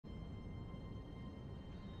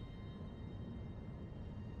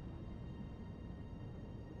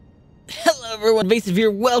Everyone, Vaesive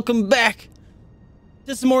here. Welcome back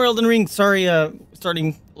to some more Elden Ring. Sorry,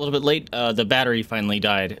 starting a little bit late. The battery finally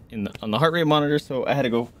died on the heart rate monitor, so I had to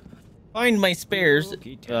go find my spares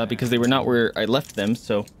because they were not where I left them.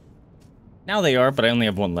 So now they are, but I only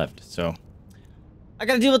have one left. So I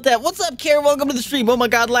gotta deal with that. What's up, Kara? Welcome to the stream. Oh my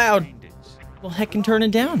God, loud. Well, heck, can turn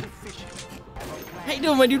it down. How you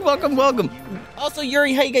doing, my dude? Welcome, welcome. Also,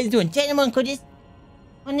 Yuri, how you guys doing? Gentlemen, cookies.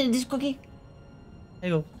 Want this cookie? There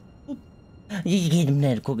you go. You get him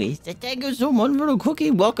that cookie. Thank you so much for the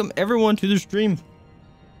cookie. Welcome everyone to the stream.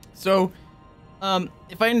 So,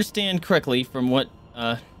 if I understand correctly from what,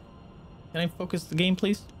 can I focus the game,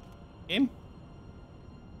 please? Game?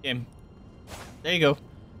 Game. There you go.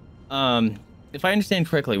 If I understand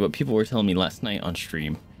correctly what people were telling me last night on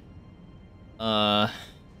stream, the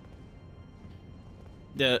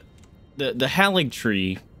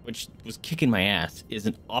Haligtree, which was kicking my ass, is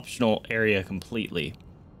an optional area completely.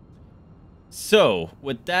 So,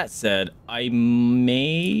 with that said, I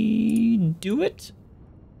may do it,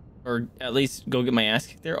 or at least go get my ass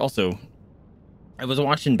kicked there. Also, I was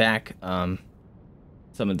watching back some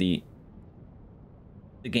of the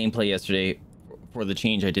gameplay yesterday for the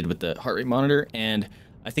change I did with the heart rate monitor, and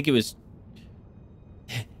I think it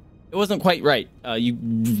wasn't quite right. You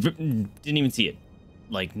didn't even see it,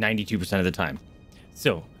 like 92% of the time.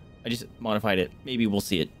 So, I just modified it. Maybe we'll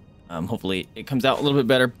see it. Hopefully, it comes out a little bit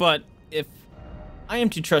better, but if I am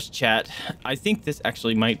to trust chat, I think this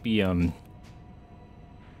actually might be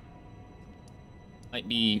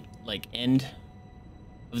like end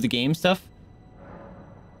of the game stuff.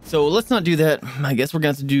 So let's not do that. I guess we're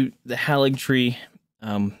going to do the Haligtree.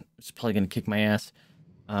 It's probably going to kick my ass.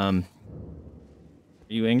 Are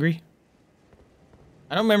you angry?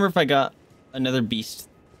 I don't remember if I got another beast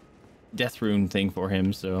death rune thing for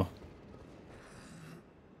him, so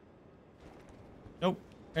nope,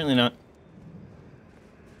 apparently not.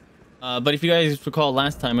 But if you guys recall,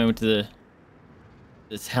 last time I went to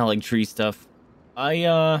this Haligtree stuff,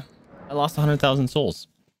 I lost 100,000 souls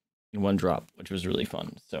in one drop, which was really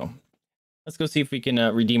fun. So let's go see if we can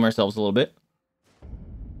redeem ourselves a little bit.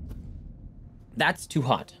 That's too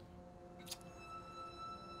hot.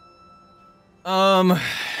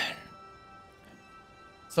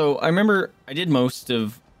 So I remember I did most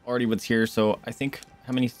of already what's here. So I think,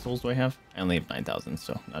 how many souls do I have? I only have 9,000,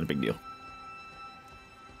 so not a big deal.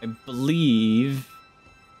 I believe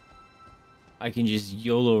I can just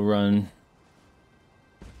YOLO run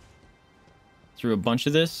through a bunch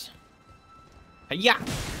of this. Yeah,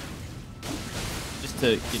 just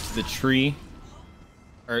to get to the tree,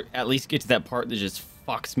 or at least get to that part that just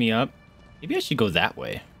fucks me up. Maybe I should go that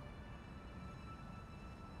way.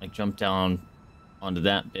 Like jump down onto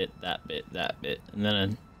that bit, and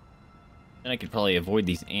then I could probably avoid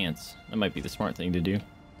these ants. That might be the smart thing to do.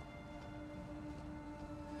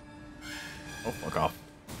 Oh, fuck off.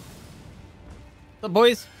 What's up,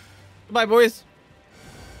 boys? Goodbye, boys.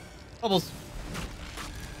 Bubbles.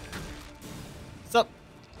 What's up?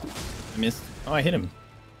 I missed. Oh, I hit him.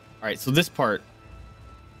 Alright, so this part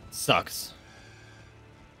sucks.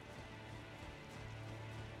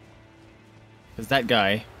 Because that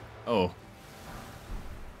guy... Oh.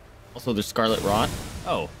 Also, there's Scarlet Rot.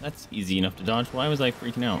 Oh, that's easy enough to dodge. Why was I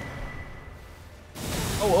freaking out?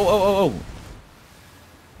 Oh.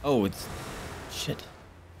 Oh, it's... Shit.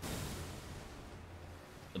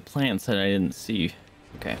 The plants that I didn't see.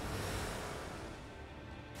 Okay.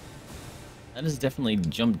 That is definitely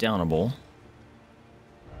jump downable.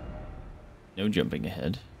 No jumping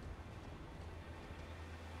ahead.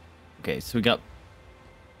 Okay, so we got...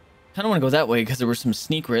 Kind of want to go that way because there were some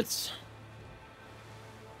sneak rits.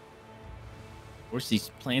 I wish these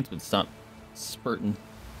plants would stop spurting.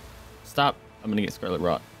 Stop. I'm going to get Scarlet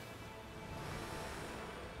Rot.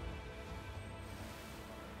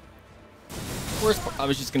 I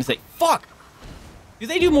was just gonna say, fuck! Do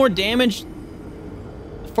they do more damage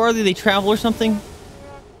the farther they travel or something?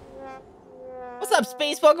 What's up,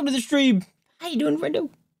 Space? Welcome to the stream. How you doing, friendo?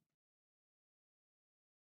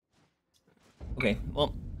 Okay,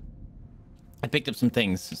 well, I picked up some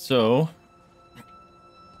things, so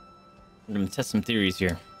I'm gonna test some theories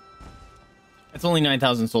here. It's only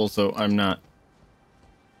 9,000 souls, so I'm not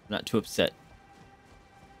too upset.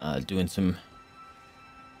 Doing some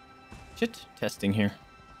testing here.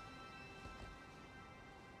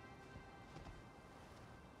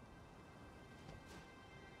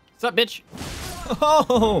 What's up, bitch?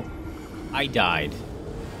 Oh, I died.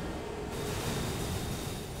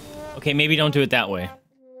 Okay, maybe don't do it that way.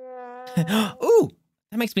 Ooh,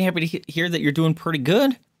 that makes me happy to hear that you're doing pretty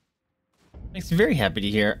good. Makes me very happy to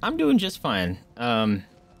hear. I'm doing just fine. I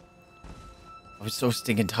was so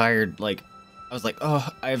stinking tired, like, I was like, oh,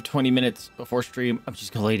 I have 20 minutes before stream. I'm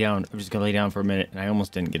just gonna lay down. I'm just gonna lay down for a minute. And I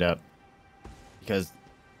almost didn't get up because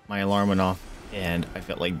my alarm went off and I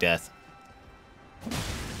felt like death.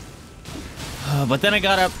 But then I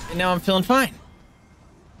got up and now I'm feeling fine.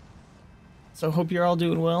 So hope you're all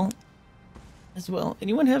doing well as well.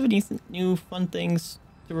 Anyone have any new fun things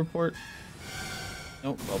to report?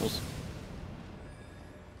 Nope, bubbles.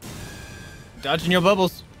 Dodging your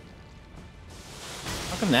bubbles.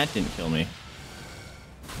 How come that didn't kill me?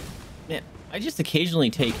 Man, I just occasionally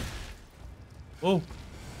take... Whoa.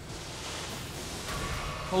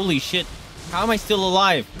 Holy shit. How am I still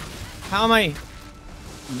alive? How am I...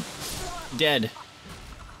 dead?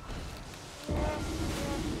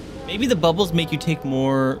 Maybe the bubbles make you take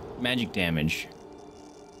more magic damage.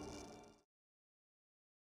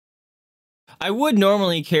 I would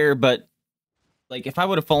normally care, but... like, if I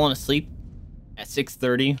would have fallen asleep at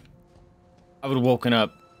 6:30, I would have woken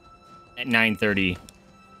up at 9:30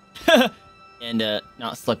 and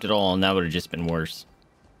not slept at all, and that would have just been worse.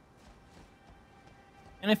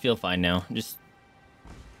 And I feel fine now. Just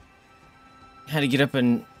had to get up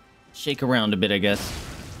and shake around a bit, I guess.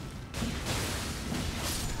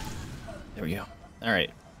 There we go. All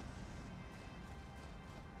right.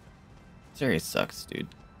 This area sucks, dude.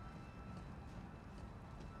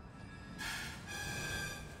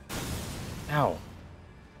 Ow.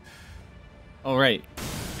 Oh, right.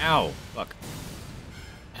 Ow. Fuck.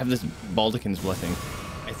 I have this Baldachin's Blessing.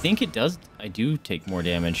 I think it does... I do take more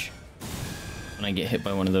damage when I get hit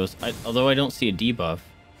by one of those. Although I don't see a debuff.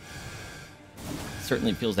 It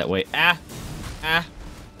certainly feels that way. Ah! Ah!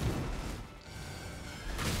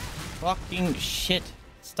 Fucking shit.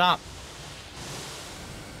 Stop.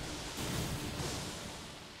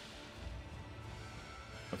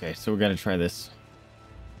 Okay, so we gotta try this.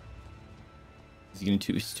 Is he gonna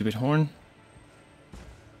do his stupid horn?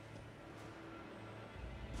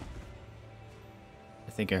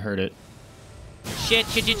 I think I heard it. Shit,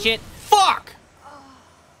 shit, shit, shit. Fuck!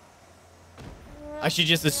 I should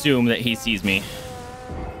just assume that he sees me.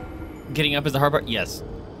 Getting up is the hard part? Yes.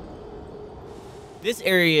 This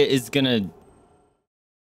area is gonna...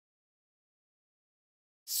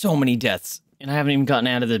 so many deaths. And I haven't even gotten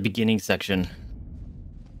out of the beginning section.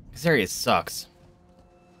 This area sucks.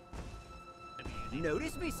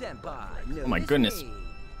 Notice me, senpai. Oh my goodness.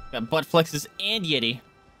 Got butt flexes and Yeti.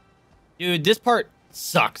 Dude, this part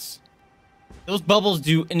sucks. Those bubbles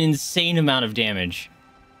do an insane amount of damage.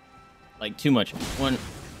 Like, too much. 1,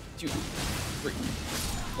 2, 3,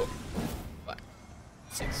 4, 5,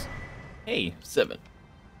 6. Hey, 7,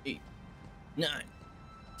 8, 9,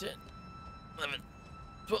 10, 11,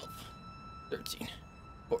 12, 13,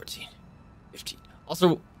 14, 15.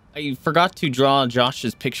 Also, I forgot to draw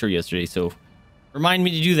Josh's picture yesterday, so remind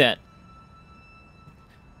me to do that.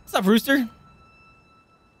 What's up, Rooster?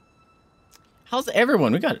 How's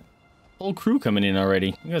everyone? We got a whole crew coming in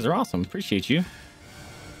already. You guys are awesome. Appreciate you.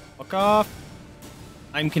 Fuck off.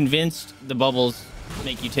 I'm convinced the bubbles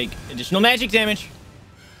make you take additional magic damage.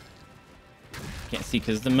 Can't see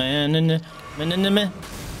because the man.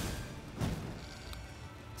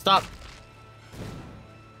 Stop.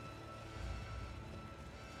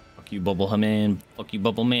 Fuck you, bubble man. Fuck you,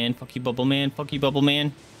 bubble man. Fuck you, bubble man. Fuck you, bubble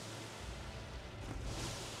man.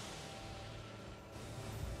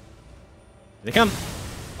 Here they come.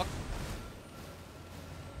 Fuck.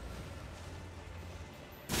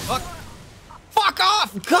 Fuck. Fuck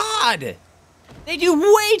off! God! They do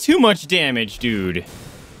way too much damage, dude.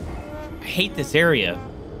 I hate this area.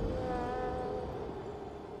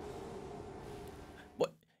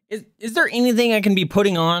 What? Is there anything I can be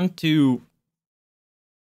putting on to,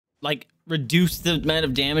 like, reduce the amount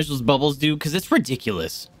of damage those bubbles do? Because it's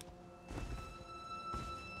ridiculous.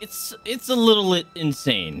 It's a little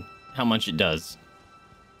insane how much it does.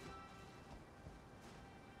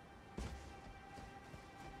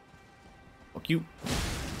 Fuck you.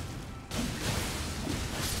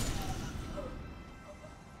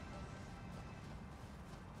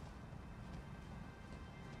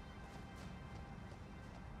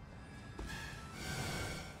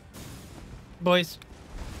 Boys.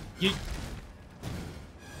 You...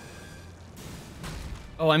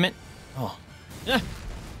 Oh, I meant... Oh. Ah.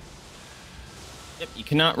 Yep, you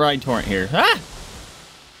cannot ride torrent here. Ah!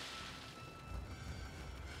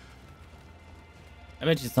 I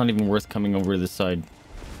bet you it's not even worth coming over to this side.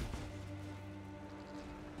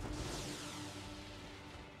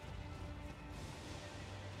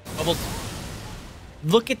 Bubbles.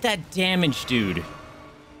 Look at that damage, dude.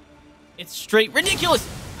 It's straight ridiculous.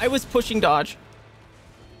 I was pushing dodge.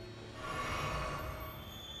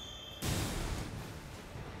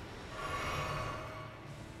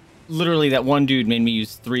 literally that one dude made me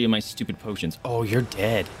use 3 of my stupid potions. Oh, you're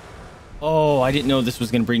dead. Oh, I didn't know this was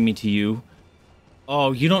going to bring me to you.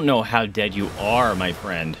 Oh, you don't know how dead you are, my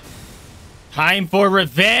friend. Time for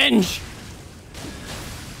revenge!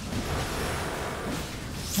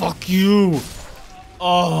 Fuck you!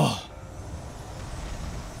 Oh.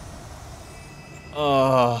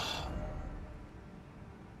 Oh.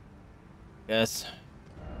 Yes.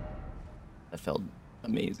 That felt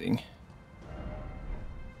amazing.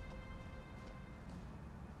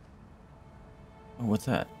 Oh, what's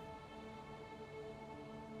that?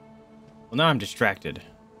 Well, now I'm distracted.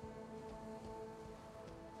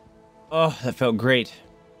 Oh, that felt great.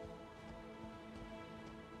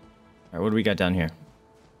 All right, what do we got down here?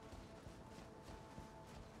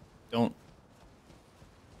 Don't.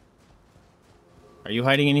 Are you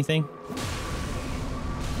hiding anything?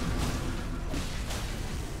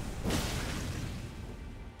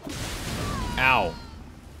 Ow.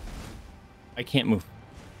 I can't move.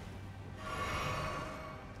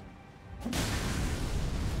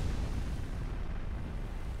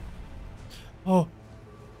 Oh.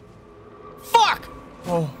 Fuck!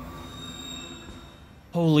 Oh.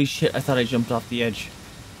 Holy shit, I thought I jumped off the edge.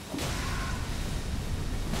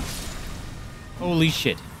 Holy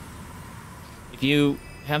shit. If you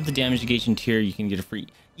have the damage negation tier, you can get a free...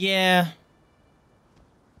 Yeah.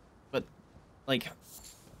 But, like...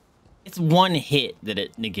 It's one hit that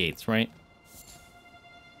it negates, right?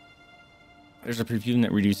 There's a perfume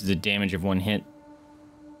that reduces the damage of one hit.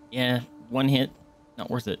 Yeah, one hit. Not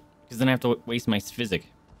worth it. Because then I have to waste my physic.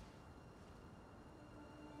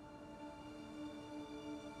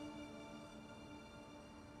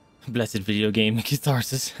 Blessed video game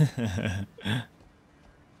catharsis.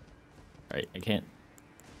 Alright, I can't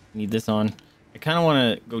need this on. I kind of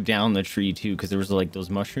want to go down the tree too, because there was like those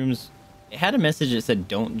mushrooms. It had a message that said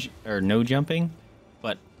don't or no jumping,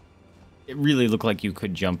 but it really looked like you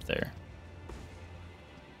could jump there.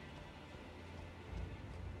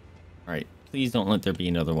 Alright, please don't let there be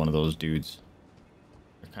another one of those dudes.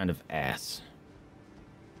 They're kind of ass.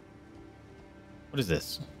 What is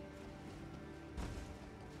this?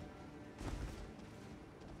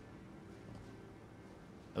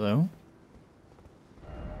 Hello?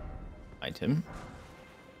 Item.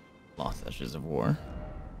 Lost Ashes of War.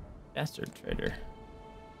 Bastard Trader.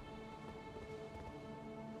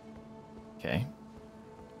 Okay.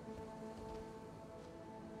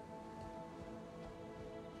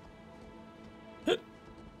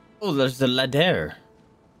 Oh, there's the ladder.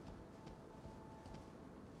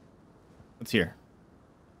 What's here?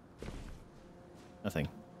 Nothing.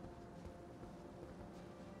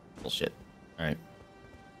 Bullshit. All right.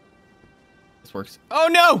 This works. Oh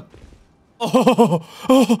no! Oh,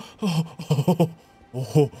 oh, oh, oh,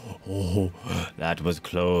 oh, oh, that was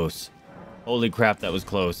close. Holy crap, that was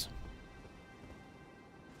close.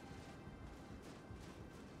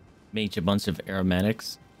 Made a bunch of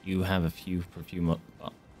aromatics. You have a few perfume.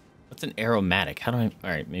 What's an aromatic? How do I? All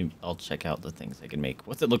right, maybe I'll check out the things I can make.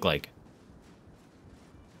 What's it look like?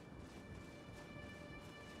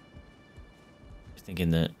 Just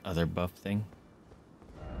thinking the other buff thing.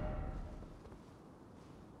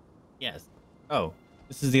 Yes. Oh,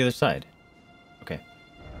 this is the other side. Okay.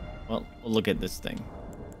 Well, we'll look at this thing.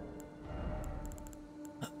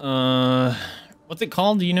 What's it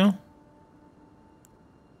called? Do you know?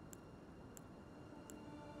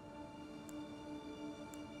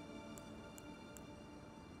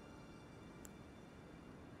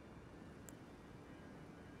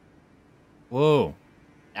 Whoa.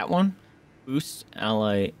 That one? Boosts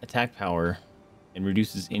ally attack power and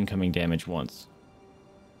reduces incoming damage once.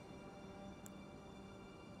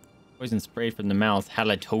 Poison spray from the mouth.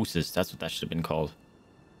 Halitosis. That's what that should have been called.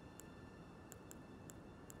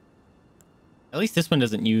 At least this one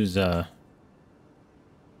doesn't use FP.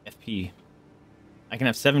 I can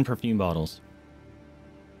have 7 perfume bottles.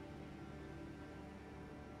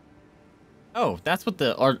 Oh, that's what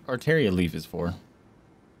the Arteria leaf is for.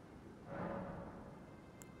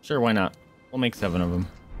 Sure, why not? We'll make 7 of them.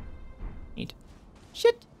 Neat.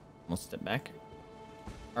 Shit. Almost step back.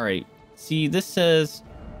 Alright. See, this says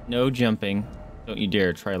no jumping. Don't you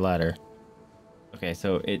dare try ladder. Okay,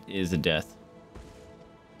 so it is a death.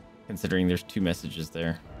 Considering there's 2 messages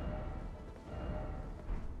there.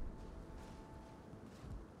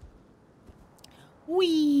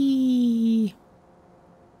 Whee!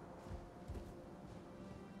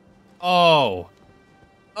 Oh!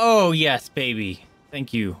 Oh, yes, baby.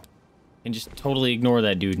 Thank you. And just totally ignore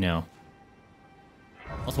that dude now.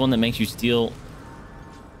 Also, one that makes you steal.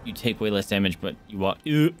 You take way less damage, but you walk.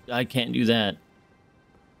 I can't do that.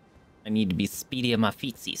 I need to be speedy on my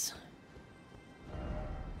feetsies.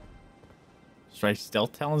 Should I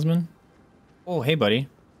stealth talisman? Oh, hey, buddy.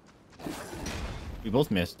 We both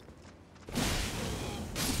missed.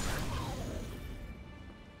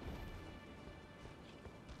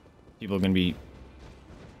 People are gonna be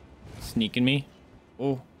sneaking me.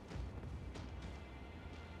 Oh.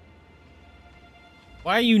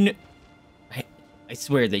 Why are you... I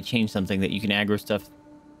swear they changed something that you can aggro stuff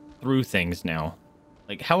through things now.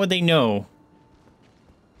 Like, how would they know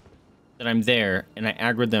that I'm there and I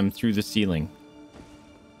aggroed them through the ceiling?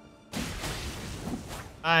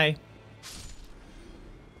 Hi.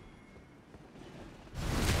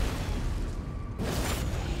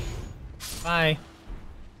 Bye.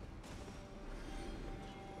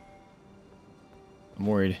 I'm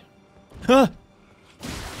worried. Huh!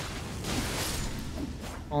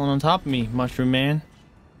 Falling on top of me, mushroom man.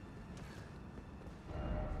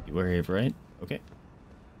 You were here, right? Okay.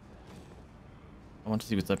 I want to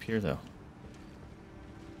see what's up here, though.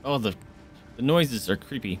 Oh, the noises are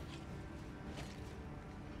creepy.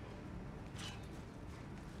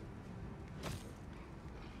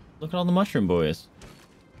 Look at all the mushroom boys.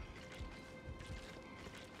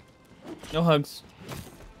 No hugs.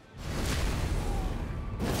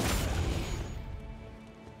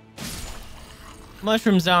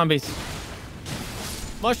 Mushroom zombies.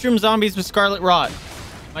 Mushroom zombies with scarlet rot.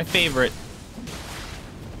 My favorite.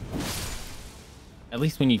 At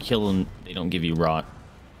least when you kill them, they don't give you rot.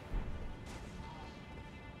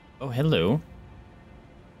 Oh, hello.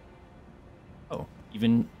 Oh,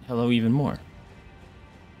 hello even more.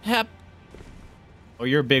 Hap. Oh,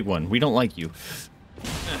 you're a big one. We don't like you.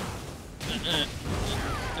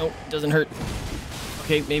 Nope, doesn't hurt.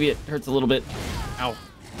 Okay, maybe it hurts a little bit. Ow.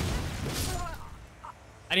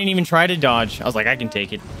 I didn't even try to dodge. I was like, I can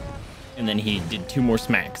take it. And then he did 2 more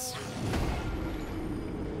smacks.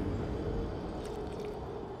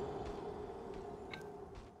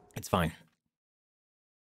 It's fine.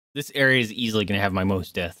 This area is easily going to have my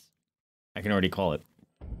most deaths. I can already call it.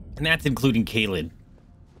 And that's including Kaled.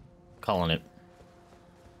 Calling it.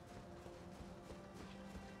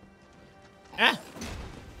 Ah!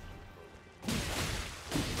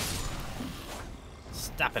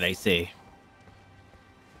 Stop it, I say.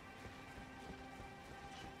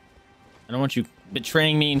 I don't want you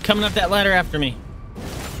betraying me and coming up that ladder after me.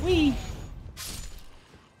 Whee!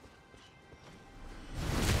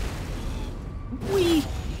 Whee!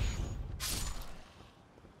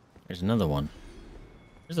 There's another one.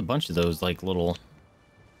 There's a bunch of those, like, little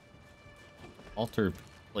altar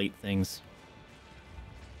plate things.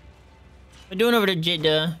 What are you doing over there,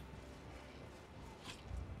 Jada?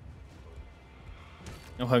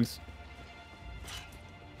 No hugs.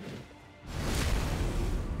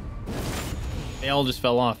 They all just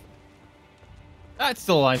fell off. Ah, it's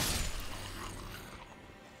still alive.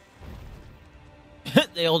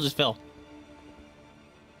 They all just fell.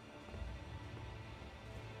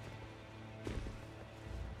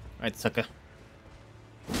 Alright, sucker.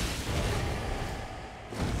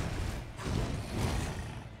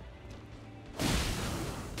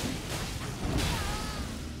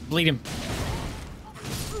 Bleed him.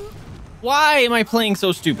 Why am I playing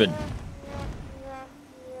so stupid?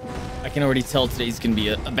 I can already tell today's gonna be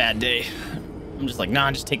a bad day. I'm just like,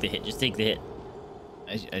 nah, just take the hit. Just take the hit.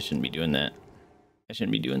 I shouldn't be doing that. I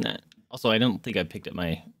shouldn't be doing that. Also, I don't think I picked up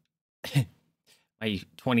my my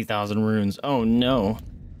 20,000 runes. Oh no.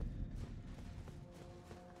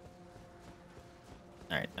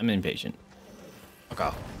 All right, I'm impatient. Fuck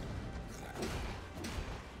off.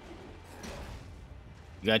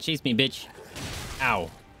 You gotta chase me, bitch.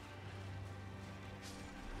 Ow.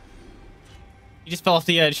 You just fell off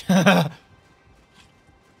the edge.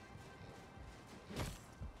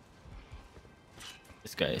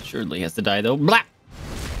 This guy assuredly has to die, though. Blah!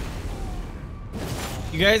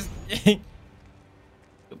 You guys...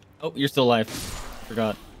 Oh, you're still alive.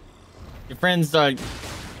 Forgot. Your friends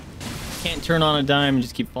can't turn on a dime and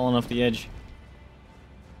just keep falling off the edge.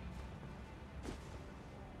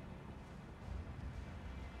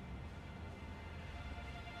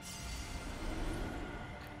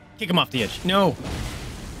 Kick him off the edge. No!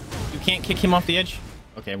 You can't kick him off the edge?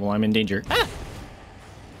 Okay, well, I'm in danger. Ah!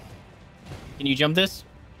 Can you jump this?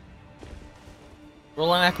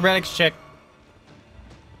 Roll an acrobatics check.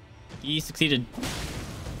 He succeeded.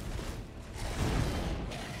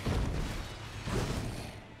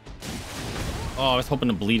 Oh, I was hoping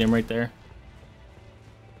to bleed him right there.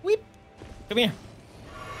 Weep! Come here.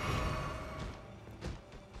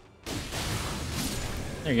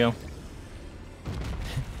 There you go.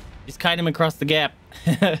 Just kite him across the gap.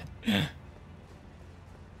 What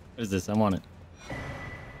is this? I want it.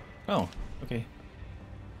 Oh, okay.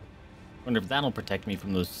 Wonder if that'll protect me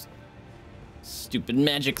from those Stupid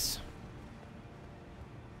magics.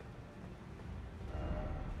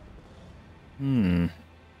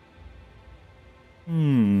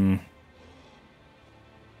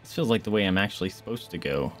 This feels like the way I'm actually supposed to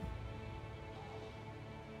go.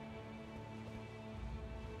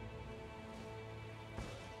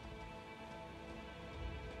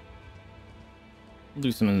 I'll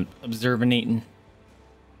do some observinating.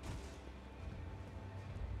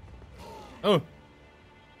 Oh!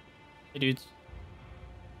 Hey, dudes.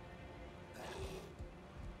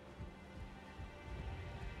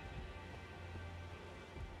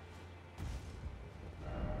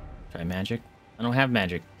 Try magic. I don't have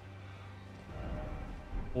magic.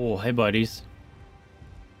 Oh, hey, buddies.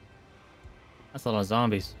 That's a lot of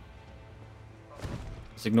zombies.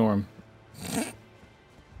 Just ignore them.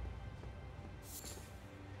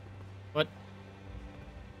 What?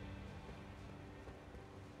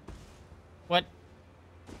 What?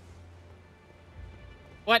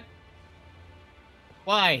 What?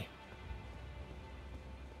 Why?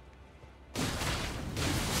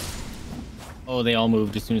 Oh, they all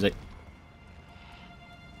moved as soon as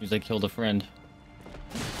I killed a friend.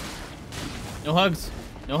 No hugs.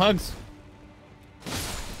 No hugs.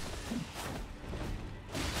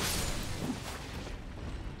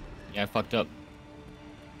 Yeah, I fucked up.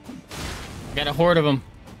 I got a horde of them.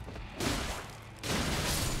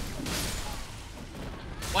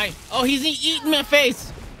 Why? Oh, he's eating my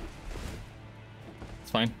face.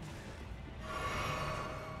 It's fine.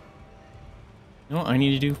 You know what I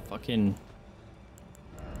need to do? Fucking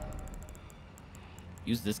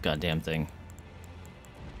use this goddamn thing.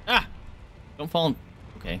 Ah! Don't fall in.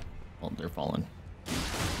 Okay. Well, they're falling.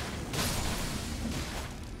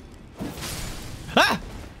 Ah!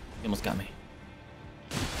 He almost got me.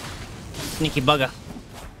 Sneaky bugger.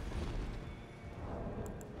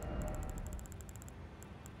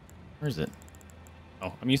 Where is it?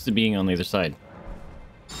 Oh, I'm used to being on the other side.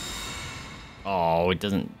 Oh, it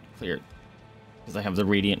doesn't clear it. Because I have the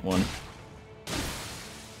radiant one.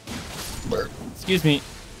 Excuse me.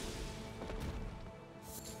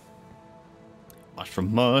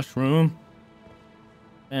 Mushroom.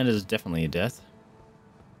 That is definitely a death.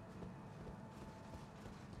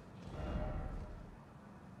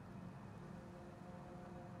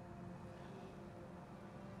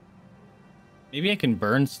 Maybe I can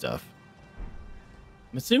burn stuff.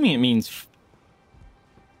 I'm assuming it means for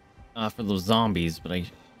those zombies, but I'm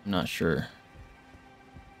not sure.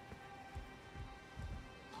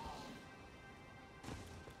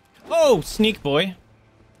 Oh, sneak boy.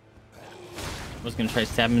 I was gonna try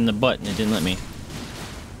to stab him in the butt and it didn't let me.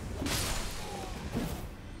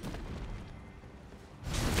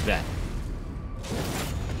 Look at that.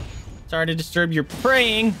 Sorry to disturb your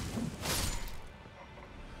praying.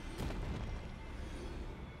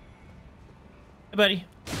 Hey, buddy.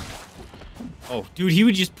 Oh, dude, he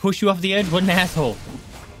would just push you off the edge. What an asshole.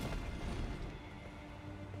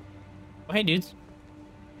 Oh, hey, dudes.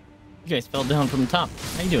 You guys fell down from the top.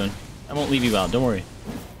 How you doing? I won't leave you out. Don't worry.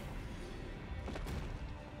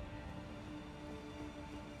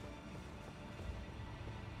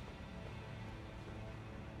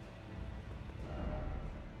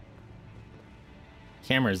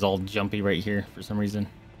 Camera is all jumpy right here for some reason.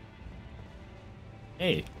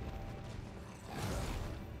 Hey.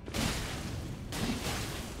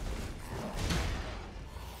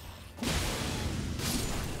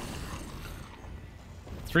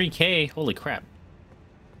 $3K, holy crap.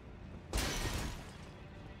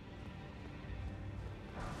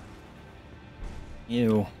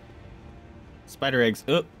 Ew. Spider eggs.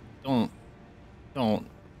 Oh, don't.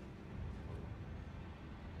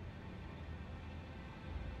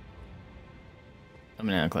 I'm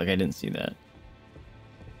gonna act like I didn't see that.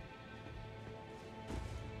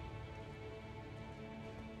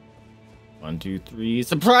 One, two, three.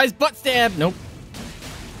 Surprise butt stab! Nope.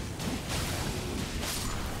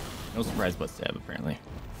 No surprise butt stab, apparently.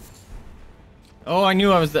 Oh, I knew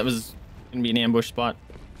that was gonna be an ambush spot.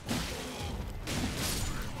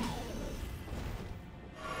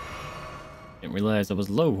 Didn't realize I was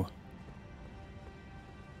low.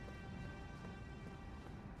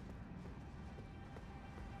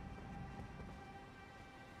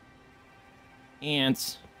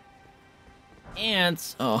 Ants.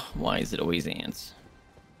 Ants. Oh, why is it always ants?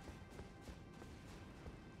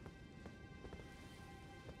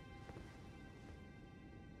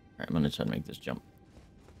 Alright, I'm gonna try to make this jump.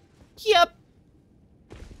 Yep.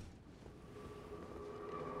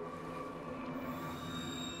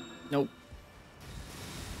 Nope.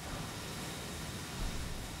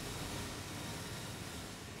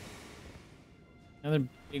 Another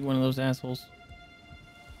big one of those assholes.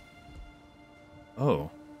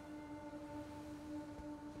 Oh.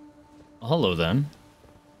 Well, hello then.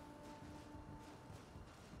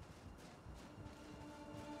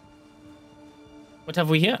 What have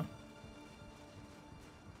we here?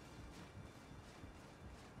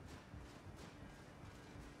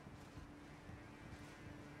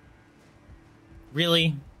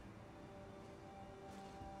 Really?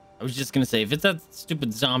 I was just gonna say, if it's that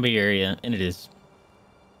stupid zombie area, and it is.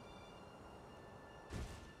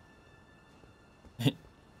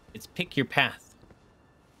 It's pick your path.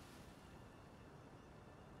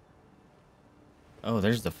 Oh,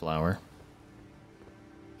 there's the flower.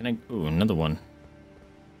 Can I... Ooh, another one.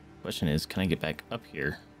 Question is, can I get back up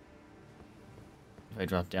here? If I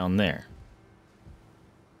drop down there.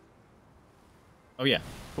 Oh yeah,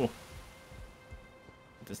 cool.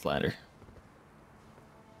 This ladder.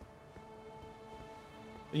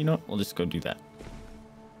 You know what? We'll just go do that.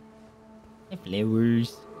 Hey,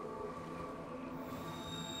 flowers.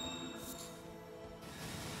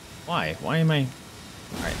 Why? Why am I...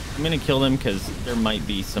 Alright, I'm gonna kill them because there might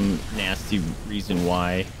be some nasty reason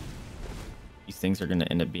why these things are gonna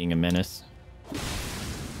end up being a menace.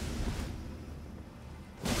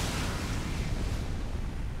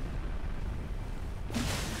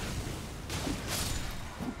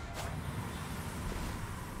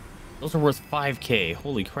 Those are worth 5K.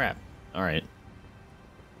 Holy crap. Alright.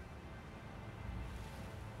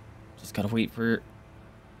 Just gotta wait for...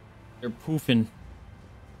 They're poofing.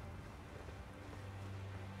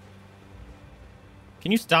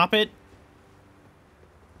 Can you stop it?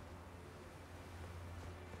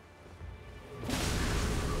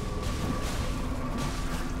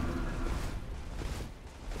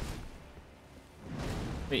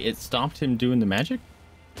 Wait, it stopped him doing the magic?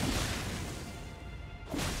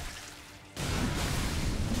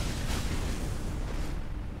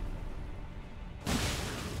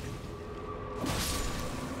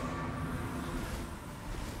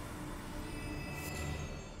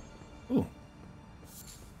 Ooh.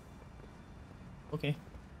 Okay.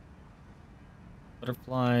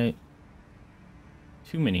 Butterfly.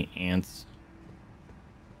 Too many ants.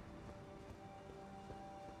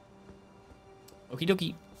 Okie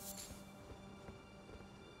dokie.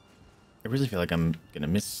 I really feel like I'm gonna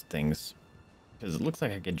miss things. Because it looks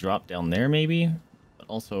like I could drop down there maybe. But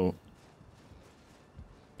also...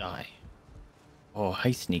 die. Oh,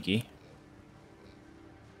 hi Sneaky.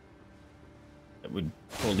 That would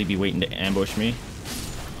totally be waiting to ambush me.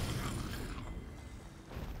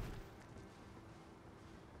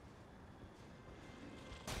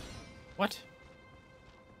 What?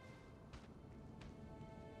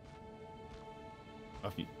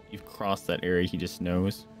 Oh, if you've crossed that area, he just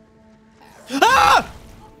knows. Ah!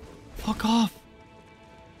 Fuck off.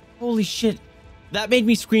 Holy shit. That made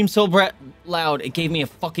me scream so loud, it gave me a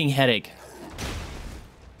fucking headache.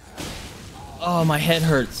 Oh, my head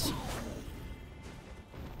hurts.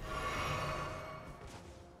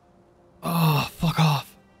 Oh, fuck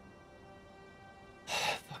off.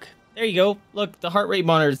 Fuck. There you go. Look, the heart rate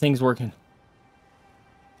monitor thing's working.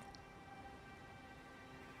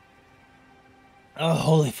 Oh,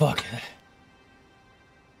 holy fuck.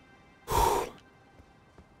 That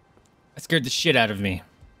scared the shit out of me.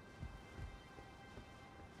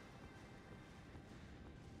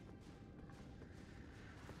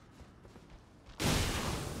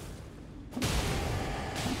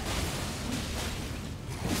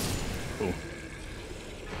 Ooh.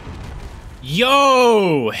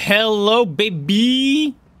 Yo! Hello,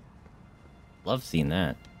 baby! Love seeing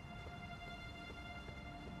that.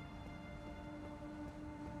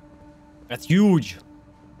 That's huge.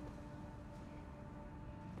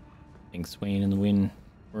 Thing swaying in the wind,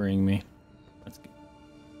 worrying me. That's good.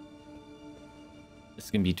 This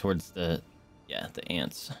is gonna be towards the, yeah, the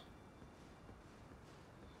ants.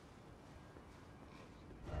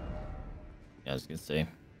 Yeah, I was gonna say.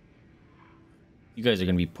 You guys are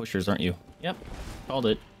gonna be pushers, aren't you? Yep, called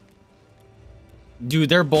it. Dude,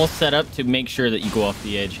 they're both set up to make sure that you go off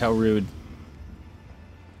the edge. How rude.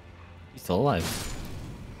 He's still alive.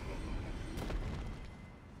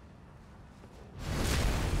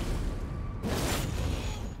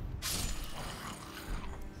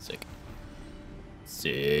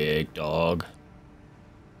 Sick dog.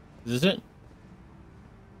 Is this it?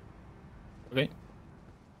 Okay.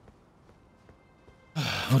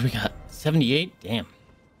 What do we got? 78? Damn.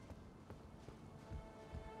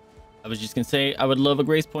 I was just gonna say I would love a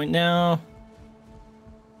grace point now.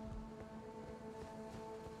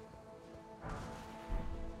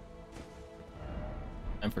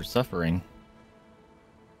 Time for suffering.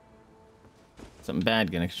 Something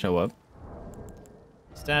bad gonna show up.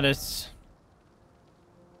 Status.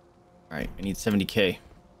 Alright, I need 70k.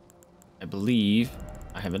 I believe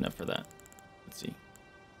I have enough for that. Let's see.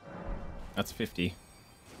 That's 50.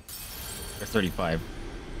 Or 35.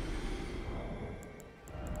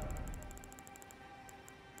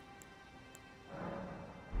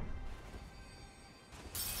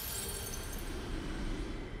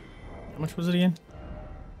 How much was it again?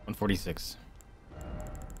 146.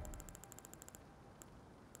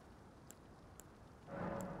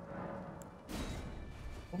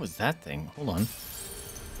 What was that thing? Hold on.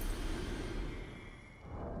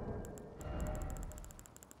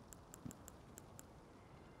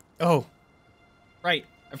 Oh, right.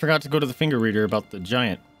 I forgot to go to the finger reader about the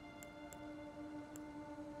giant.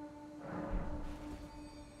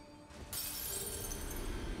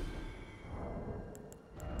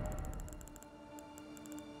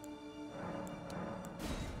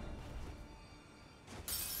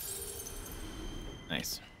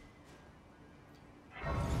 Nice.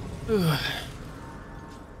 Ugh.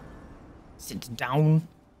 Sit down.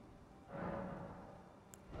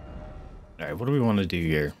 All right, what do we want to do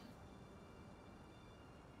here?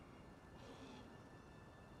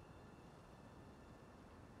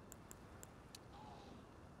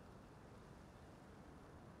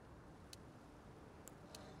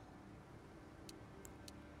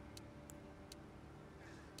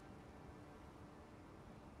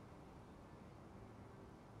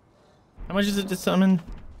 How much is it to summon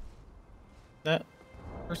that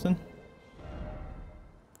person?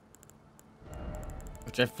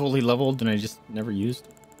 Which I fully leveled and I just never used.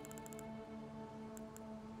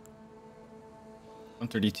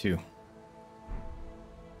 132.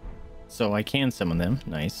 So I can summon them.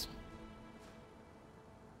 Nice.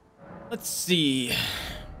 Let's see.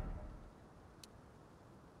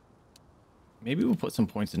 Maybe we'll put some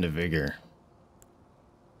points into vigor.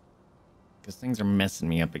 Because things are messing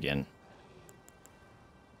me up again.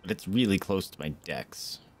 But it's really close to my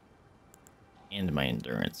dex. And my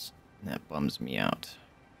endurance. And that bums me out.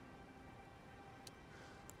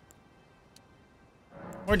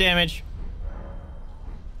 More damage.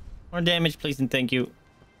 More damage, please and thank you.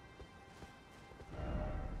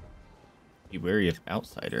 Be wary of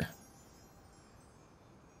outsider.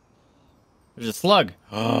 There's a slug.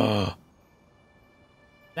 Oh.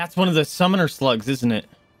 That's one of the summoner slugs, isn't it?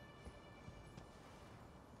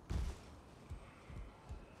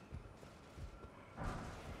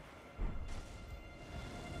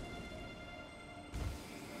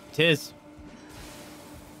 Tis.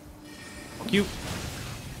 Fuck you.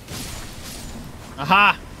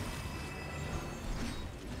 Aha!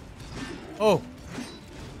 Oh.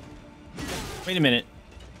 Wait a minute.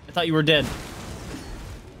 I thought you were dead.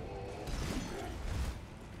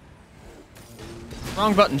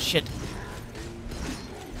 Wrong button, shit.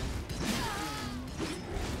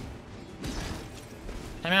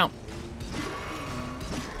 Time out.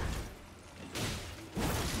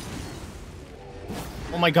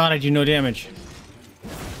 Oh my god, I do no damage.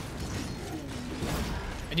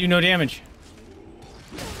 I do no damage.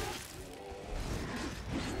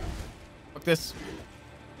 Fuck this.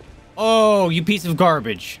 Oh, you piece of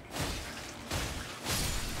garbage.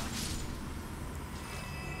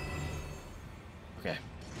 Okay.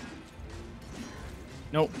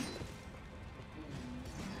 Nope.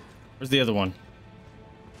 Where's the other one?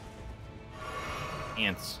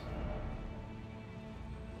 Ants.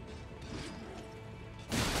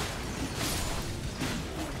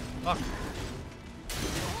 Fuck.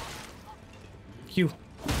 Q.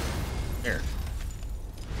 There.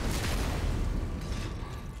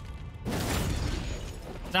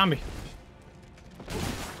 Zombie.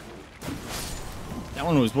 That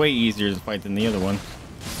one was way easier to fight than the other one.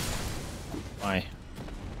 Why?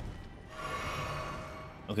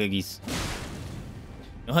 No huggies.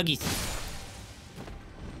 No huggies.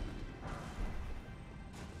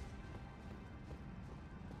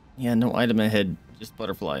 Yeah, no item ahead. Just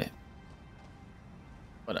butterfly.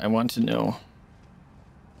 But I want to know.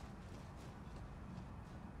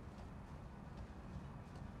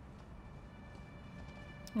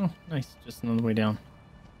 Oh, nice. Just another way down.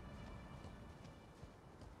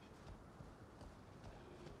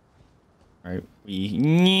 Alright,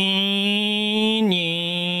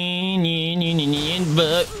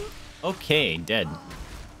 but okay, dead.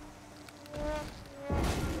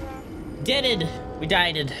 Deaded. We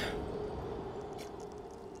died.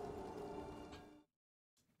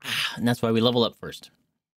 And that's why we level up first.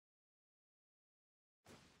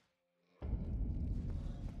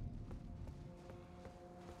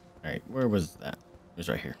 Alright, where was that? It was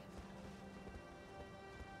right here.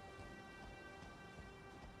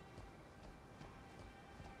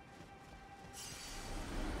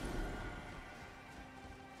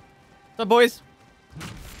 up, boys?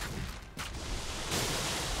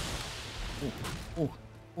 Ooh, ooh,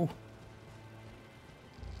 ooh.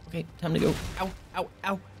 Okay, time to go. Ow, ow,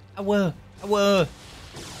 ow, ow, ow,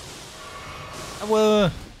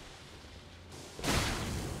 ow.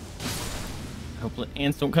 I hope the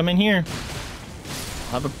ants don't come in here.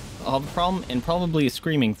 I'll have a problem and probably a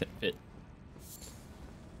screaming fit.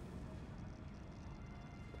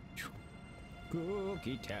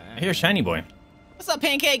 Cookie time. I hear a shiny boy. What's up,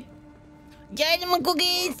 Pancake? Get him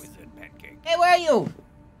cookies! What was it, Pancake? Hey, where are you?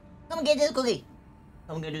 Come get this cookie.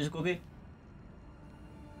 Come get this cookie.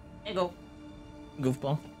 There you go.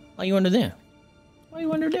 Goofball. Why are you under there? Why are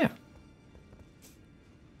you under there?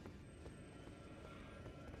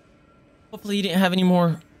 Hopefully you didn't have any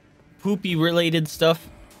more poopy related stuff,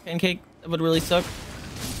 Pancake. That would really suck.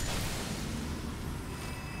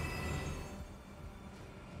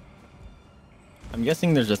 I'm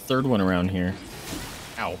guessing there's a third one around here.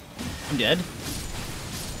 Ow. I'm dead.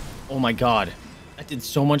 Oh my god. That did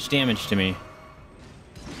so much damage to me.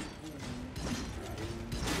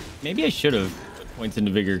 Maybe I should have put points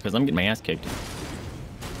into vigor because I'm getting my ass kicked.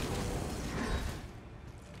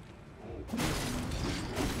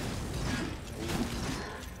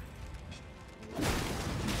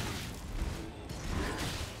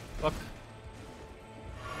 Fuck.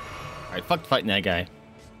 Alright, fuck fighting that guy.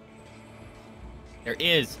 There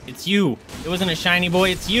is. It's you. It wasn't a shiny boy.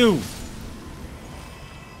 It's you.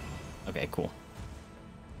 Okay, cool.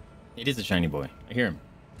 It is a shiny boy. I hear him.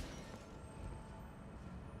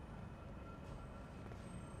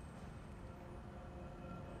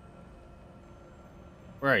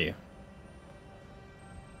 Where are you?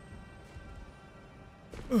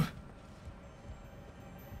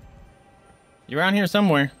 You're around here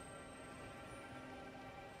somewhere.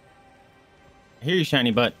 I hear you,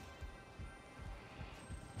 shiny butt.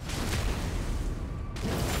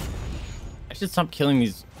 I should stop killing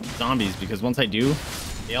these zombies because once I do,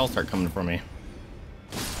 they all start coming for me.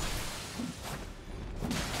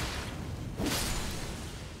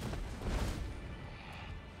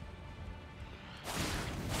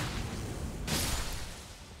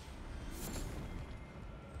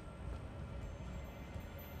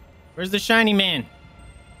 Where's the shiny man?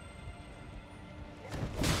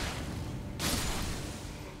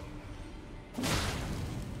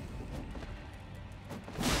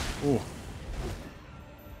 Ooh.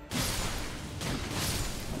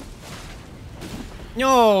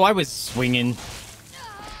 No, I was swinging.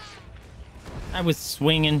 I was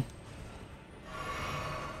swinging.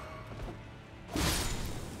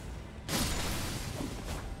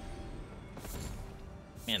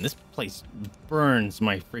 Man, this place burns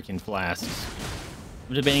my freaking flasks.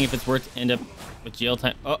 I'm debating if it's worth to end up with jail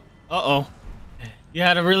time. Oh, uh-oh. You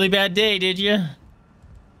had a really bad day, did you?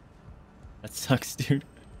 That sucks, dude.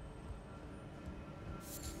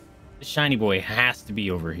 The shiny boy has to be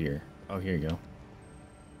over here. Oh, here you go.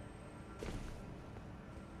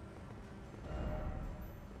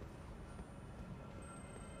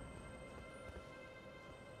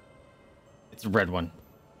 It's a red one.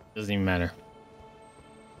 Doesn't even matter.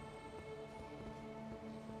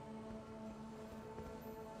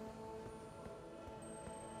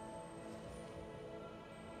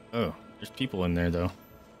 Oh, there's people in there, though.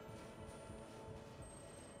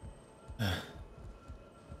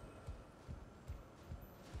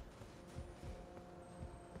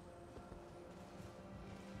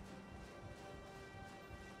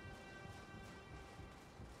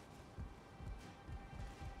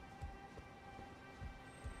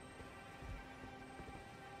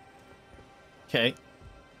 Okay.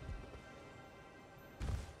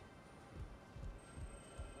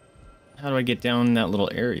 How do I get down that little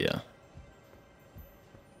area?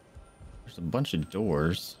 There's a bunch of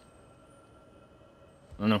doors.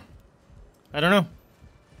 I don't know. I don't know.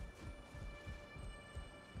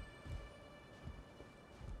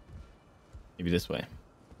 Maybe this way.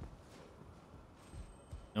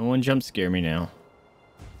 No one jump scare me now.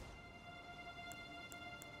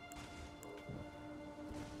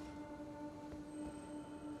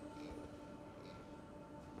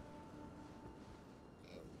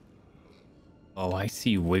 Oh, I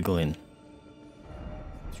see you wiggling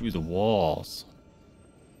through the walls.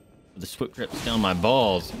 The swift drips down my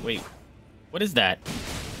balls. Wait, what is that?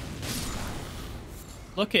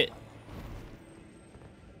 Look it.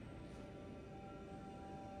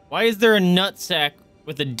 Why is there a nutsack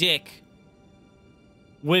with a dick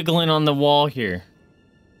wiggling on the wall here?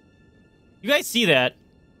 You guys see that?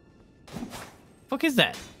 Fuck is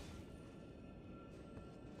that?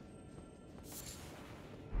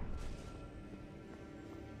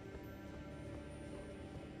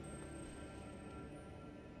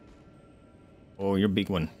 Oh, you're a big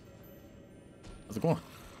one. How's it going?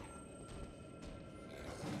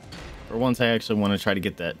 For once, I actually want to try to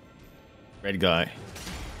get that red guy.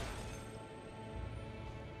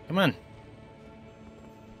 Come on.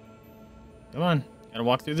 Come on. Gotta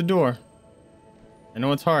walk through the door. I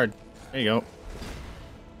know it's hard. There you go.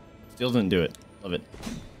 Still didn't do it. Love it.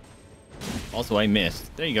 Also, I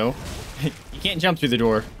missed. There you go. You can't jump through the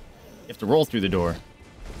door. You have to roll through the door.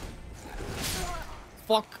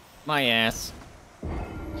 Fuck my ass.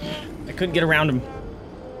 I couldn't get around him. There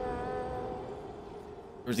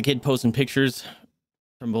was a kid posting pictures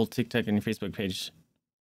from both TikTok and your Facebook page.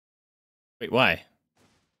 Wait, why?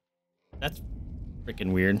 That's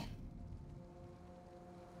freaking weird.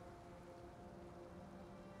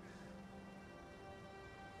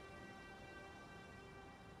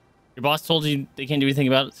 Your boss told you they can't do anything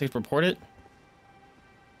about it, so you have to report it?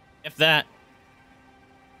 If that,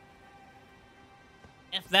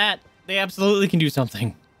 they absolutely can do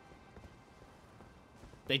something.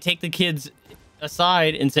 They take the kids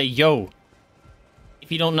aside and say, yo,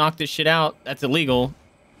 if you don't knock this shit out, that's illegal.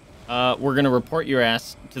 We're gonna report your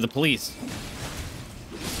ass to the police.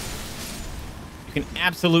 You can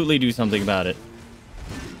absolutely do something about it.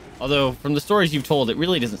 Although, from the stories you've told, it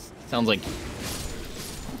really doesn't sound like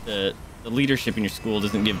the leadership in your school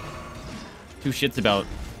doesn't give two shits about,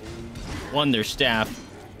 one, their staff,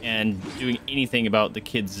 and doing anything about the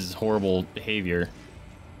kids' horrible behavior.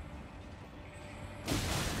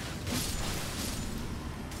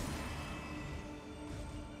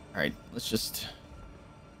 Alright, let's just...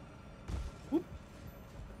 Whoop.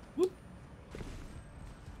 Whoop.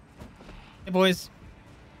 Hey, boys.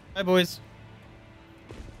 Hi, boys.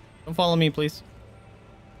 Don't follow me, please.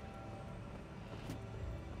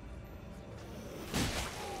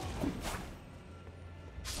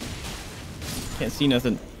 Can't see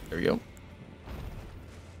nothing. There we go.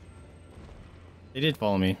 They did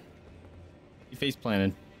follow me. He face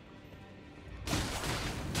planted.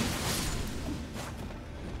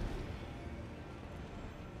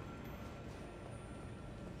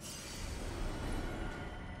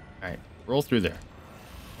 Alright, roll through there.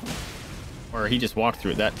 Or he just walked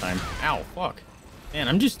through it that time. Ow, fuck. Man,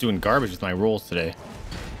 I'm just doing garbage with my rolls today.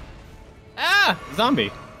 Ah!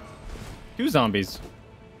 Zombie. 2 zombies.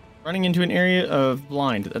 Running into an area of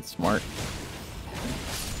blind. That's smart.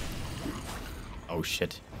 Oh,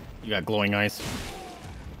 shit. You got glowing eyes.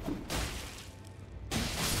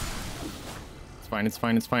 It's fine, it's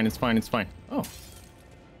fine, it's fine, it's fine, it's fine. Oh.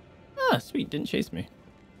 Ah, sweet. Didn't chase me.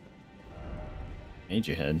 Mage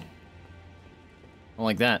ahead. I don't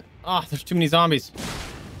like that. Ah, there's too many zombies.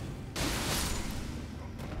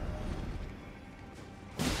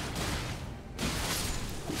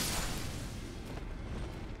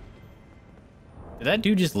 Did that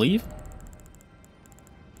dude just leave?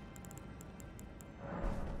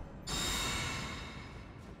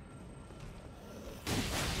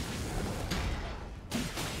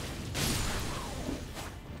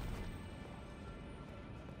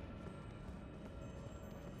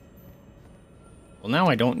 Well, now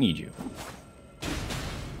I don't need you.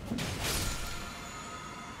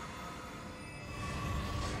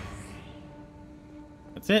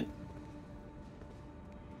 That's it.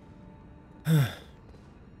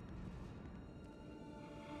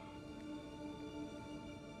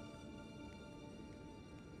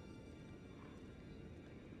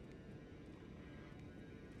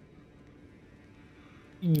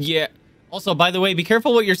 Yeah. Also, by the way, be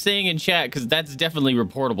careful what you're saying in chat, because that's definitely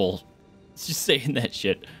reportable. It's just saying that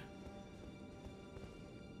shit.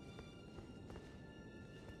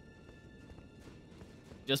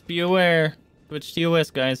 Just be aware. Twitch TOS,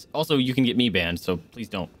 guys. Also, you can get me banned, so please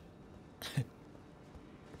don't.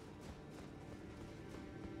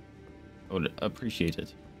 I would appreciate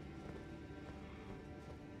it.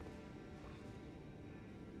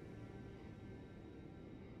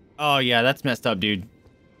 Oh, yeah, that's messed up, dude.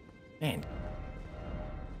 Man.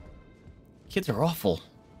 Kids are awful.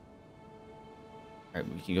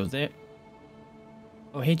 Alright, we can go there.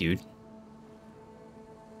 Oh, hey, dude.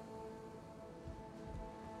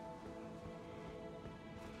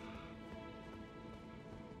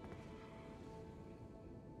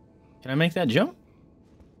 Can I make that jump?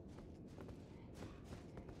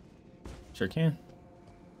 Sure can.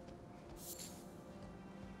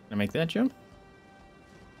 Can I make that jump?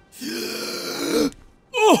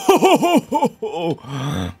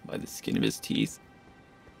 Oh, by the skin of his teeth.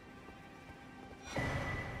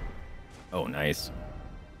 Oh, nice.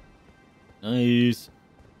 Nice.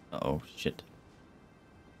 Uh-oh, shit.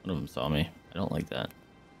 One of them saw me. I don't like that.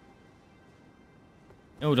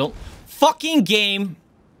 No, don't. Fucking game!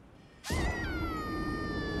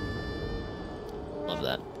 Love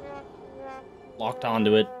that. Locked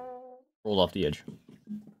onto it. Rolled off the edge.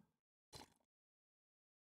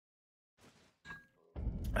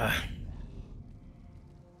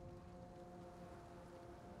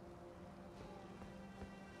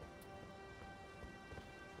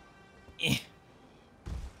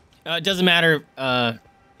 It doesn't matter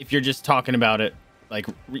if you're just talking about it, like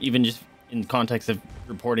even just in context of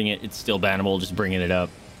reporting it, it's still bannable. Just bringing it up.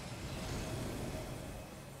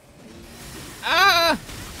 Ah!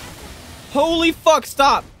 Holy fuck!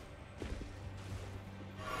 Stop!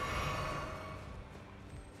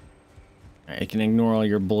 I can ignore all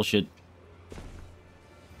your bullshit.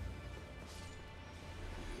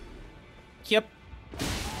 Yep.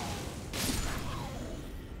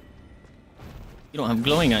 You don't have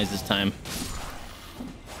glowing eyes this time.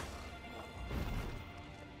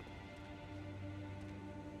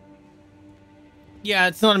 Yeah,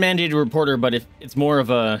 it's not a mandated reporter, but if it's more of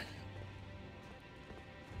a...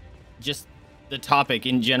 just the topic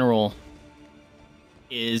in general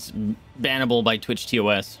is bannable by Twitch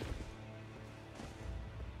TOS.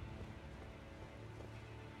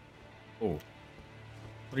 Oh.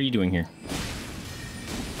 What are you doing here?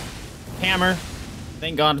 Hammer.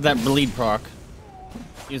 Thank God for that bleed proc.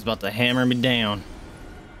 He was about to hammer me down.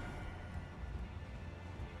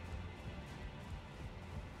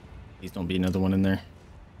 Please don't be another one in there.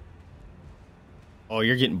 Oh,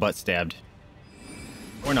 you're getting butt stabbed.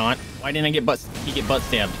 Or not. Why didn't I get butt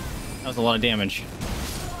stabbed? That was a lot of damage.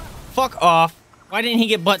 Fuck off. Why didn't he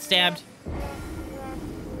get butt stabbed?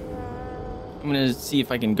 I'm gonna see if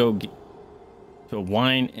I can go get to a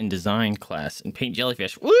wine and design class and paint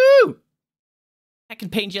jellyfish. Woo! I can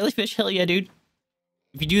paint jellyfish. Hell yeah, dude.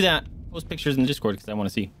 If you do that, post pictures in the Discord because I want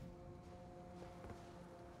to see.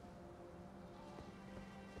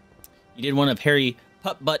 You did one of Harry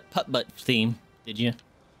putt butt theme, did you?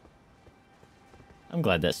 I'm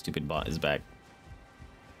glad that stupid bot is back.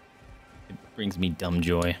 It brings me dumb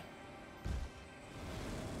joy.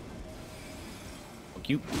 Fuck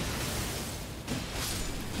you.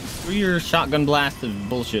 Through your shotgun blast of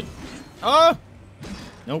bullshit. Oh!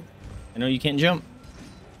 Nope. I know you can't jump.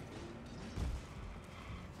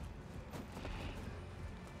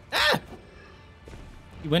 Ah!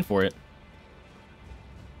 You went for it.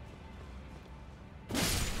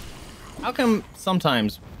 How come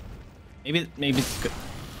sometimes... Maybe it's good.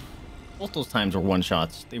 Both those times were one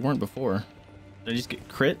shots. They weren't before. Did I just get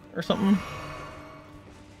crit or something?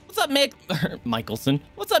 What's up, Michelson?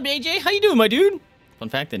 What's up, AJ? How you doing, my dude? Fun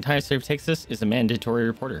fact, the entire state of Texas is a mandatory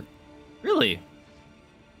reporter. Really?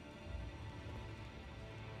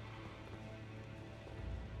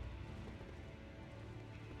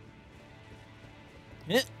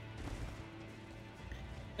 Yeah.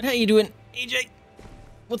 But how you doing, AJ?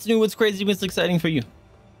 What's new? What's crazy? What's exciting for you?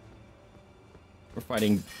 We're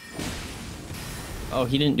fighting... Oh,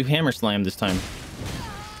 he didn't do hammer slam this time.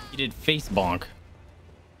 He did face bonk.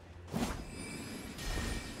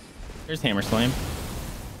 There's hammer slam.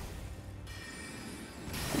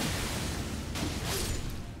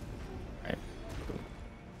 Alright.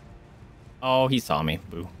 Oh, he saw me.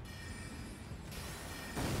 Boo.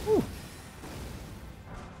 Whew.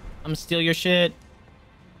 I'm gonna steal your shit.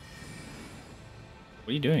 What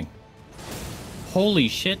are you doing? Holy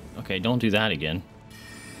shit. Okay, don't do that again.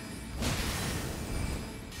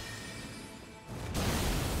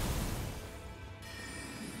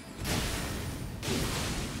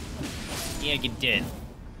 Yeah, you did.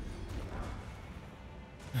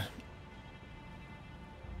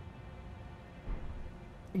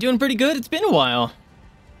 Doing pretty good. It's been a while.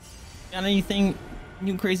 Got anything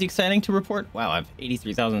new, crazy, exciting to report? Wow, I have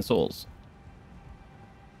 83,000 souls.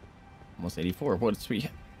 Almost 84. What a sweet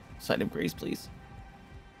side of grace, please.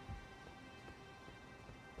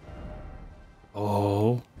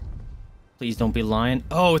 Oh, please don't be lying.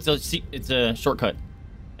 Oh, it's a shortcut.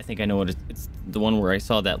 I think I know what it's the one where I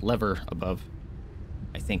saw that lever above.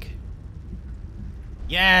 I think.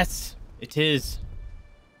 Yes, it is.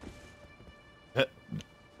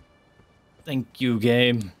 Thank you,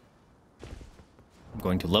 game. I'm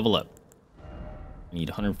going to level up. I need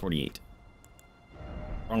 148.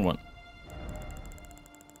 Wrong one.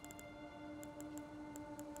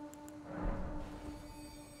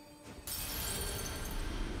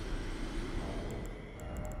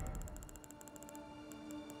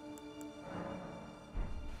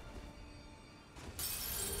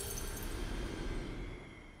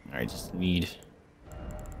 I just need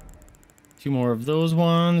 2 more of those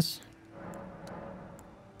ones.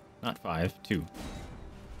 Not 5, 2.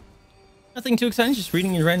 Nothing too exciting, just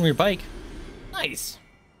reading and riding your bike. Nice.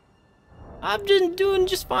 I've been doing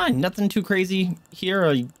just fine. Nothing too crazy here.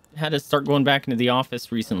 I had to start going back into the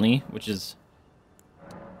office recently, which is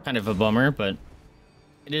kind of a bummer, but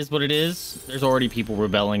it is what it is. There's already people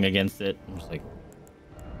rebelling against it. I'm just like,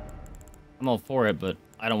 I'm all for it, but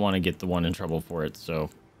I don't want to get the one in trouble for it, so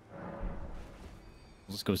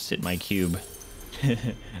let's go sit in my cube.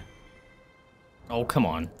 Oh, come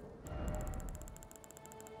on.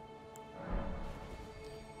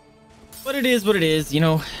 But it is what it is, you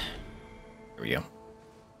know. Here we go.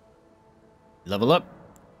 Level up.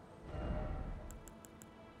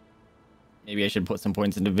 Maybe I should put some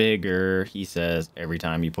points into vigor. He says every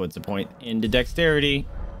time he puts a point into dexterity.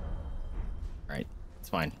 All right, it's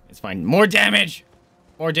fine. It's fine. More damage.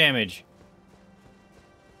 More damage.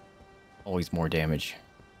 Always more damage.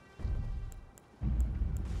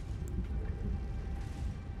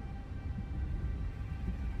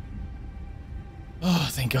 Oh,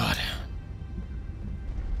 thank God.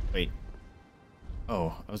 Wait.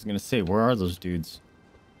 Oh, I was gonna say, where are those dudes?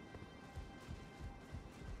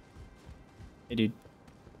 Hey, dude.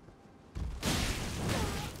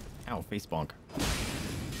 Ow, face bonk.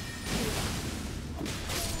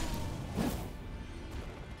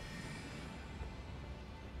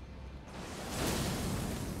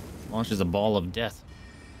 Launches a ball of death.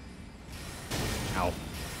 Ow.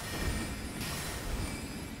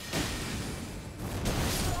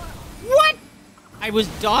 What? I was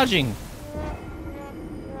dodging.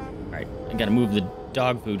 Alright, I gotta move the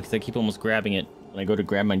dog food because I keep almost grabbing it when I go to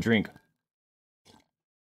grab my drink.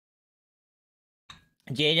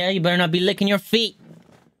 Jada, you better not be licking your feet.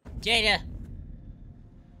 Jada.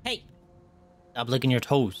 Hey. Stop licking your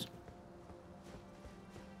toes.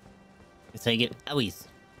 That's how you get owies.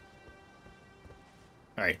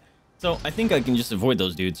 Alright, so I think I can just avoid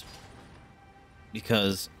those dudes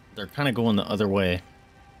because they're kind of going the other way.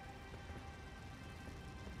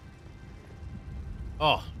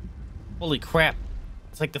 Oh, holy crap.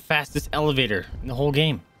 It's like the fastest elevator in the whole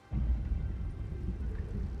game.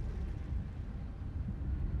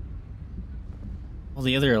 All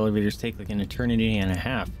the other elevators take like an eternity and a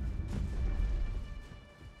half.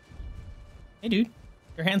 Hey, dude.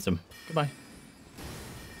 You're handsome. Goodbye.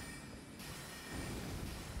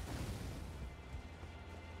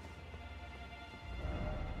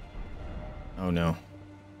 Oh, no.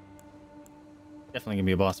 Definitely gonna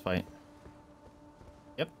be a boss fight.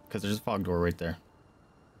 Yep, because there's a fog door right there.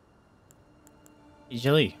 Hey,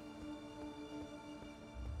 Jelly.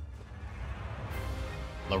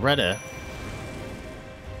 Loretta.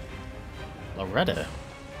 Loretta?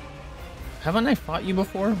 Haven't I fought you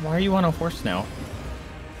before? Why are you on a horse now?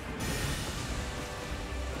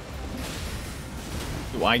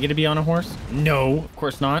 Do I get to be on a horse? No, of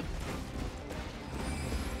course not.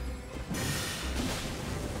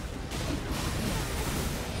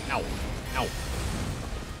 Ow. Ow.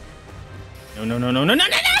 No, no, no, no, no, no, no,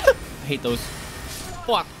 no! I hate those.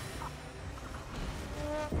 Fuck.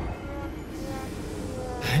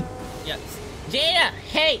 Yes. Jada,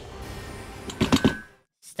 hey!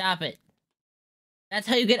 Stop it. That's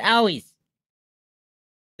how you get owies.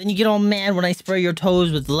 Then you get all mad when I spray your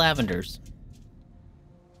toes with lavenders.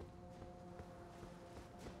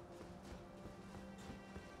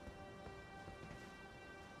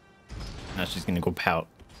 Now she's gonna go pout.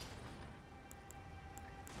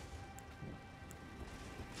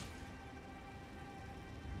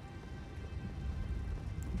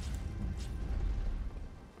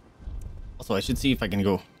 Also, I should see if I can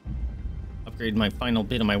go upgrade my final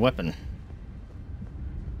bit of my weapon.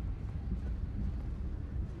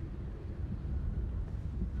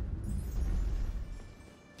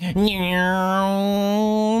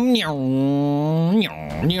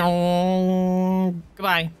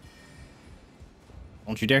 Goodbye.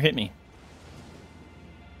 Don't you dare hit me.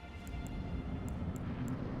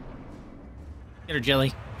 Get her,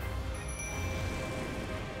 Jelly.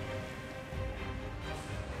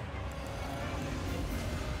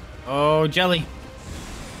 Oh, Jelly.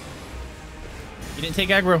 You didn't take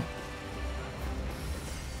aggro.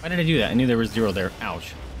 Why did I do that? I knew there was 0 there.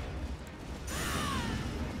 Ouch.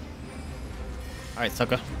 Alright,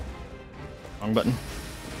 sucker. Wrong button.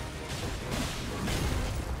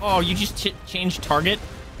 Oh, you just changed target?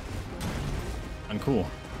 Uncool.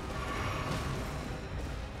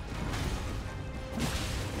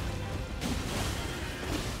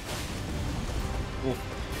 Cool.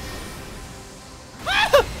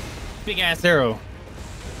 Ah! Big ass arrow.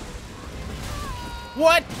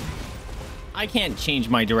 What? I can't change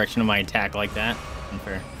my direction of my attack like that.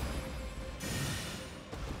 Unfair.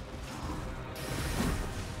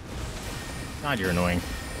 God, you're annoying.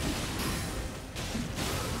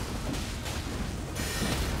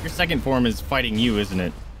 Your second form is fighting you, isn't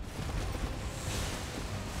it?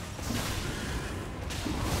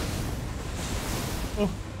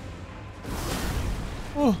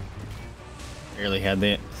 barely had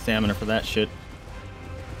the stamina for that shit.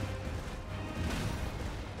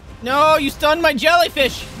 No, you stunned my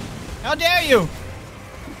jellyfish! How dare you!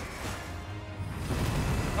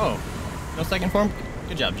 Oh, no second form?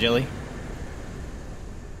 Good job, Jelly.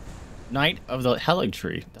 Knight of the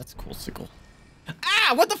Haligtree. That's a cool sickle.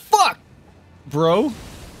 Ah, what the fuck? Bro?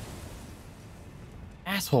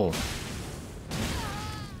 Asshole.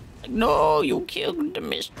 Like, no, you killed the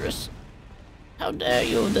mistress. How dare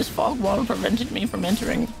you? This fog wall prevented me from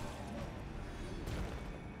entering.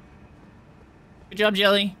 Good job,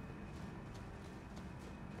 Jelly.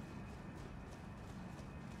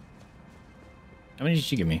 How many did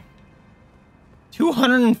she give me?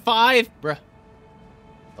 205? Bruh.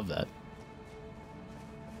 Love that.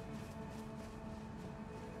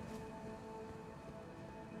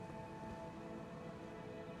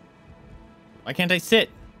 Why can't I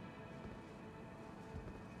sit?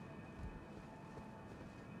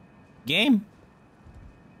 Game?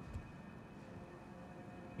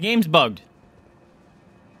 Game's bugged.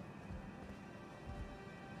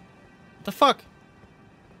 What the fuck?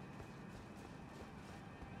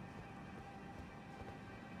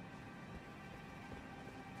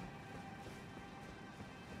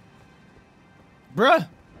 Bruh.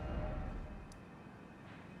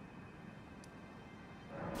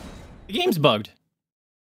 The game's bugged.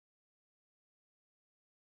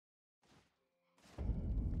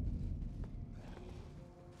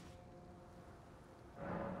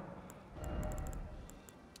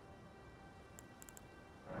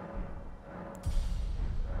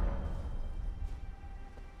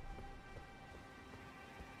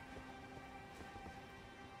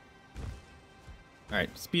 All right,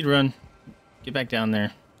 speed run. Get back down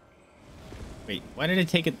there. Wait, why did I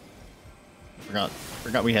take it?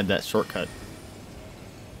 Forgot we had that shortcut.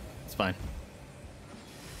 It's fine.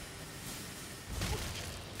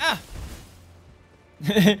 Ah!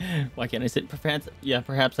 Why can't I sit? Perhaps, yeah,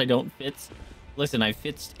 perhaps I don't fit. Listen, I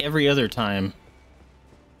fits every other time.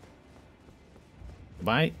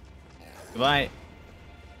 Goodbye. Goodbye.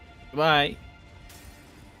 Goodbye.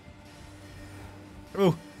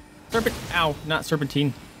 Ooh. Serpent. Ow, not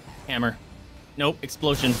serpentine. Hammer. Nope,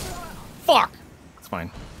 explosion. Fuck! It's fine.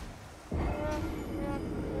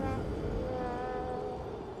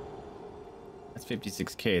 That's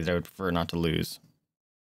 56k that I would prefer not to lose.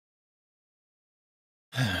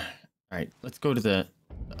 Alright, let's go to the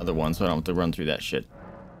other one so I don't have to run through that shit.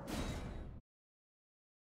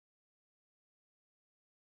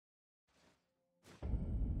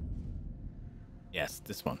 Yes,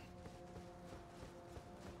 this one.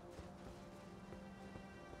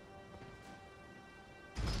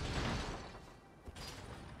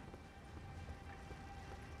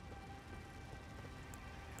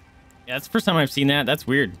 Yeah, that's the first time I've seen that. That's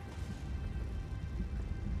weird.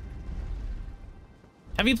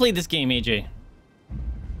 Have you played this game, AJ?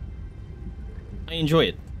 I enjoy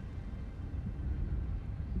it.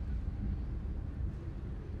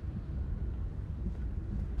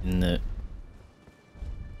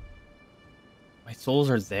 My souls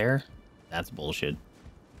are there? That's bullshit.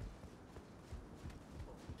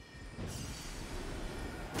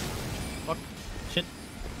 Fuck. Shit.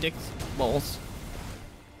 Dicks. Balls.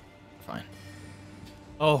 Fine.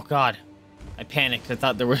 Oh god. I panicked. I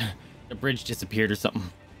thought the bridge disappeared or something.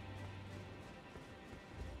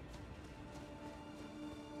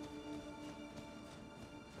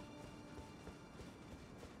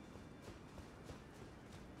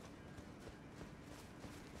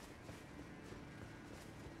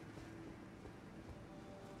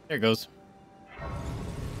 There it goes.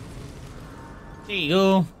 There you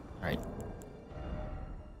go. All right.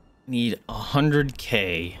 Need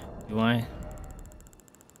 100k. Do I?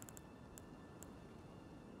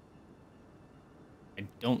 I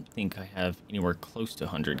don't think I have anywhere close to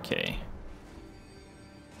 100k.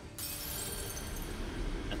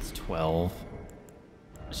 That's 12.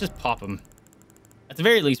 Let's just pop them. At the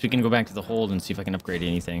very least, we can go back to the hold and see if I can upgrade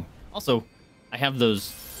anything. Also, I have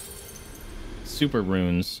those super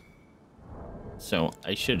runes, so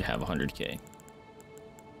I should have 100k.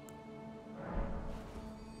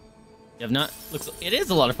 You have not. Looks. It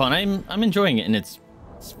is a lot of fun. I'm enjoying it, and it's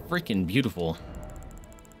freaking beautiful.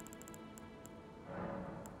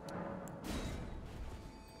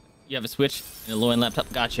 You have a Switch and a low-end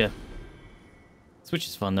laptop. Gotcha. Switch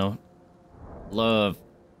is fun though. Love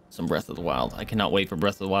some Breath of the Wild. I cannot wait for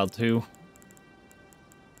Breath of the Wild 2.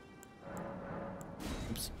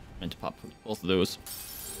 Oops, meant to pop both of those.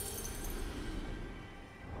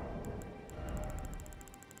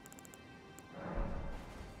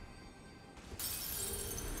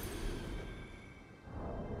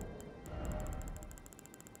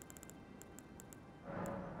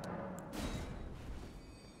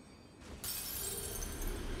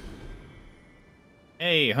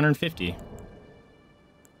 Hey, 150. I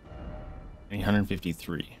mean,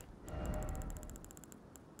 153.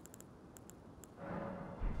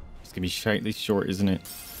 It's gonna be slightly short, isn't it?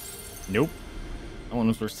 Nope. That one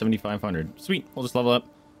was worth 7,500. Sweet. We'll just level up.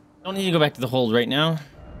 Don't need to go back to the hold right now.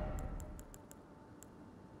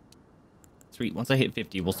 Sweet. Once I hit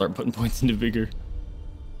 50, we'll start putting points into vigor.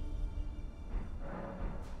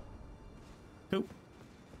 Cool.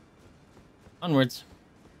 Onwards.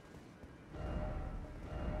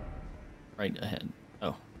 Right ahead.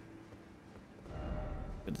 Oh.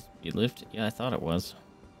 Could this be a lift? Yeah, I thought it was.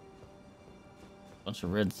 Bunch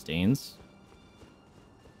of red stains.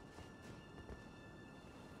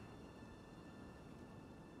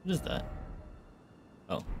 What is that?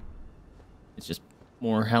 Oh. It's just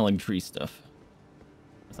more Haligtree stuff.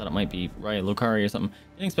 I thought it might be Raya Lokari or something.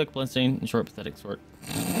 Didn't expect bloodstain and short pathetic sort.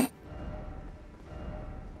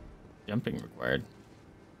 Jumping required.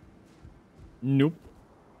 Nope.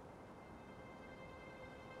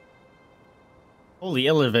 Holy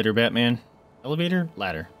elevator, Batman. Elevator?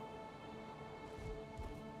 Ladder.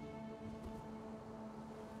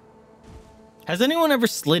 Has anyone ever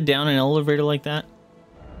slid down an elevator like that?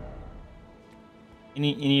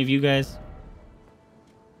 Any of you guys?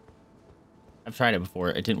 I've tried it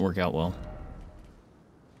before. It didn't work out well.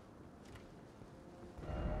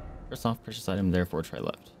 First off, precious item, therefore try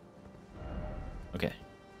left. Okay.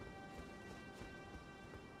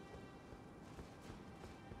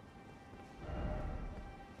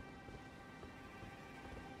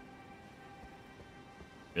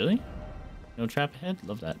 Really? No trap ahead?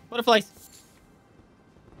 Love that. Butterflies!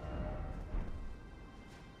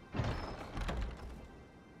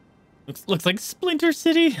 Looks like Splinter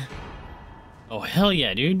City. Oh, hell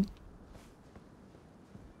yeah, dude.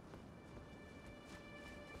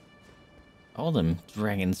 All them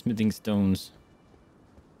dragon smithing stones.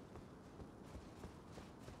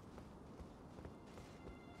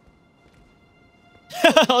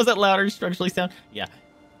 How is that louder structurally sound? Yeah.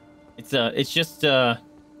 It's just a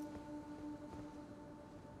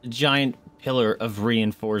giant pillar of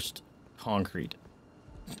reinforced concrete.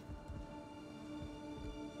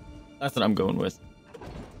 That's what I'm going with.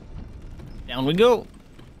 Down we go.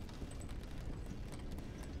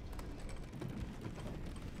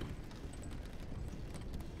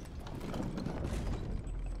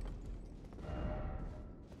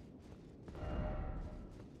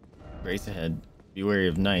 Grace ahead. Be wary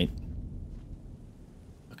of night.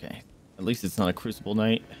 Okay. At least it's not a crucible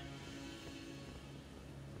night.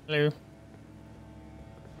 Hello.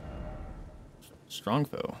 Strong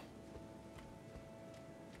foe.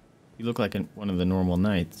 You look like one of the normal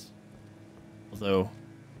knights. Although,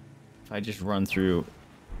 if I just run through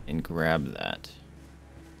and grab that.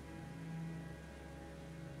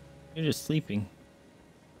 You're just sleeping.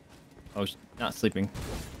 Oh, not sleeping.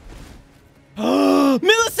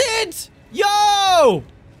 Millicent! Yo!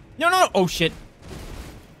 No, no. Oh, shit.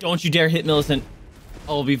 Don't you dare hit Millicent.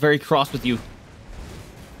 I'll be very cross with you.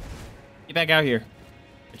 Get back out here.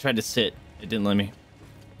 I tried to sit. It didn't let me.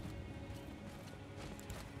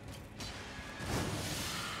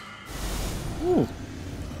 Ooh.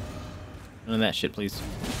 None of that shit, please.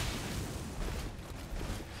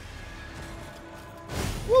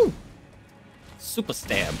 Woo! Super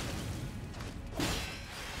stab.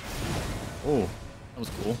 Oh, that was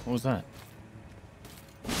cool. What was that?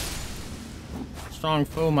 Strong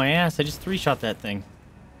foe, my ass. I just 3-shot that thing.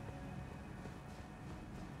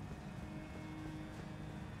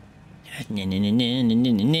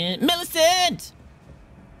 Millicent!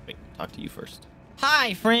 Wait, talk to you first.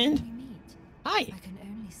 Hi, friend. We meet. Hi. I can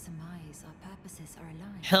only surmise our purposes are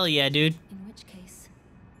aligned. Hell yeah, dude. In which case,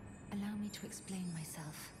 allow me to explain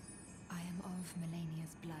myself. I am of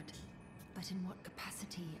Melania's blood, but in what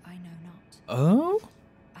capacity I know not. Oh?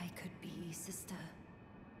 I could be sister,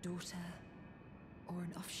 daughter, or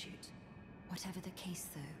an offshoot. Whatever the case,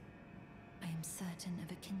 though, I am certain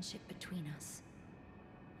of a kinship between us.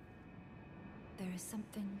 There is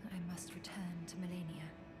something I must return to Melania.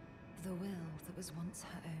 The will that was once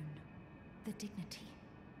her own. The dignity.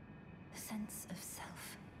 The sense of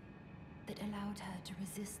self. That allowed her to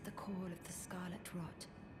resist the call of the Scarlet Rot.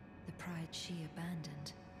 The pride she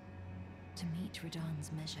abandoned. To meet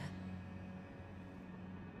Radahn's measure.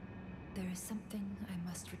 There is something I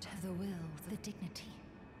must return. The will, the dignity.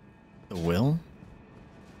 The will?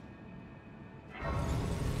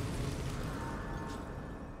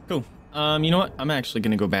 Cool. You know what? I'm actually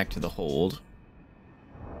gonna go back to the hold.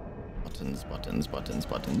 Buttons, buttons, buttons,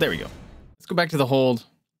 buttons. There we go. Let's go back to the hold.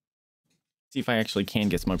 See if I actually can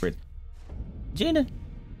get smug braid. Jada,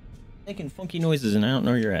 making funky noises and I don't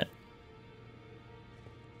know where you're at.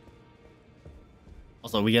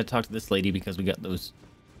 Also, we gotta talk to this lady because we got those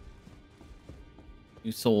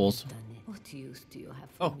new souls. What use do you have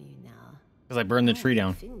Oh. for me now? Because I burned the tree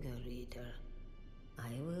down. Finger reader. I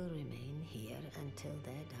will remain here until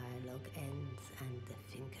their dialogue ends and the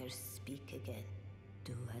fingers speak again.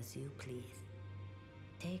 Do as you please.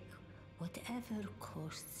 Take whatever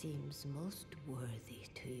course seems most worthy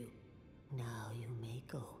to you. Now you may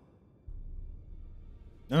go.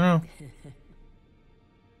 No.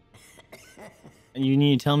 And you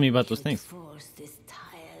need to tell me about those Should things. force this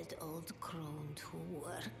tired old crone to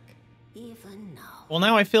work, even now. Well,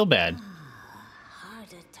 now I feel bad.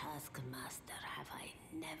 Harder taskmaster have I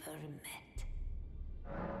never met.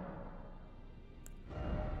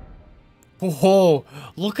 Whoa,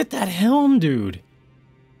 look at that helm, dude.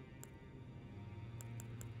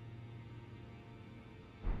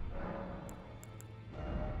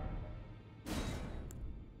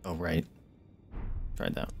 Oh, right.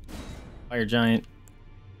 Tried that. Fire giant.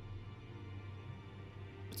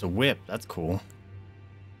 It's a whip. That's cool.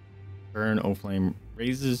 Burn, O flame.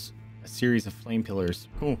 Raises a series of flame pillars.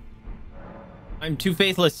 Cool. I'm too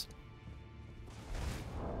faithless.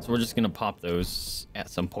 So we're just gonna pop those at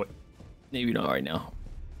some point. Maybe not right now.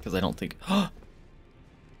 Because I don't think... What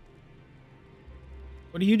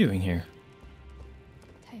are you doing here?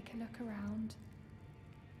 Take a look around.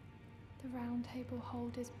 The round table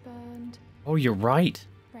hold is burned, Oh, you're right.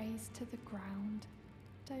 razed to the ground.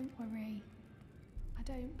 Don't worry. I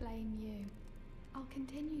don't blame you. I'll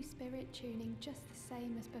continue spirit tuning just the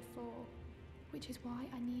same as before, which is why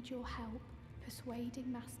I need your help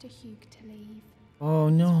persuading Master Hugh to leave. Oh,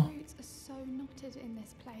 no. His roots are so knotted in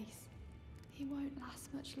this place. He won't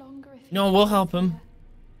last much longer if he No, we'll stays help him. here.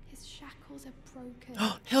 His shackles are broken.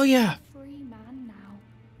 Hell yeah. He's a free man now.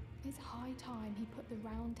 It's high time he put the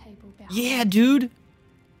round table behind. Yeah, dude.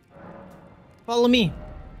 Follow me.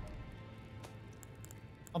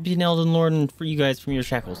 I'll be an Elden Lord and free you guys from your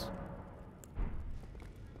shackles.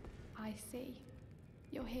 I see.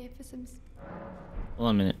 You're here for some... Hold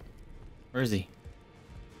on a minute. Where is he?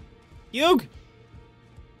 Hugh!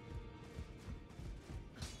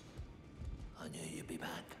 I knew you'd be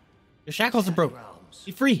back. Your shackles are broke. Realms.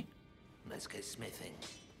 Be free. Let's get smithing.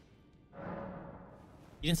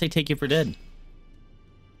 You didn't say take you for dead.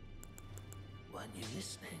 Weren't you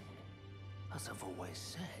listening? As I've always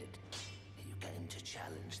said, you came to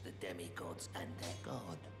challenge the demigods and their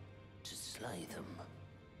god, to slay them.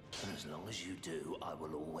 And as long as you do, I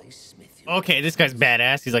will always smith you. Okay, this guy's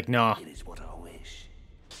badass. He's like, nah. It is what I wish.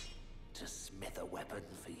 To smith a weapon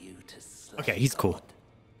for you to slay. Okay, he's cool. God.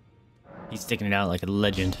 He's sticking it out like a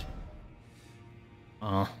legend.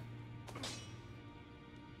 My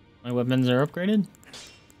weapons are upgraded?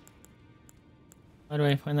 Why do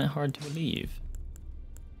I find that hard to believe?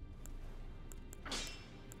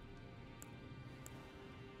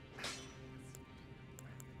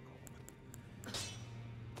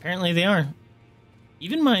 Apparently they are.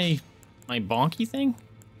 Even my bonky thing?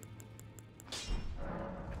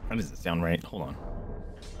 How does it sound right? Hold on.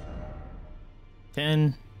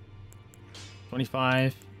 10,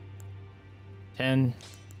 25, 10.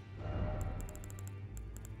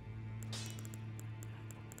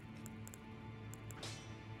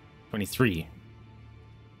 23.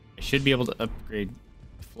 I should be able to upgrade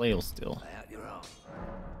flail still. Lay out your arm.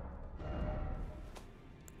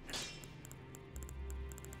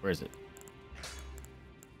 Where is it?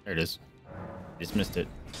 There it is. Dismissed it.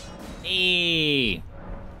 Hey!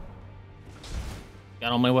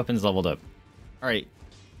 Got all my weapons leveled up. Alright.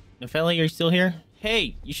 Elphael, are you still here?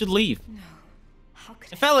 Hey, you should leave. No. How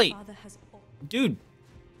could Elphael! father has... Dude.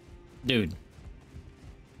 Dude.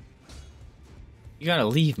 You gotta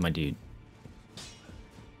leave, my dude.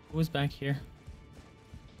 Who was back here?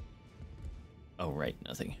 Oh, right.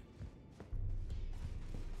 Nothing.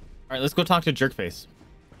 Alright, let's go talk to Jerkface.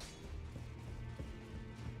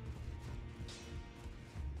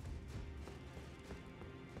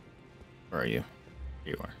 Where are you?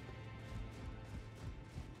 Here you are.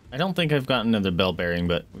 I don't think I've got another bell bearing,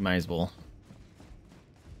 but we might as well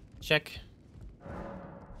check.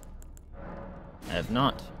 I have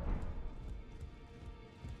not.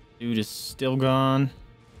 Dude is still gone.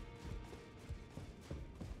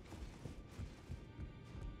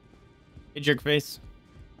 Hey, Jerkface.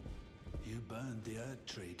 You burned the Earth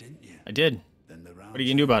Tree, didn't you? I did. Then the What are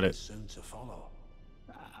you gonna do about it? Soon to follow.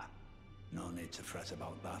 No need to fret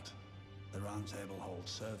about that. The Round Table hold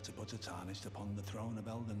served to put a tarnish upon the throne of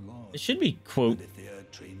Elden Lord. It should be quote. And if the Earth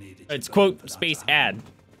Tree needed to It's burn quote for that space to ad.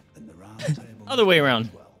 happen, then the Round Table Other way must around.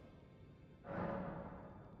 as well.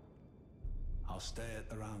 I'll stay at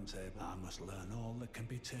the round table. I must learn all that can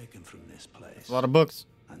be taken from this place. It's a lot of books.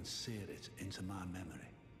 And sear it into my memory.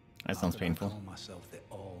 That sounds painful. I call myself the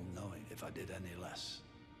all-knowing if I did any less.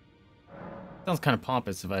 Sounds kind of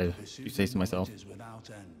pompous if I do say so myself. Is without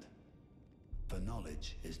end. For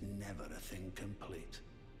knowledge is never a thing complete.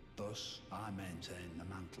 Thus, I maintain the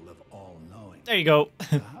mantle of all-knowing. There you go.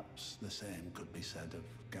 Perhaps the same could be said of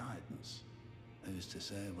guidance. Who's to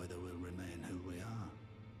say whether we'll remain who we are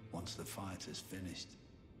once the fight is finished?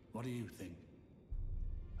 What do you think?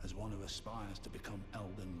 As one who aspires to become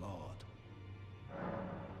Elden Lord.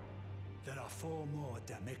 There are 4 more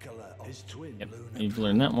Miquella, his twin. Yep, Luna. you've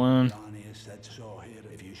learned that one. Barney has said so here.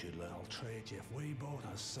 If you should learn, I'll trade you. If we both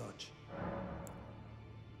as such.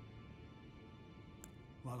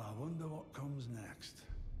 Well, I wonder what comes next.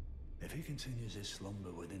 If he continues his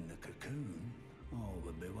slumber within the cocoon, all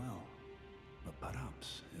would be well. But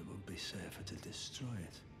perhaps it would be safer to destroy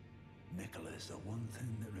it. Miquella is the one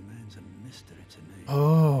thing that remains a mystery to me.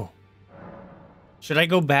 Oh. Should I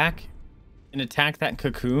go back and attack that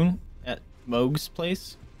cocoon at Moog's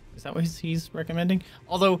place? Is that what he's recommending?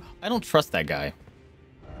 Although, I don't trust that guy.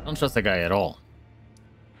 I don't trust that guy at all.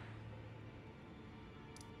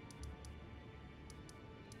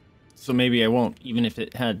 So maybe I won't, even if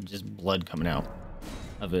it had just blood coming out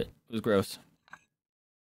of it. It was gross.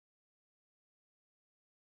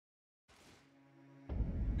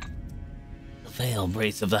 Elphael,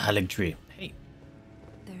 brace of the Haligtree. Hey.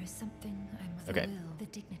 There is something I must Okay. will, the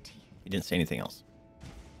dignity. He didn't say anything else.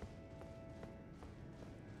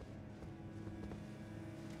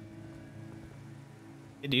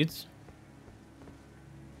 Hey, dudes.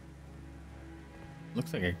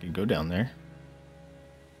 Looks like I could go down there.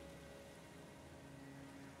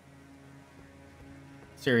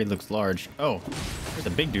 This area looks large. Oh, there's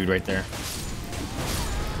a big dude right there.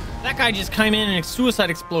 That guy just came in and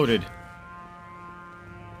suicide exploded.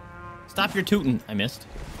 Stop your tootin'. I missed.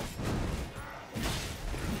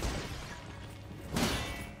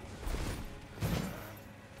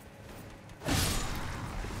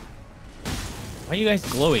 Why are you guys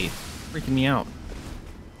glowy? Freaking me out.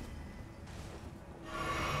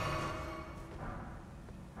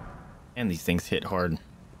 And these things hit hard.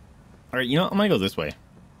 Alright, you know what? I'm gonna go this way.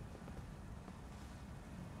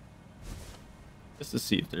 Just to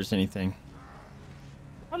see if there's anything.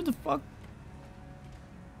 How the fuck?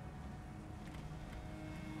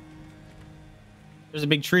 There's a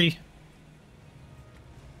big tree.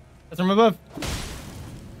 That's from above.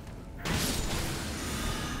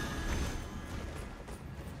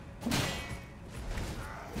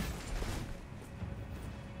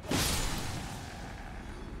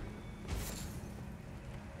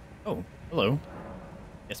 Oh, hello.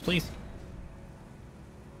 Yes, please.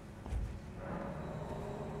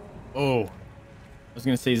 Oh. I was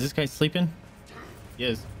gonna say, is this guy sleeping? He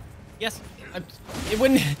is. Yes. It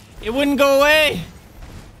wouldn't go away.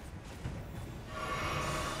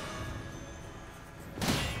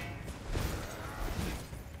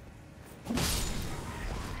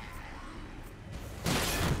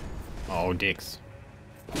 Oh, dicks.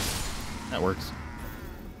 That works.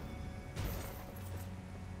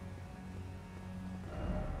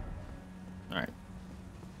 Alright.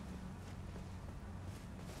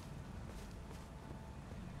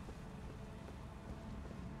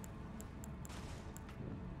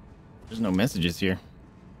 There's no messages here.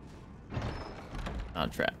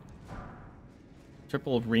 Not trap.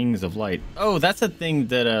 Triple rings of light. Oh, that's a thing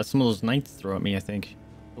that some of those knights throw at me, I think.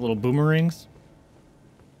 The little boomerangs.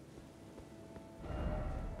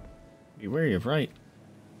 Be wary of right.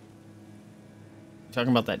 You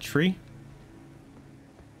talking about that tree?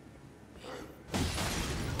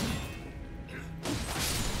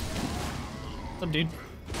 What's up, dude?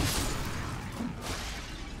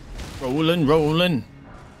 Rolling, rolling.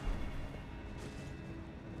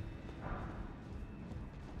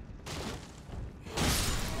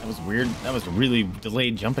 That was weird. That was a really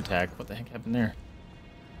delayed jump attack. What the heck happened there?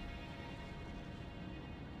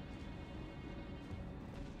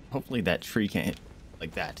 Hopefully that tree can't hit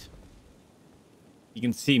like that. You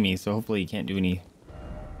can see me, so hopefully you can't do any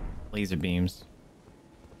laser beams.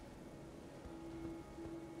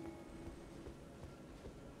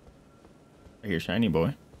 Right here, shiny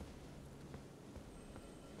boy.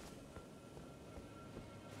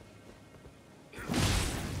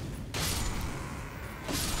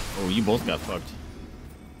 Oh, you both got fucked.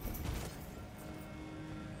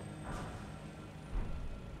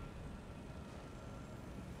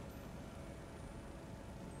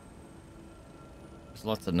 There's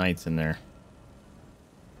lots of knights in there.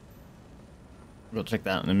 We'll check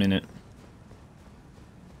that out in a minute.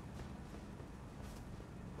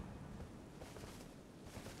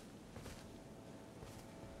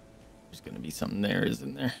 There's gonna be something there,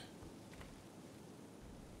 isn't there?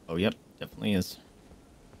 Oh, yep, definitely is.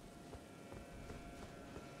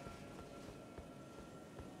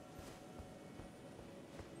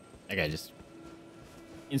 That guy just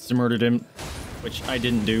insta-murdered him, which I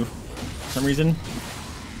didn't do for some reason.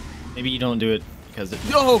 Maybe you don't do it because it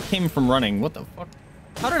came from running. What the fuck?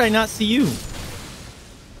 How did I not see you?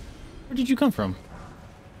 Where did you come from?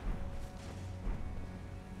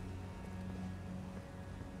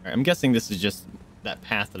 Alright, I'm guessing this is just that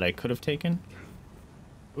path that I could have taken.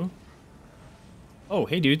 Ooh. Oh,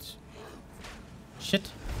 hey dudes.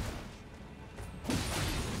 Shit.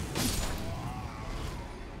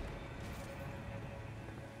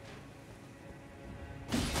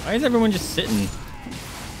 Why is everyone just sitting?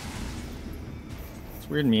 It's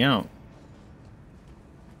weirding me out.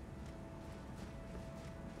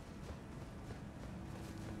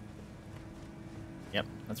 Yep,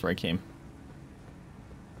 that's where I came.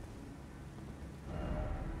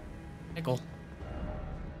 Nickel.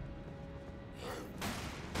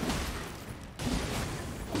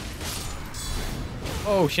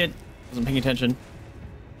 Oh shit, wasn't paying attention.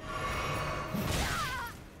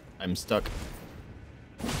 I'm stuck.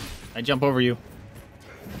 I jump over you.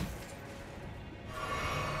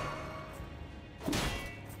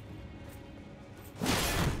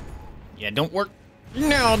 Yeah, don't work.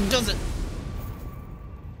 Now does it?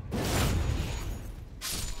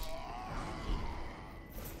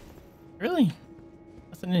 Really?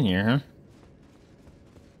 Nothing in here, huh?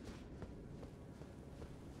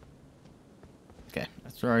 Okay,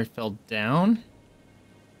 that's where I fell down.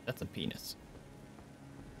 That's a penis.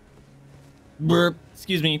 Burp.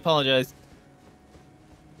 Excuse me, apologize.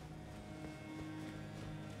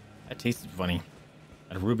 That tasted funny.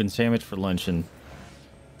 I had a Reuben sandwich for lunch and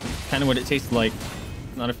kind of what it tasted like.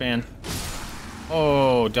 Not a fan.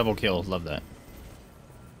 Oh, double kill. Love that.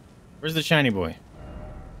 Where's the shiny boy?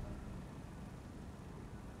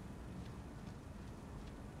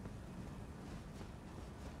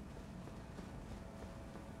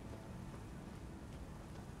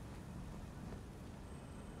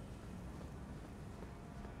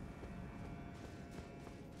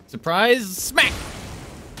 Surprise! Smack!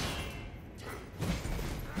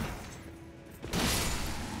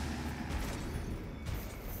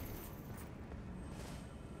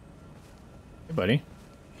 Hey, buddy.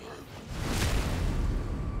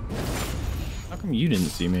 How come you didn't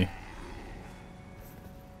see me?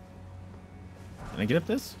 Can I get up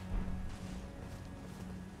this?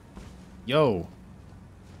 Yo.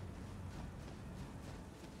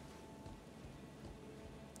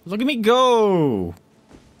 Look at me go!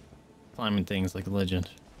 Climbing things like a legend.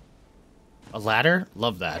 A ladder?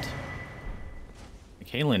 Love that.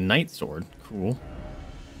 Miquella Knight Sword. Cool.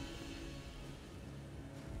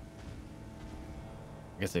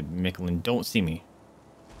 I guess Miquella don't see me.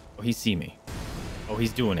 Oh, he see me. Oh,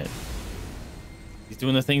 he's doing it. He's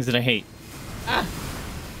doing the things that I hate. Ah!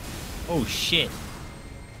 Oh, shit.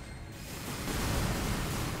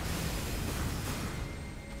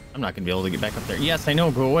 I'm not gonna be able to get back up there. Yes, I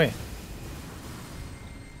know. Go away.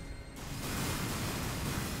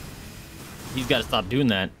 He's got to stop doing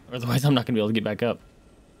that, or otherwise I'm not going to be able to get back up.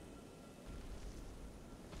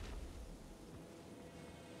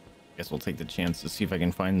 Guess we'll take the chance to see if I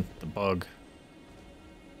can find the bug.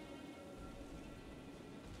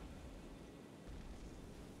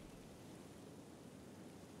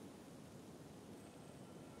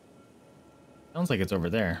 Sounds like it's over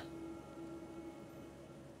there.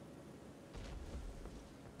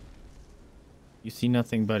 You see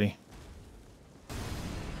nothing, buddy.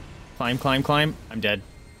 Climb, climb, climb. I'm dead.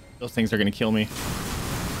 Those things are gonna kill me.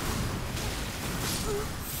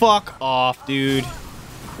 Fuck off, dude.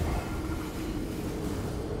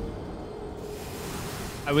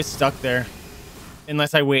 I was stuck there.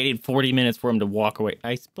 Unless I waited 40 minutes for him to walk away.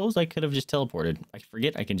 I suppose I could have just teleported. I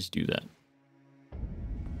forget I can just do that.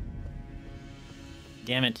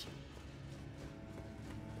 Damn it.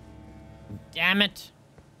 Damn it.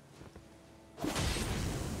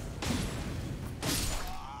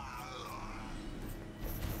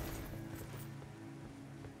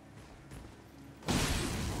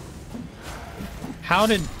 How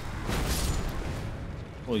did...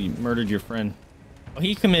 Well, you murdered your friend. Oh,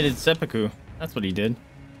 he committed seppuku. That's what he did.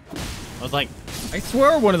 I was like, I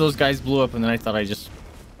swear one of those guys blew up, and then I thought I just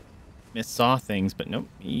saw things, but nope.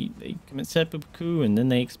 They commit seppuku, and then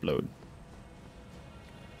they explode.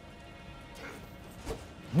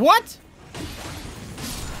 What?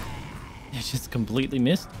 I just completely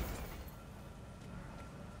missed.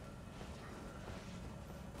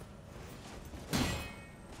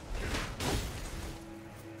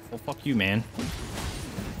 Well, fuck you, man.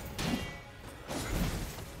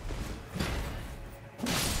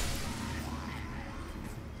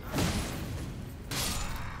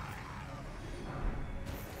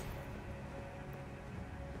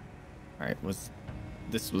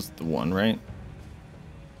 this was the one, right?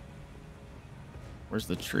 Where's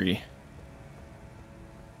the tree?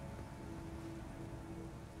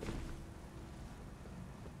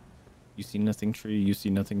 You see nothing tree, you see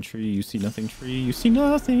nothing tree, you see nothing tree, you see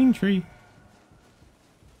nothing tree.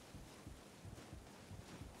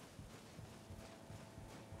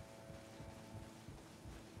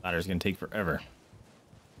 Ladder's gonna take forever.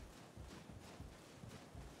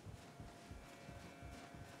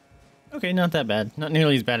 Okay, not that bad. Not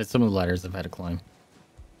nearly as bad as some of the ladders I've had to climb.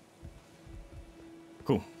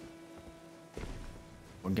 Cool.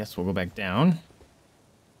 Well, I guess we'll go back down.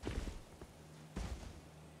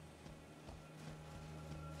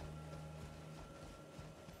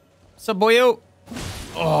 Sup, boyo?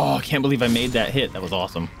 Oh, I can't believe I made that hit. That was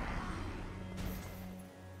awesome.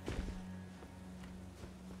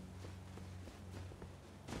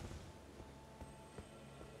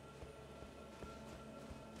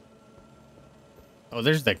 Oh,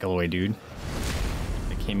 there's that go away dude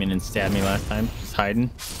that came in and stabbed me last time. Just hiding.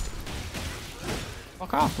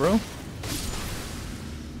 Fuck off, bro.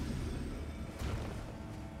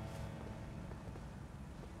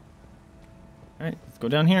 Alright, let's go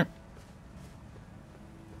down here.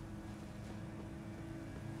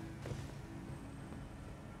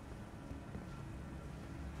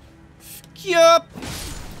 Yup.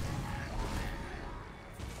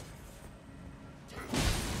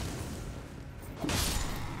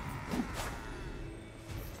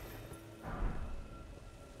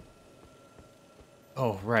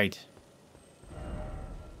 Oh, right.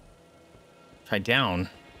 Try down.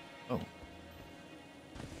 Oh.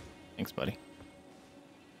 Thanks, buddy.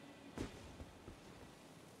 Is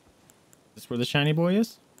this where the shiny boy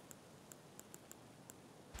is?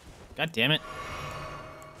 God damn it.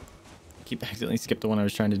 I keep accidentally skipped the one I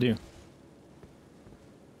was trying to do.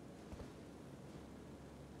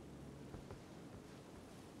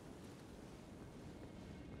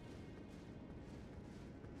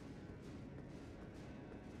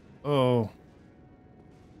 Oh.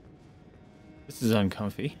 This is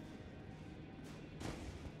uncomfy.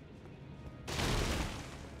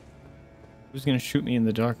 Who's gonna shoot me in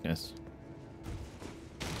the darkness?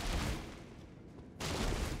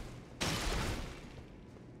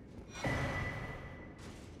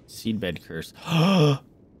 Seedbed curse.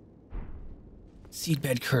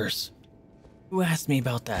 Seedbed curse. Who asked me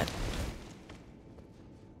about that?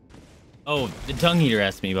 Oh, the dung eater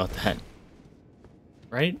asked me about that.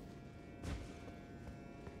 Right?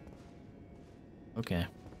 Okay.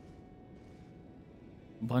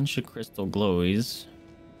 Bunch of crystal glowies.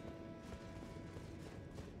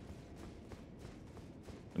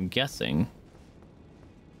 I'm guessing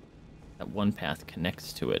that one path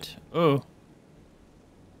connects to it. Oh.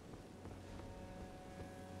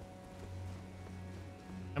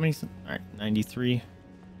 How many? All right, 93.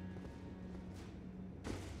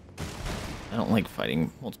 I don't like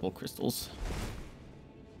fighting multiple crystals.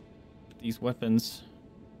 These weapons.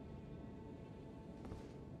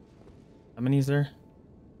 How many is there?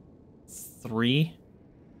 3?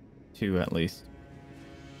 2 at least.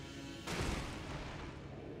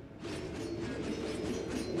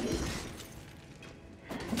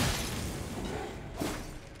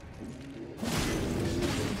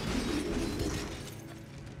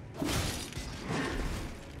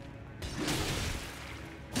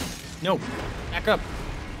 No, back up.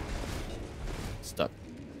 Stuck.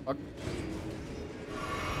 Fuck.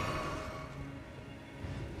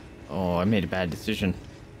 Oh, I made a bad decision.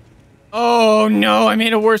 Oh no, I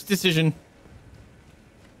made a worse decision.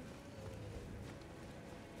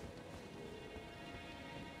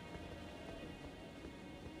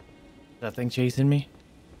 Is that thing chasing me?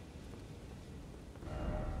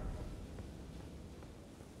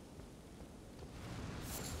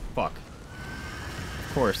 Fuck.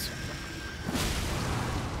 Of course.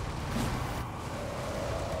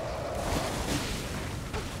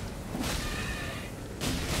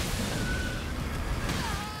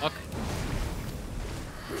 Fuck.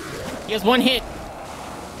 He has one hit.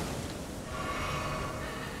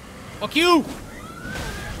 Fuck you.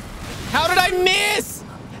 How did I miss?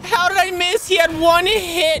 How did I miss? He had one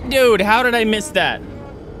hit, dude. How did I miss that?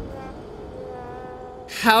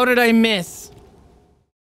 How did I miss?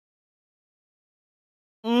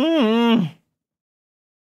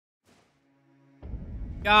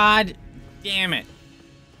 God damn it.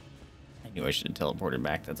 I knew I should have teleported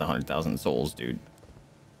back. That's 100,000 souls, dude.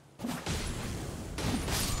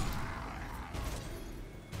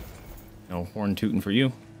 No horn tooting for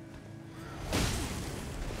you.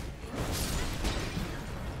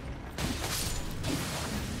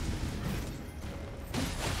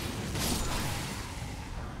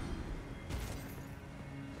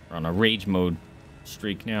 We're on a rage mode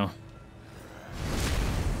streak now.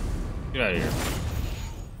 Get out of here.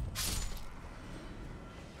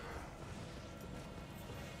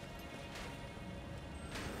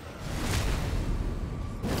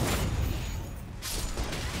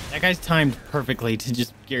 That guy's timed perfectly to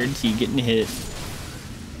just guarantee getting hit.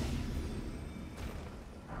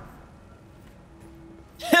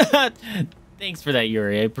 Thanks for that,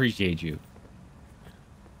 Yuri. I appreciate you.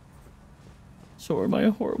 So are my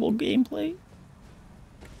horrible gameplay.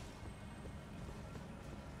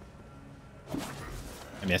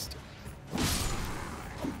 I missed.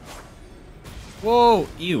 Whoa,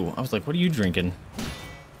 ew. I was like, what are you drinking?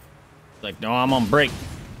 Like, no, I'm on break.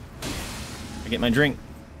 I get my drink.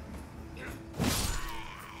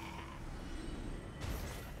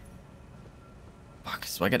 Fuck,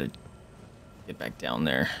 so I gotta get back down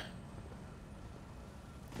there.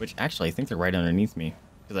 Which, actually, I think they're right underneath me.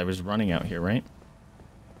 Because I was running out here, right?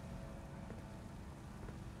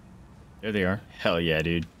 There they are. Hell yeah,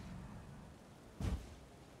 dude.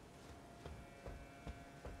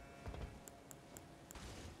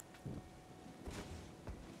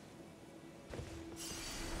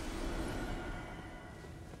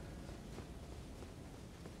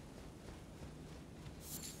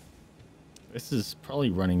 This is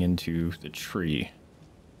probably running into the tree.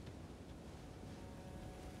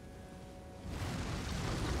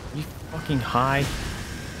 Are you fucking high?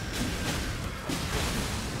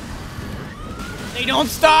 They don't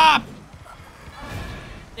stop!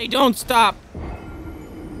 They don't stop!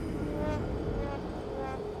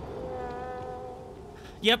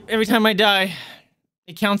 Yep, every time I die,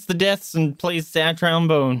 it counts the deaths and plays sad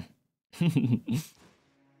trombone.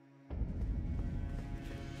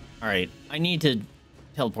 Alright, I need to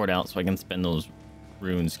teleport out so I can spend those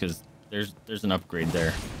runes, because there's an upgrade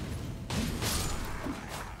there.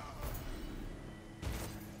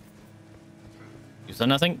 You saw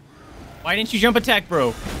nothing? Why didn't you jump attack,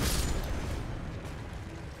 bro?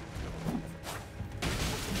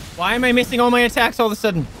 Why am I missing all my attacks all of a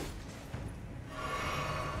sudden?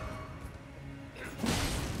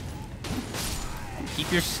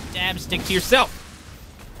 Keep your stab stick to yourself.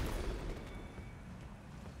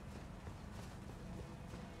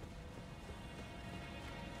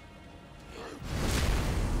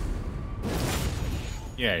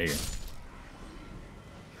 Get out of here.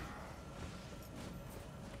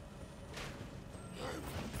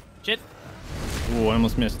 Shit. Ooh, I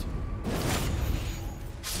almost missed.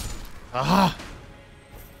 Ah!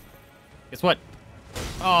 Guess what?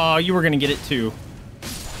 Oh, you were gonna get it too.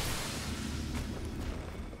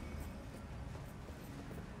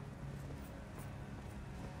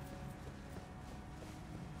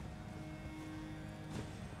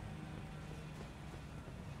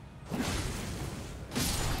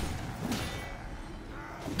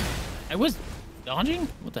 I was dodging?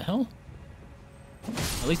 What the hell?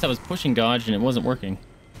 At least I was pushing dodge and it wasn't working.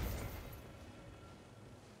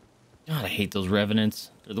 God, I hate those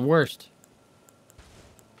revenants. They're the worst.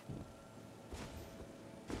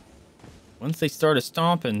 Once they start a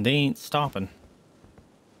stomping, they ain't stopping.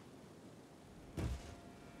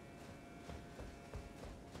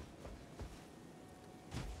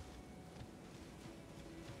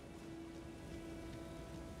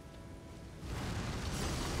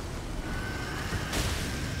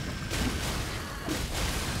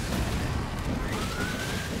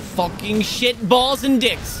 Fucking shit balls and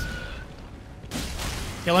dicks.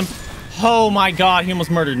 Kill him. Oh my god, he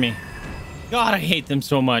almost murdered me. God, I hate them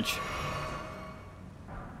so much.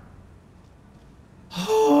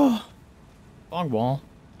 Fog wall.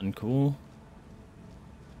 Uncool.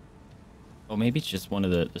 Oh, maybe it's just one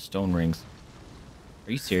of the stone rings.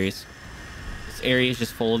 Are you serious? This area is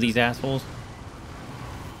just full of these assholes?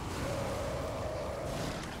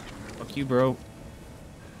 Fuck you, bro.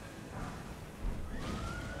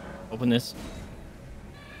 Open this.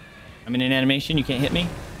 I'm in an animation. You can't hit me.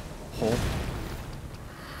 Hole.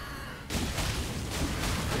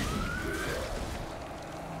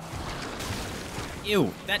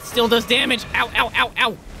 Ew. That still does damage. Ow, ow, ow,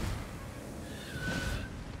 ow.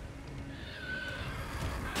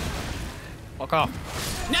 Fuck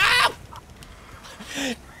off. No!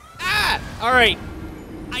 Ah! Alright.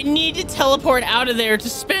 I need to teleport out of there to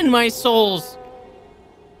spend my souls.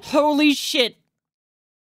 Holy shit.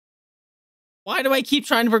 Why do I keep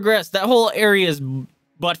trying to progress? That whole area is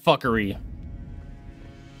buttfuckery.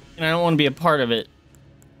 And I don't want to be a part of it.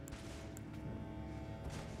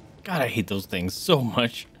 God, I hate those things so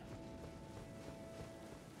much.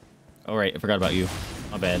 Oh, right. I forgot about you.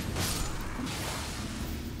 My bad.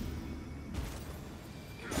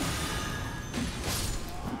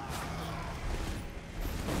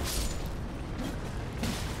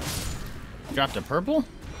 Dropped a purple?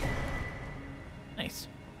 Nice.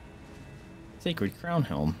 Sacred Crown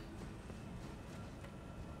Helm.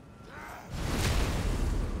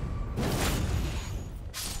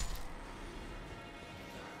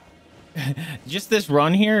 Just this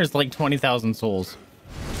run here is like 20,000 souls.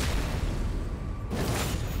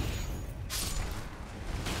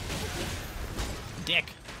 Dick.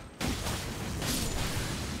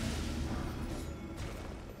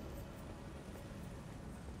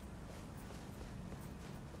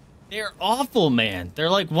 They're awful, man. They're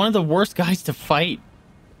like one of the worst guys to fight.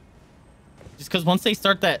 Just because once they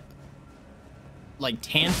start that like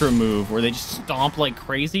tantrum move where they just stomp like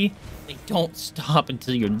crazy, they don't stop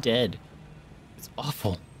until you're dead. It's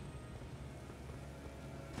awful.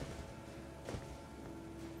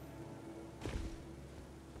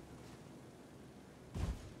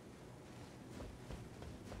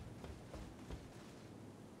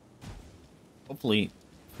 Hopefully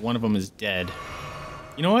one of them is dead.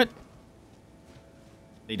 You know what?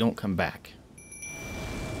 They don't come back.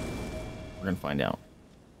 We're gonna find out.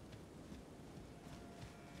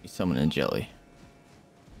 He's summoning jelly.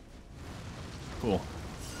 Cool.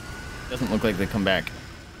 Doesn't look like they come back.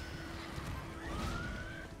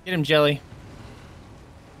 Get him, jelly.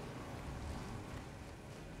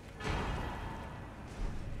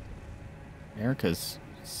 America's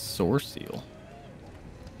sore seal.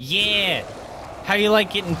 Yeah! How do you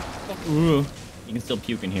like getting... Ooh. You can still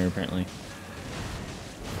puke in here, apparently.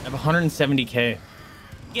 I have 170k.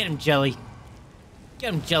 Get him, jelly.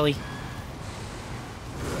 Get him, jelly.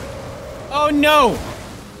 Oh, no!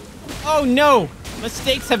 Oh, no!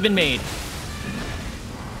 Mistakes have been made.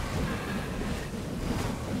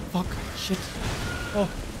 Fuck. Shit. Oh,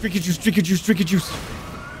 drink your juice, drink your juice, drink your juice.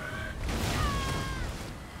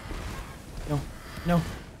 No. No.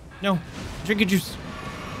 No. Drink your juice.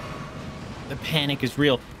 The panic is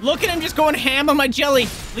real. Look at him just going ham on my jelly.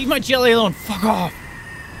 Leave my jelly alone. Fuck off.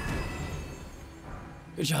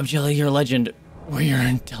 Good job, jelly. You're a legend. We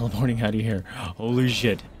are teleporting out of here. Holy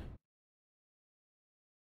shit.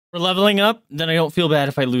 We're leveling up. Then I don't feel bad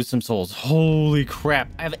if I lose some souls. Holy crap.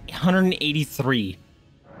 I have 183.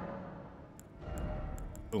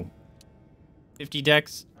 Oh. 50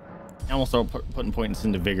 dex. I almost start putting points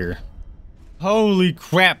into vigor. Holy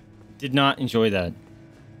crap. Did not enjoy that.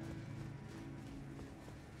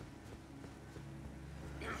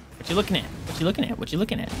 What you looking at? What you looking at? What you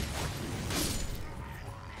looking at?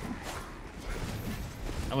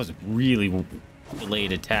 That was a really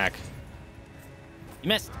delayed attack. You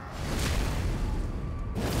missed.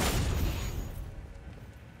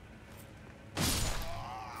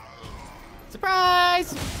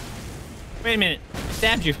 Surprise! Wait a minute. I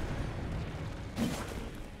stabbed you.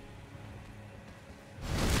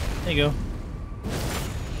 There you go.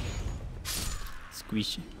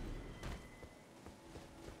 Squeeze.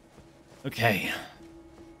 Okay.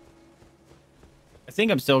 I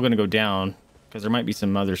think I'm still going to go down because there might be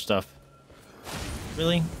some other stuff.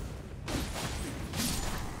 Really?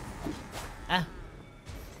 Ah.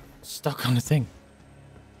 Stuck on the thing.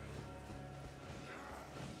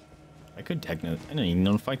 I could techno. I didn't even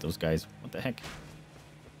know to fight those guys. What the heck?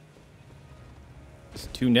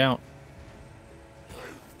 Just tuned out.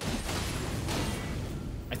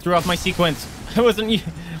 I threw off my sequence. I wasn't...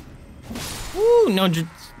 Woo! No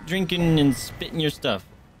drinking and spitting your stuff.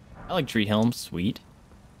 Haligtree helm. Sweet.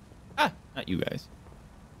 Ah! Not you guys.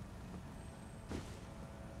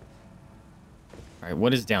 Alright,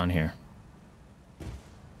 what is down here?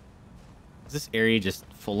 Is this area just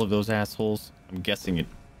full of those assholes? I'm guessing it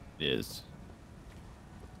is.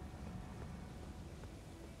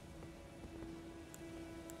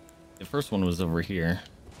 The first one was over here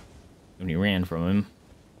when he ran from him.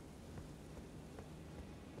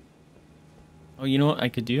 Oh, you know what I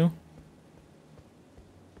could do?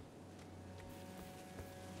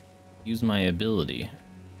 Use my ability.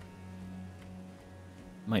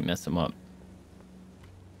 Might mess him up.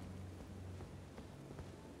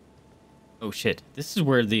 Oh shit! This is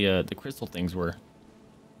where the crystal things were.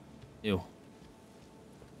 Ew.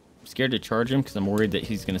 I'm scared to charge him because I'm worried that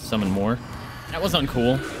he's gonna summon more. That was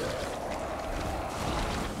uncool.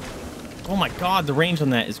 Oh my god, the range on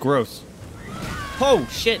that is gross. Oh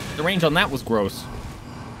shit, the range on that was gross.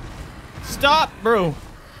 Stop, bro.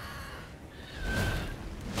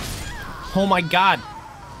 Oh my god.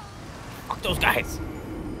 Fuck those guys.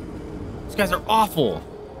 Those guys are awful.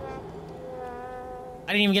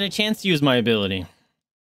 I didn't even get a chance to use my ability.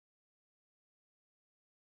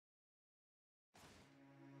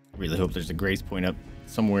 I really hope there's a grace point up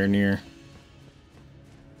somewhere near.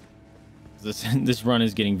 This run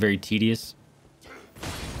is getting very tedious.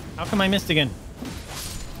 How come I missed again?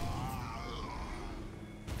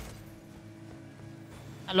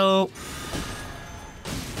 Hello.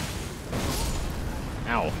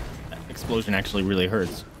 Ow. That explosion actually really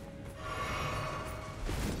hurts.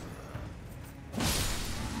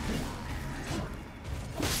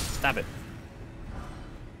 Stop it.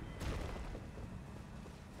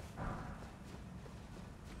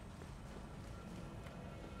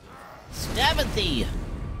 Stab at thee!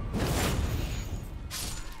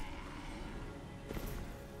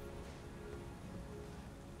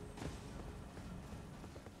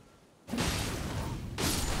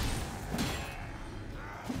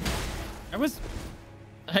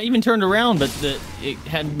 I even turned around, but it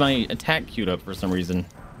had my attack queued up for some reason,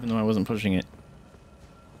 even though I wasn't pushing it.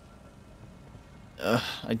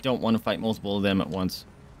 I don't want to fight multiple of them at once.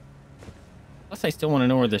 Plus, I still want to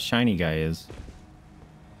know where the shiny guy is.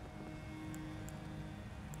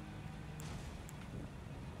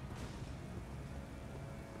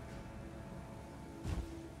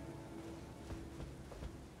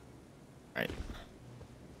 Alright.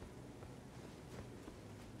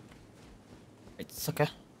 Alright, sucker.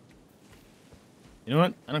 You know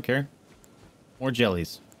what? I don't care. More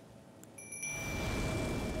jellies.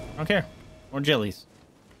 I don't care. More jellies.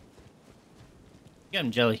 Get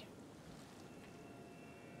him, jelly.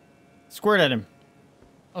 Squirt at him.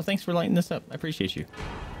 Oh, thanks for lighting this up. I appreciate you.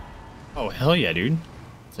 Oh, hell yeah, dude.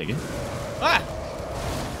 I'll take it. Ah!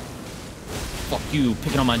 Fuck you,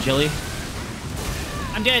 picking on my jelly.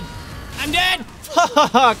 I'm dead. I'm dead!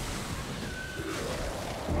 Fuck!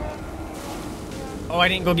 Oh, I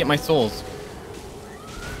didn't go get my souls.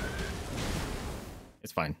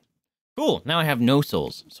 It's fine. Cool. Now I have no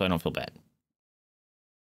souls, so I don't feel bad.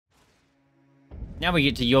 Now we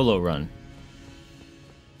get to YOLO run.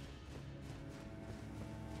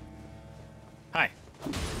 Hi.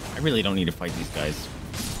 I really don't need to fight these guys.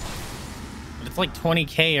 But it's like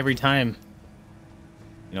 20k every time.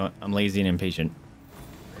 You know what? I'm lazy and impatient.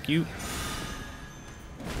 Fuck you.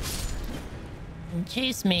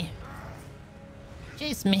 Chase me.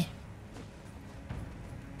 Chase me.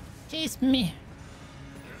 Chase me.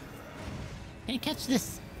 Can you catch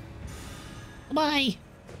this? Bye.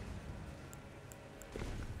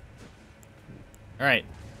 Alright.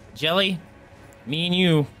 Jelly, me and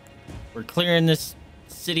you, we're clearing this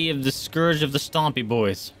city of the Scourge of the Stompy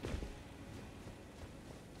Boys.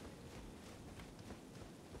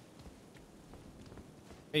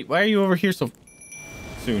 Wait, why are you over here so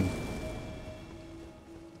soon?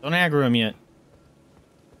 Don't aggro him yet.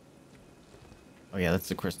 Oh yeah, that's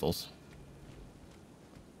the crystals.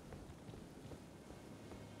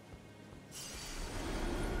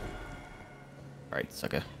 Alright,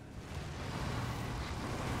 sucker.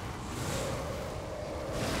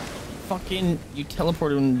 Fucking, you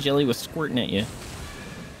teleported when Jelly was squirting at you.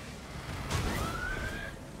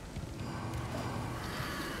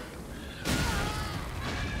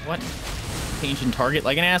 What? Changing target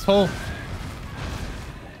like an asshole?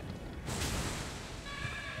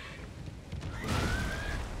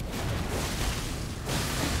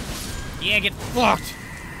 Yeah, get fucked!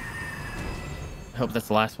 I hope that's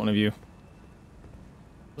the last one of you.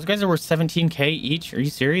 Those guys are worth 17k each? Are you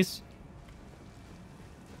serious?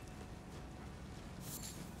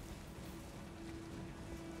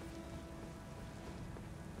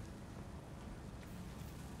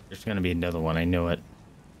 There's gonna be another one, I know it.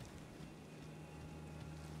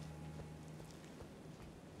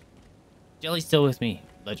 Jelly's still with me,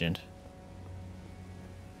 legend.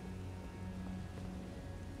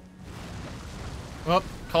 Oh,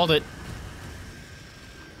 called it.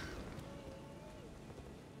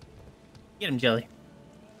 Get him, Jelly.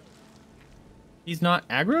 He's not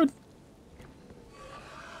aggroed?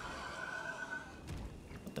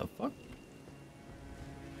 What the fuck?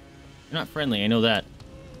 You're not friendly, I know that.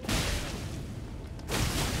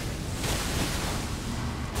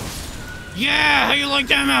 Yeah, how you like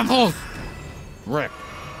them apples? Rip.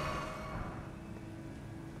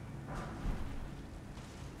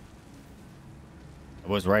 I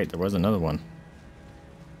was right, there was another one.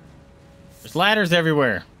 There's ladders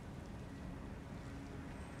everywhere.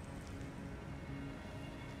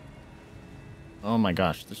 Oh my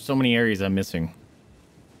gosh, there's so many areas I'm missing.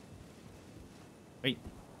 Wait,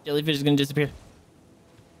 jellyfish is gonna disappear.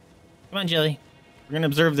 Come on, Jelly. We're gonna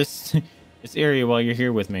observe this this area while you're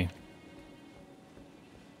here with me.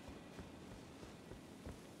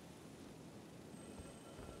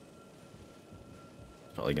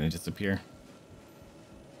 Probably gonna disappear.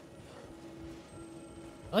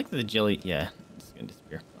 I like that the jelly, yeah, it's gonna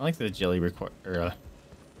disappear. I like that the jelly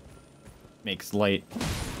makes light.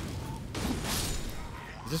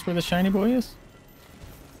 Is this where the shiny boy is?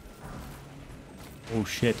 Oh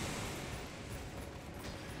shit.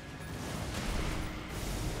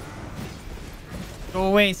 Go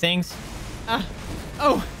away, things. Ah.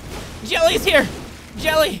 Oh! Jelly's here!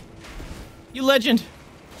 Jelly! You legend!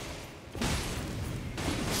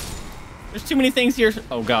 There's too many things here.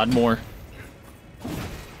 Oh god, more.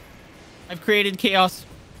 I've created chaos.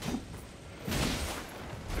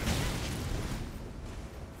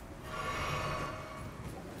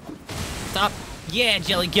 Stop. Yeah,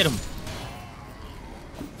 Jelly, get him.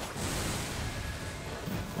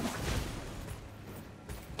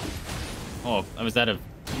 Oh, I was out of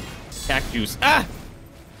cactus. Ah!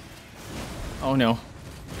 Oh no.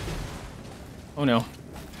 Oh no.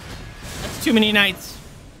 That's too many knights.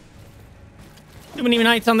 Too many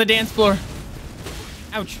knights on the dance floor.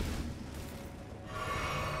 Ouch.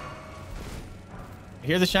 I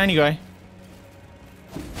hear the shiny guy.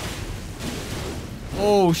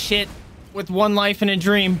 Oh shit. With one life and a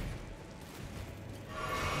dream.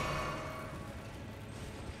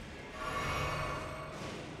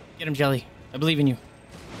 Get him, Jelly. I believe in you.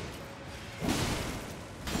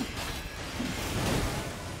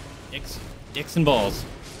 Dicks and balls.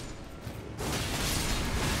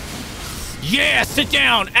 Yeah, sit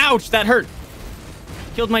down. Ouch, that hurt.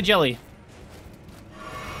 Killed my Jelly.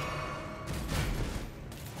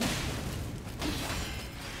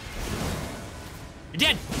 You're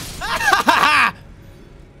dead.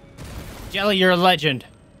 Jelly, you're a legend.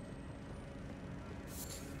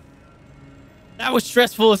 That was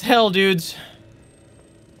stressful as hell, dudes.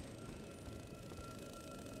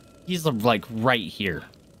 He's like right here.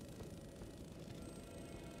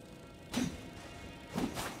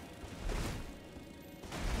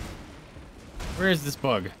 Where is this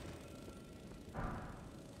bug?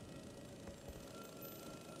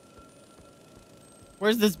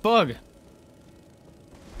 Where's this bug?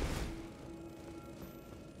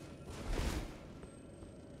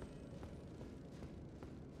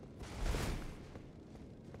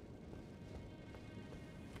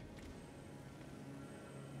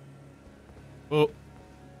 Oh,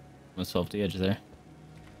 almost fell off the edge there.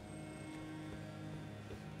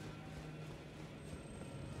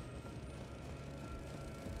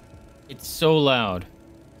 It's so loud.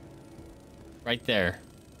 Right there.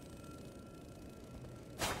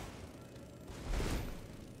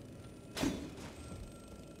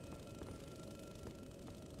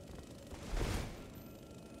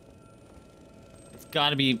 It's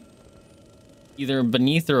gotta be either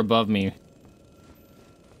beneath or above me.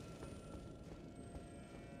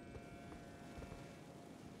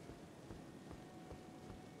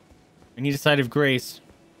 I need a side of grace.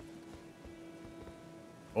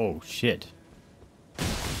 Oh, shit.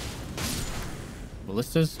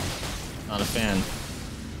 Ballistas? Not a fan.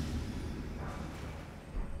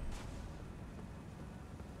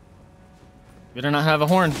 Better not have a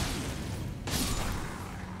horn.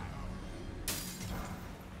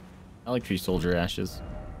 Haligtree soldier ashes.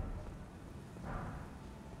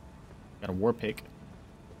 Got a war pick.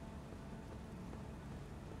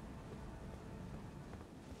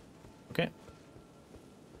 Okay.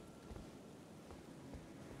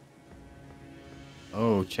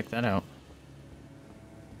 Oh, check that out.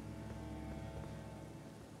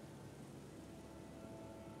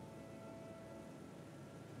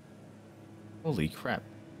 Holy crap.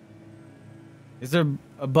 Is there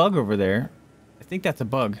a bug over there? I think that's a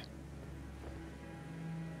bug.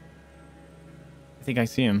 I think I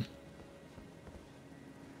see him.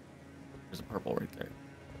 There's a purple right there.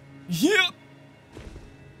 Yep!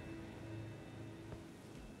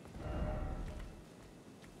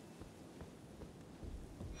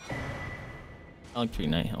 Haligtree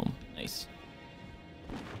Night Helm. Nice.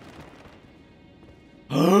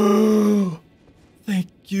 Oh, thank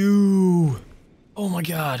you. Oh my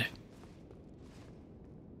god.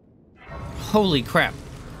 Holy crap.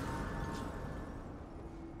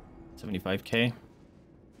 75k.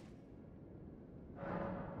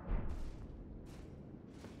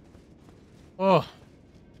 Oh.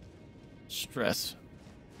 Stress.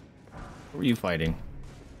 What were you fighting?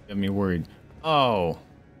 Got me worried. Oh.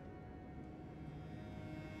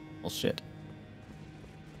 Well, shit.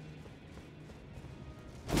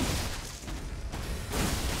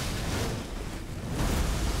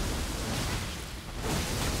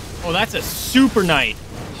 Oh, that's a super knight.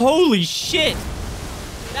 Holy shit.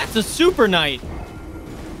 That's a super knight.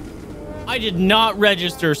 I did not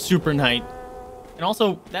register super knight. And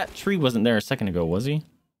also, that tree wasn't there a second ago, was he?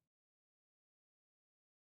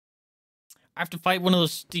 I have to fight one of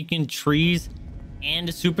those stinking trees and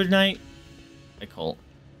a super knight? I call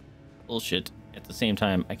bullshit. At the same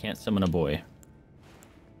time, I can't summon a boy.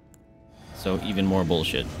 So even more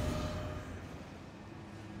bullshit.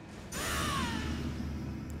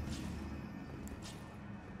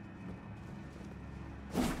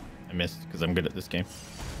 missed because I'm good at this game.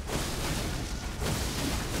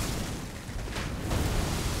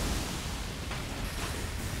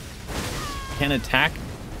 Can't attack.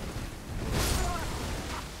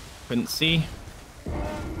 Couldn't see.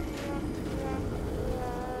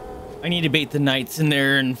 I need to bait the knights in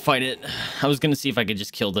there and fight it. I was gonna see if I could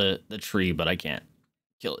just kill the tree, but I can't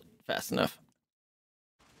kill it fast enough.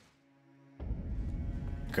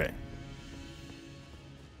 Okay.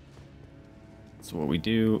 So what we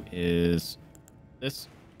do is this.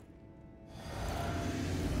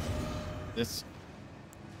 This.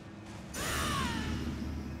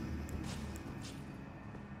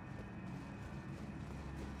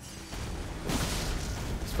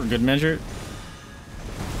 Just for good measure.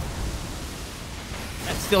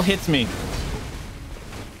 That still hits me.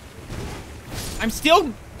 I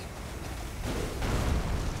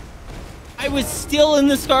was still in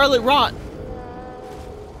the Scarlet Rot.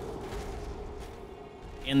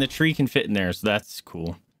 And the tree can fit in there, so that's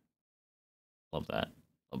cool. Love that.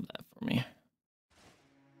 Love that for me.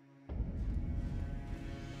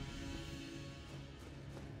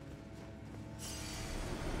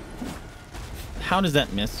 How does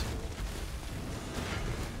that miss?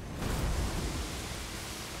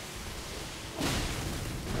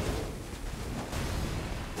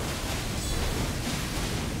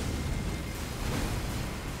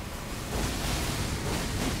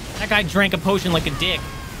 That guy drank a potion like a dick.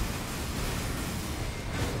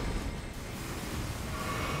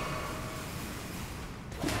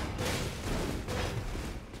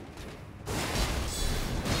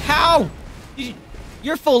 How?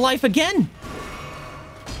 You're full life again.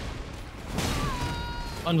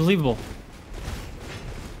 Unbelievable.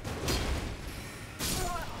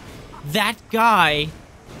 That guy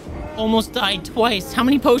almost died twice. How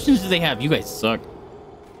many potions do they have? You guys suck.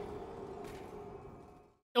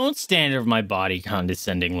 Don't stand over my body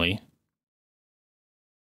condescendingly.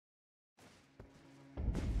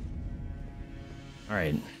 All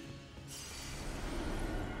right. All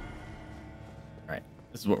right.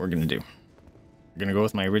 This is what we're going to do. We're going to go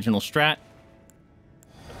with my original strat.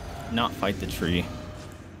 Not fight the tree.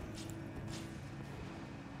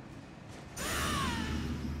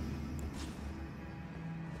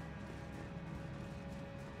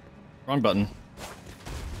 Wrong button.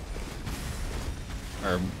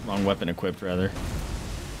 Or wrong weapon equipped, rather.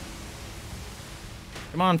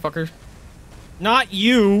 Come on, fucker. Not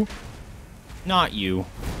you. Not you.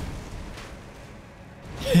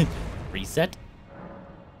 Reset.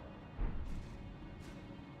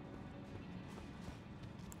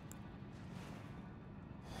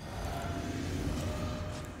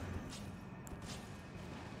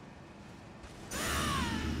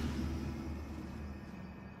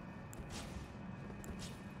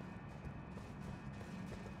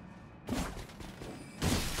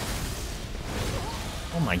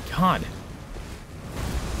 Oh my god.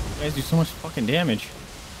 You guys do so much fucking damage.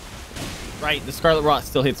 Right, the Scarlet Rot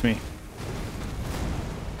still hits me.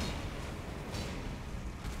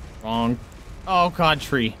 Wrong. Oh god,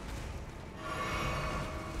 tree.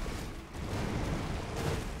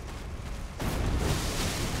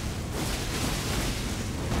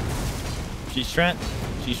 She's strat.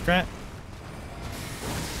 She's strat.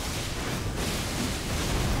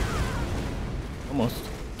 Almost.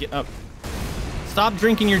 Get up. Stop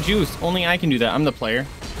drinking your juice. Only I can do that. I'm the player.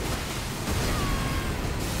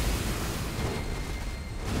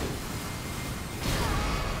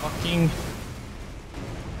 Fucking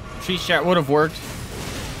tree shot would have worked.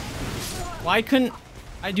 Why couldn't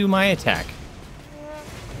I do my attack?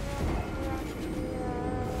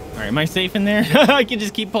 Alright, am I safe in there? I can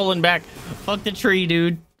just keep pulling back. Fuck the tree,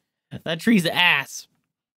 dude. That tree's ass.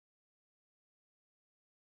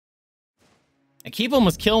 I keep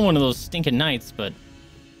almost killing one of those stinking knights, but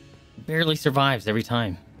barely survives every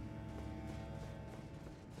time.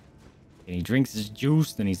 And he drinks his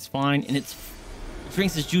juice, then he's fine, and he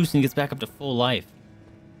drinks his juice and he gets back up to full life.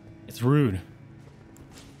 It's rude.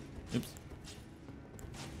 Oops.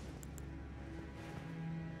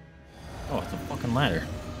 Oh, it's a fucking ladder.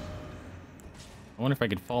 I wonder if I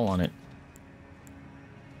could fall on it.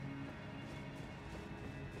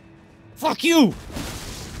 Fuck you!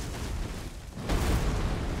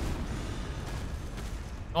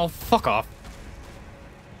 Oh, fuck off.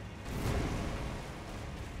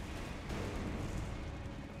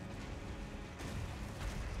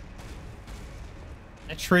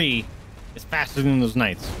 That tree is faster than those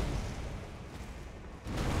knights.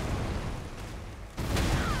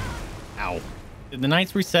 Ow. Did the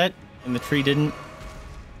knights reset and the tree didn't?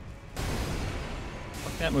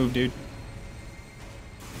 Fuck that move, dude.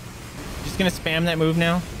 Just gonna spam that move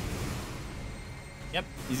now? Yep,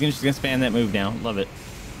 just gonna spam that move now. Love it.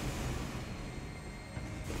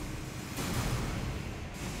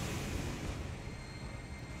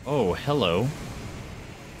 Oh, hello.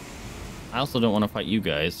 I also don't want to fight you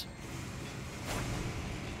guys.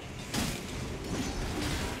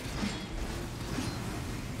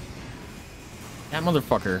 That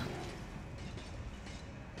motherfucker.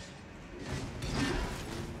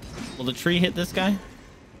 Will the tree hit this guy?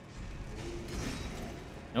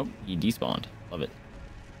 Nope, he despawned. Love it.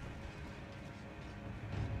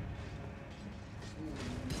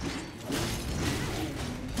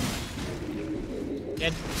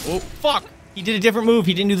 Dead. Oh, fuck! He did a different move.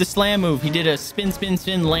 He didn't do the slam move. He did a spin, spin,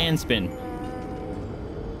 spin, land spin.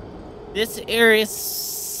 This area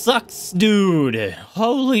sucks, dude.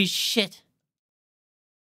 Holy shit.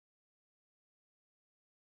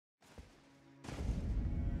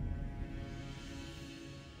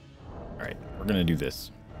 Alright, we're gonna do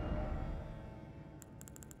this.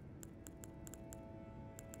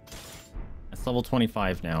 That's level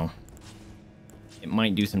 25 now. It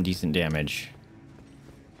might do some decent damage.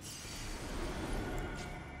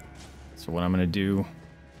 So what I'm gonna do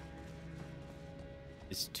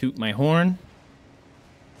is toot my horn.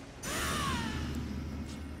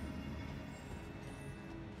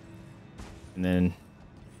 And then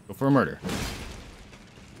go for a murder.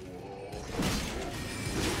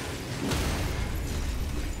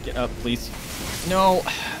 Get up, please. No.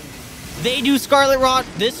 They do Scarlet Rot.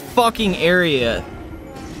 This fucking area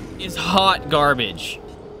is hot garbage.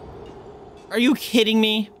 Are you kidding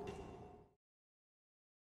me?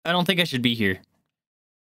 I don't think I should be here.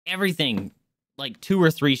 Everything, like 2 or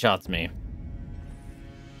 3 shots me.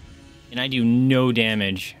 And I do no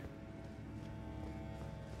damage.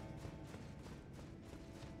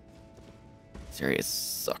 This area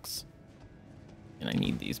sucks. And I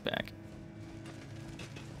need these back.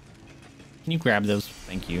 Can you grab those?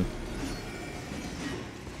 Thank you.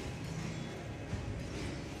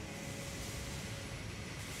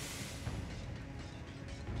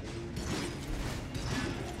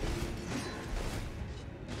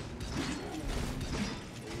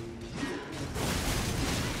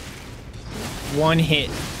 One hit.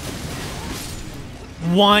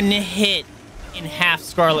 One hit in half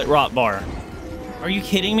Scarlet Rot bar. Are you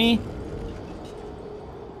kidding me?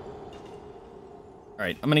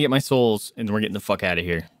 Alright, I'm gonna get my souls and we're getting the fuck out of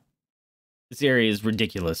here. This area is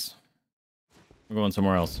ridiculous. We're going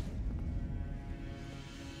somewhere else.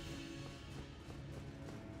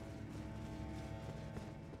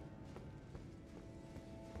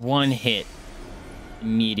 One hit.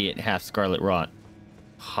 Immediate half Scarlet Rot.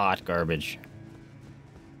 Hot garbage.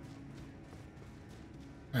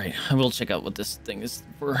 Alright, I will check out what this thing is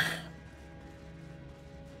for.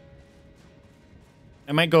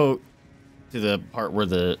 I might go to the part where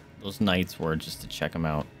those knights were just to check them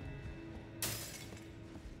out.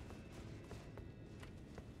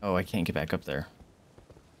 Oh, I can't get back up there.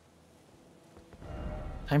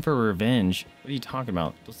 Time for revenge. What are you talking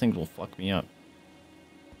about? Those things will fuck me up.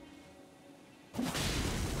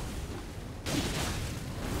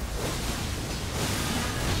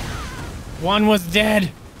 One was dead.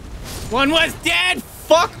 One was dead.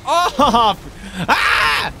 Fuck off.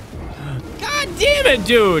 Ah! God damn it,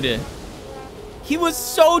 dude. He was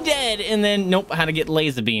so dead. And then, nope, I had to get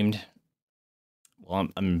laser beamed. Well,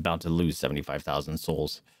 I'm about to lose 75,000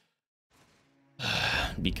 souls.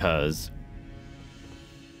 Because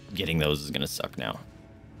getting those is going to suck now.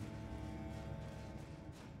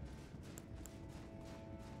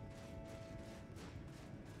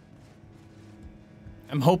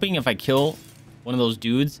 I'm hoping if I kill one of those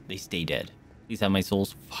dudes, they stay dead. Please have my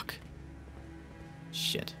souls. Fuck.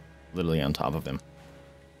 Shit. Literally on top of him.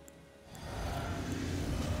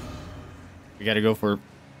 We gotta go for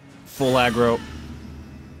full aggro.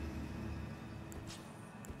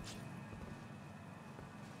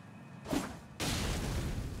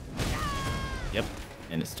 Yep.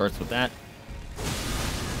 And it starts with that.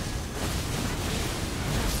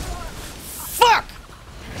 Fuck!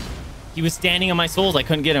 He was standing on my souls. I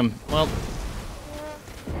couldn't get him. Well.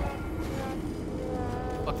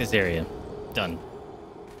 Fuck this area. Done.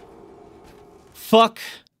 Fuck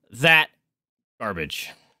that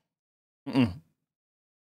garbage. Mm-mm.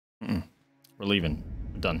 Mm-mm. We're leaving.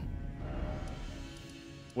 We're done.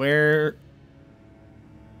 Where...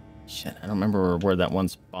 Shit, I don't remember where that one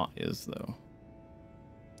spot is, though.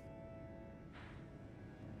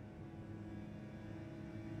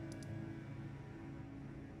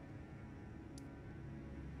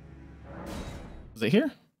 Is it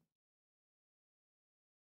here?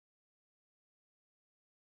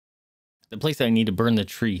 The place that I need to burn the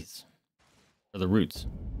trees. Or the roots.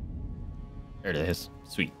 There it is.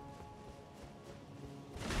 Sweet.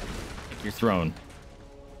 Take your throne.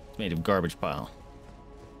 It's made of garbage pile.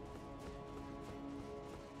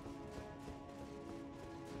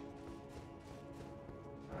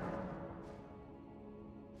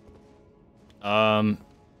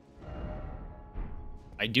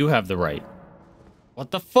 I do have the right.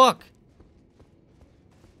 What the fuck?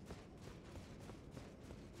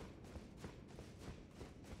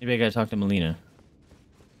 Maybe I gotta talk to Melina.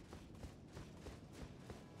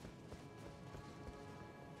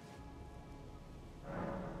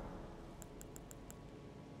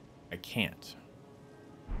 I can't.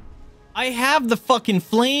 I have the fucking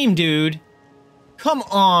flame, dude. Come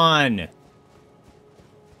on.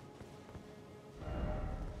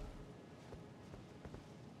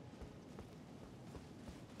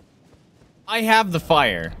 I have the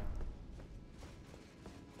fire.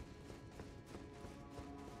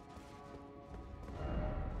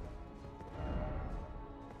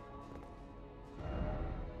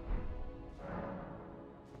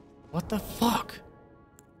 What the fuck?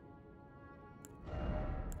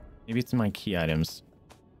 Maybe it's in my key items.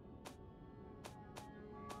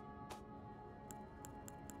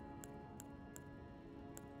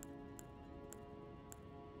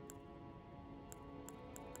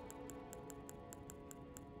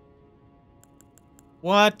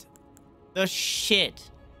 What the shit?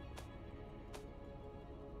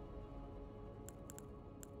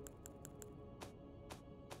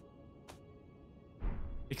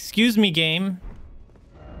 Excuse me, game.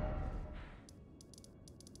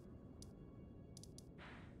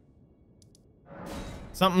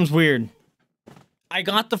 Something's weird. I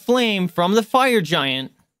got the flame from the fire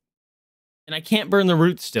giant, and I can't burn the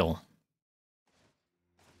roots still.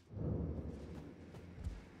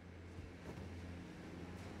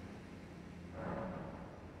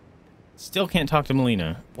 Still can't talk to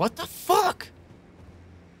Melina. What the fuck?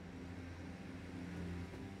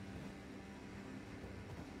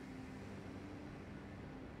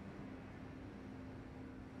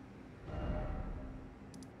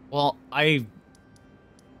 Well, I'm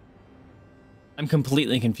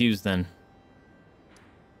completely confused then.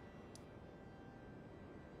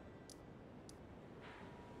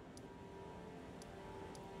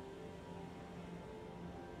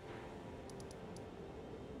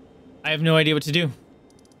 I have no idea what to do.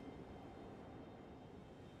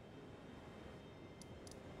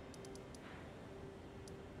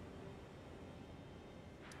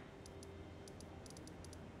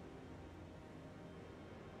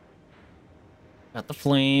 Got the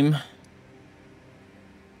flame.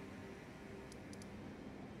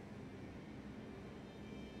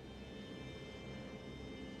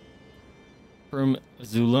 From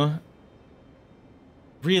Azula.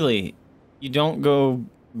 Really? You don't go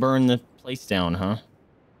burn the place down, huh?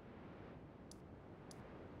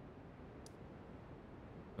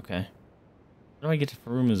 Okay. How do I get to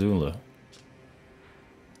Farum Azula?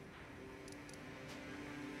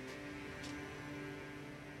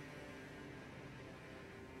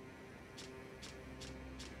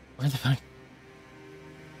 Where the fuck?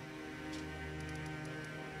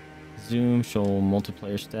 Zoom, show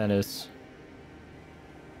multiplayer status.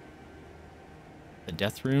 The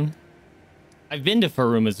death rune? I've been to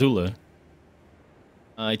Farum Azula.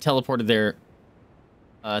 I teleported there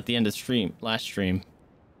at the end of stream, last stream.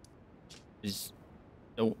 Just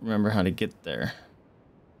don't remember how to get there.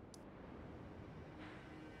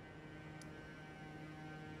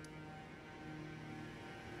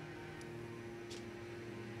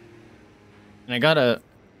 And I gotta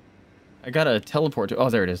teleport to, oh,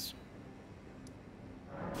 there it is.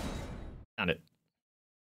 Found it.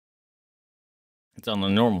 It's on the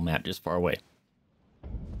normal map, just far away.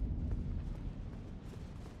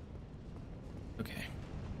 Okay.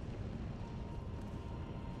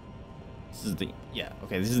 This is the, yeah,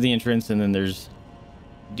 okay, this is the entrance, and then there's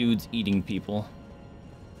dudes eating people.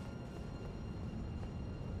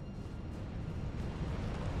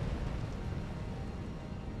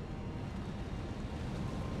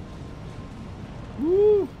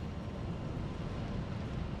 Woo!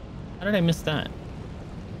 How did I miss that?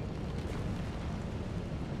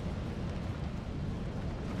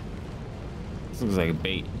 This looks like a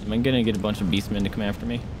bait. Am I gonna get a bunch of beastmen to come after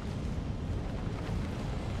me?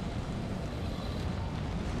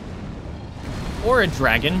 Or a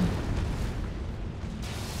dragon.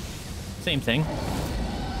 Same thing.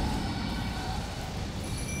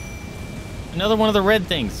 Another one of the red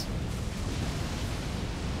things.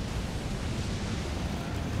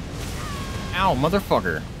 Ow,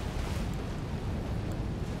 motherfucker.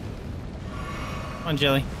 Come on,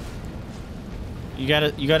 Jelly. You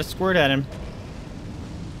gotta squirt at him.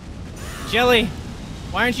 Jelly!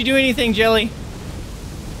 Why aren't you doing anything, Jelly?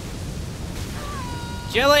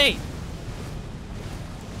 Jelly!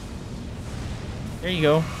 There you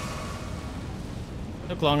go.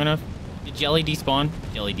 Took long enough. Did Jelly despawn?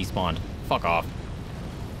 Jelly despawned. Fuck off.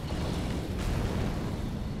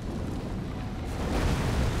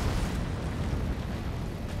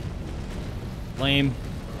 Lame.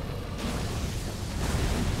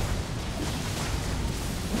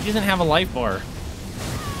 He doesn't have a life bar.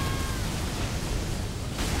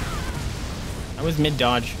 I was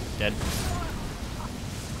mid-dodge. Dead.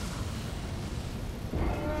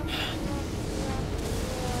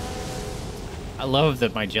 I love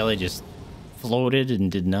that my jelly just floated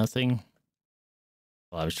and did nothing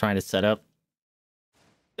while I was trying to set up.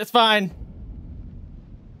 That's fine.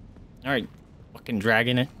 Alright. Fucking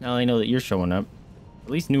dragging it. Now I know that you're showing up. At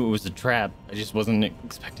least knew it was a trap. I just wasn't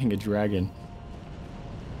expecting a dragon.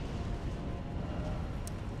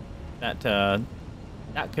 That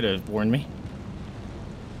could have warned me.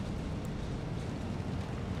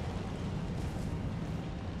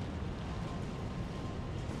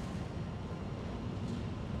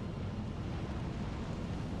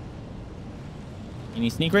 Any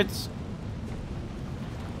secrets?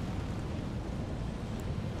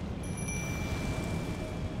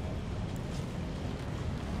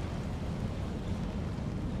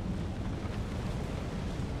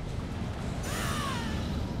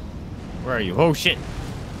 Where are you? Oh shit.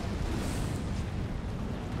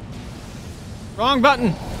 Wrong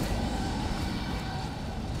button.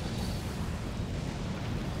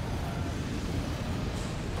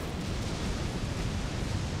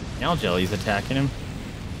 Now Jelly's attacking him.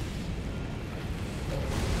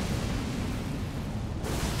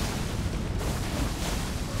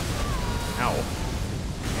 Ow.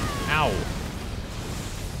 Ow.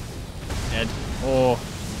 Dead. Oh.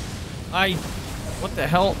 What the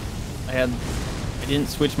hell? I didn't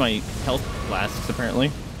switch my health flasks apparently.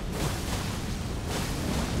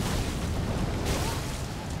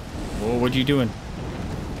 Whoa, what you doing?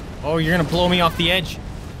 Oh, you're gonna blow me off the edge.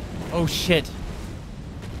 Oh shit.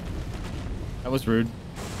 That was rude.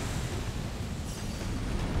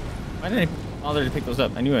 Why did I bother to pick those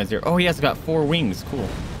up? I knew I was there. Oh, he has got 4 wings. Cool.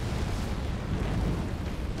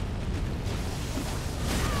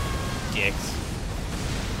 Dicks.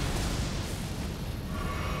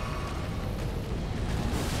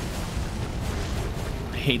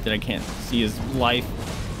 I hate that I can't see his life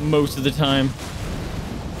most of the time.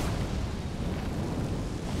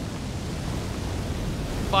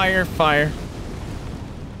 Fire, fire.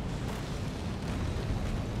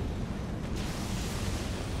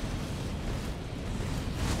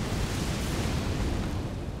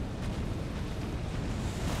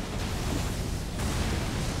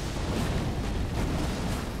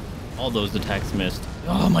 All those attacks missed.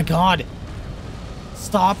 Oh my god.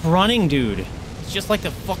 Stop running, dude. It's just like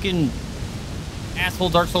the fucking asshole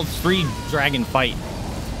Dark Souls 3 dragon fight.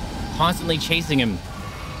 Constantly chasing him.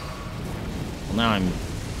 Well, now I'm,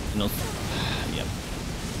 yep.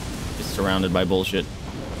 Just surrounded by bullshit.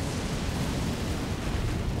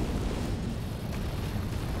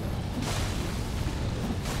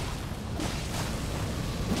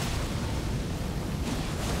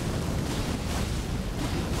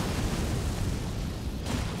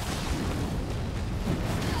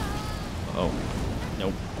 Oh,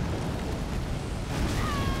 nope.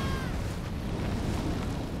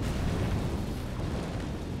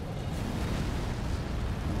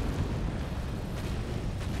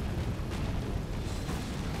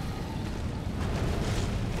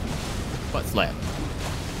 Butt slap.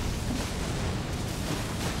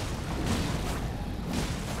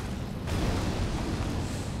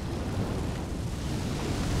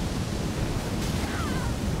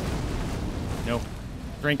 No.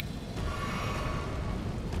 Drink.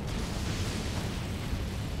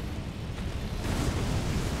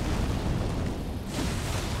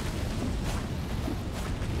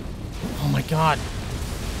 Oh my god.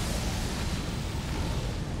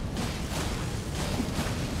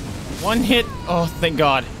 One hit. Oh, thank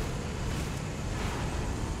god.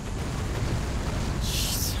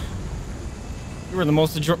 Jeez. You were the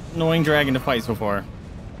most annoying dragon to fight so far.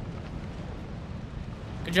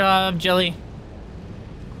 Good job, Jelly.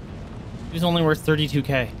 He was only worth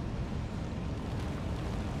 32k.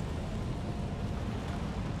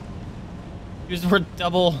 He was worth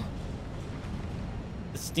double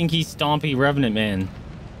the stinky, stompy Revenant Man.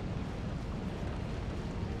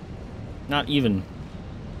 Not even.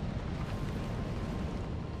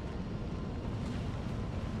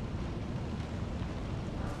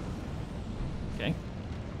 Okay.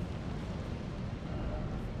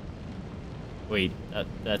 Wait,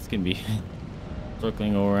 that's gonna be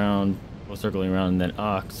circling around. Well, circling around and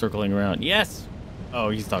then circling around. Yes. Oh,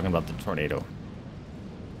 he's talking about the tornado.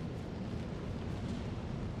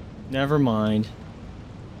 Never mind.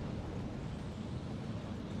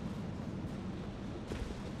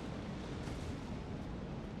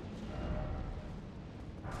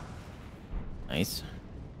 Nice.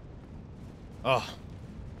 Oh,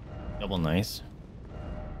 double nice.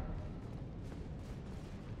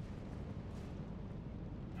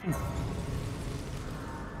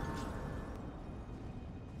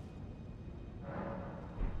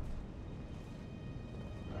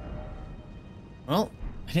 Well,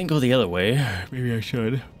 I didn't go the other way. Maybe I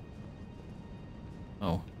should.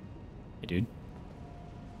 Oh, hey, dude.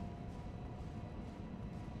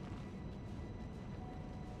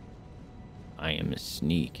 I am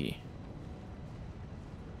sneaky.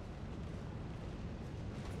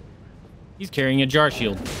 He's carrying a jar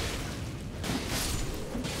shield.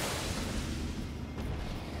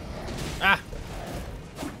 Ah!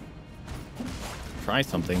 Try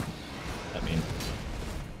something. I mean,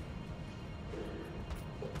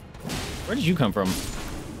 where did you come from?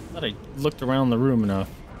 I thought I looked around the room enough.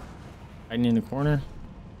 Hiding in the corner.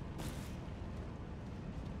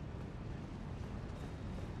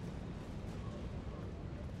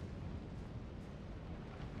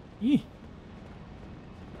 Eee.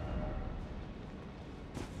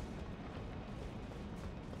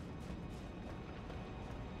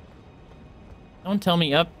 Don't tell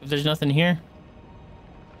me up if there's nothing here.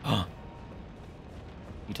 Oh.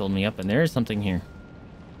 You told me up and there is something here.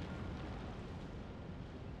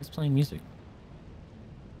 Who's playing music?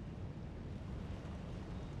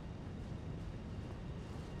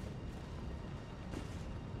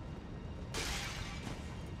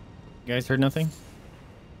 You guys heard nothing?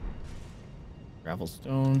 Gravel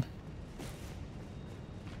stone.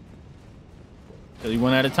 Kill you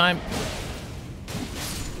one at a time.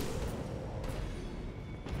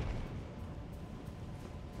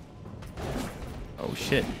 Oh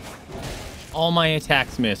shit. All my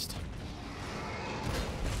attacks missed.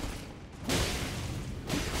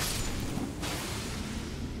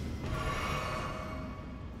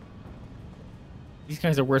 These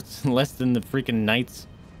guys are worth less than the freaking knights.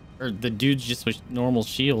 Or the dudes just with normal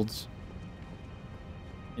shields.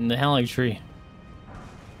 In the Haligtree.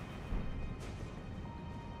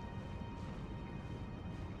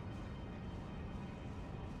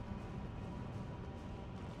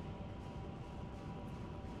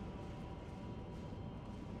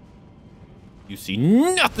 You see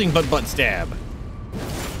nothing but butt stab.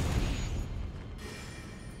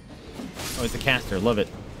 Oh, it's a caster. Love it.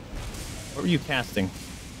 What were you casting?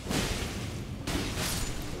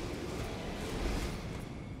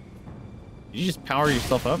 Did you just power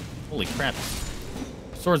yourself up? Holy crap.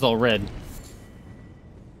 Sword's all red.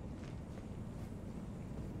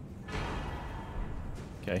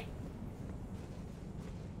 Okay.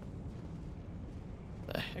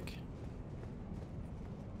 The heck?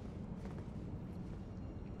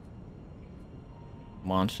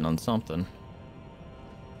 Launching on something.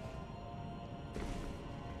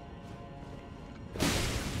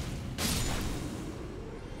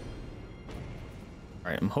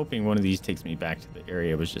 Alright, I'm hoping one of these takes me back to the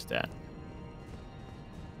area I was just at.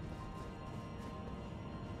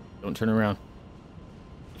 Don't turn around.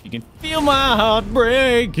 If you can feel my heart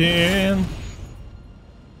breaking.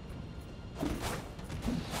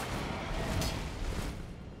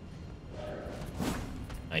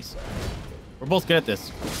 Nice. We're both good at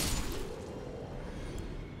this.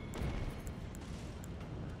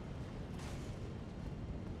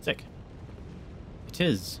 Sick. It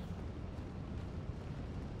is.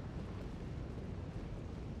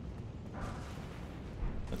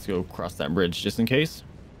 Let's go cross that bridge just in case.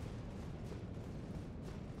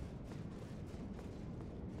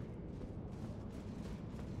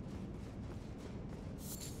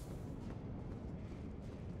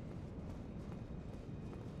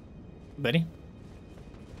 Betty?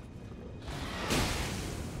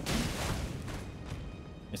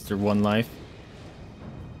 Mr. One Life.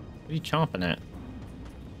 What are you chomping at?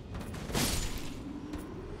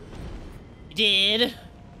 You did?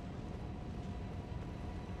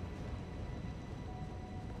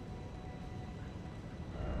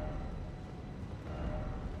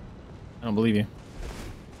 I don't believe you.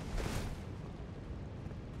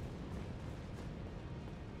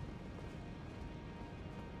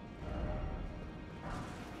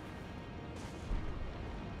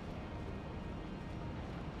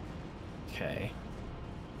 Okay.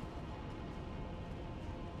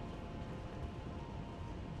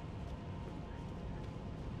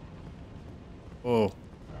 Whoa.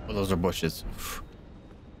 Oh, those are bushes.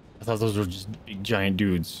 I thought those were just big giant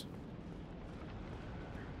dudes.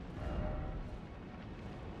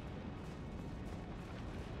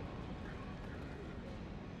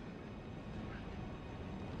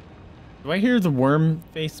 Do I hear the worm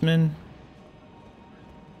faceman?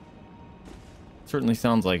 Certainly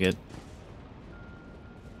sounds like it.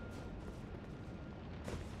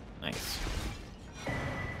 Nice.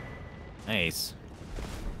 Nice.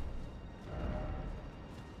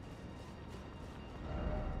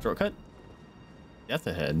 Shortcut? Death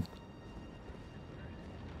ahead.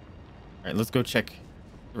 Alright, let's go check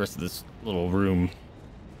the rest of this little room.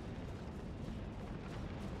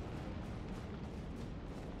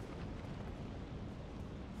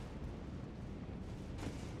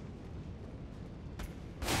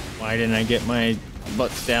 Why didn't I get my butt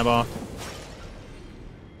stab off?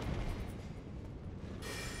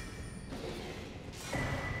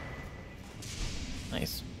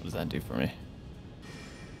 Nice. What does that do for me?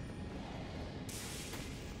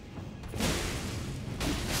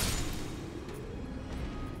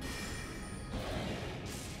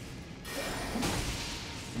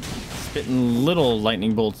 Spitting little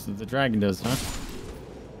lightning bolts that the dragon does, huh?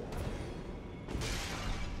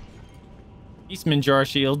 Eastman jar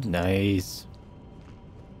shield. Nice.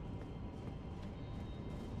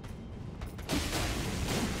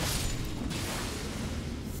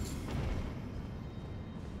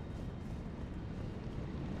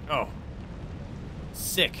 Oh.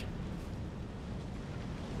 Sick.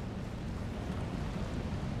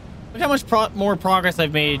 Look how much more progress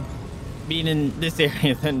I've made being in this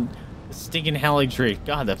area than the stinking Haligtree.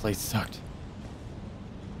 God, that place sucked.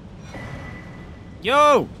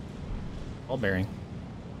 Yo! Ball bearing.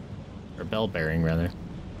 Or bell bearing, rather.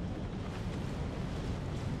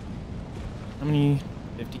 How many?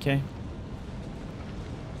 50k?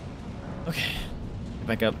 Okay. Get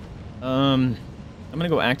back up. I'm gonna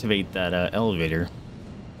go activate that elevator.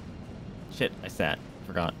 Shit, I sat.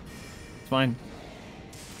 Forgot. It's fine.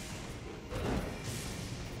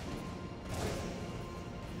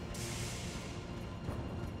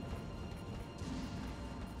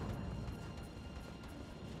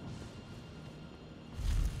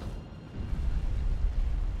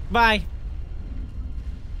 Bye.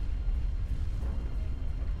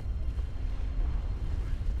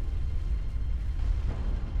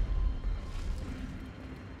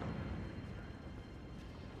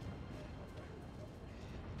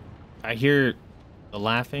 I hear the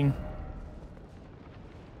laughing.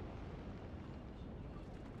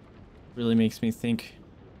 Really makes me think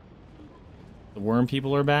the worm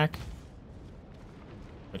people are back.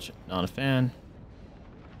 Which, not a fan.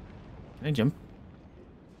 Can I jump?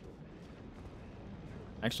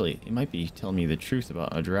 Actually, it might be telling me the truth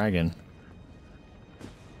about a dragon.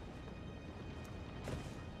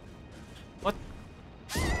 What?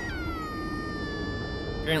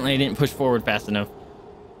 Apparently I didn't push forward fast enough.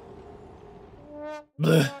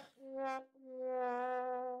 Blech.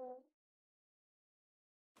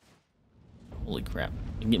 Holy crap.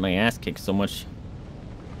 I can get my ass kicked so much.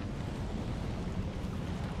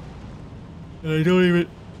 And I don't even...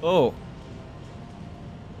 Oh.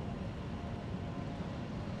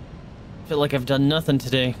 I feel like I've done nothing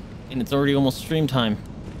today, and it's already almost stream time.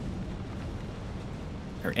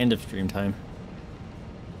 Or end of stream time.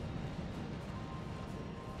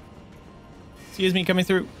 Excuse me, coming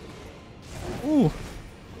through. Ooh.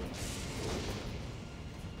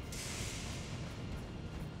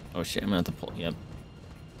 Oh shit, I'm gonna have to pull. Yep.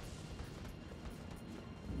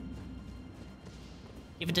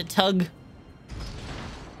 Give it a tug.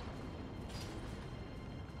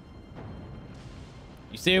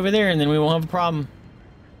 You stay over there and then we won't have a problem.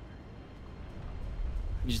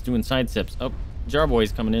 You're just doing side steps. Oh, Jar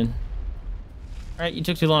Boy's coming in. Alright, you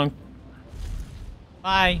took too long.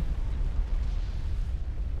 Bye.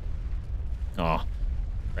 Oh,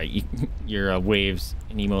 right. Your waves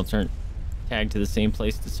and emotes aren't tagged to the same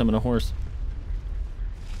place to summon a horse.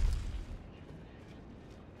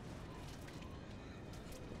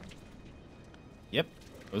 Yep,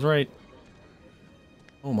 I was right.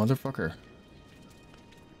 Oh, motherfucker.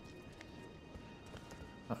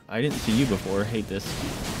 I didn't see you before. Hate this.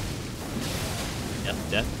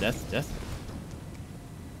 Death, death, death, death.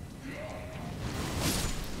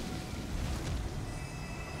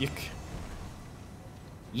 Yick.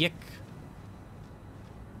 Yick.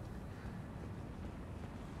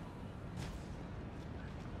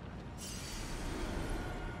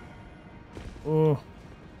 Oh.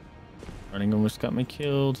 Running almost got me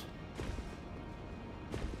killed.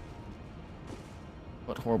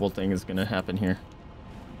 What horrible thing is gonna happen here?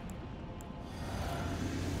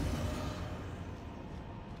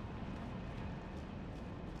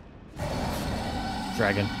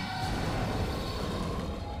 dragon.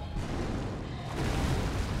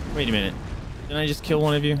 Wait a minute. Didn't I just kill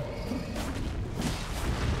one of you?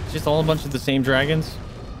 It's just all a bunch of the same dragons?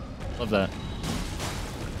 Love that.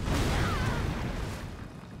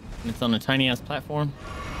 And it's on a tiny ass platform.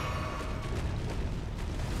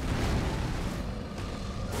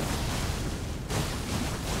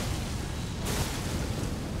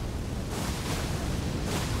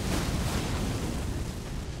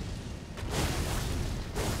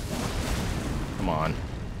 Come on.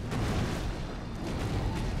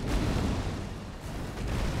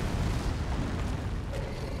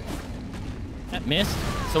 That missed.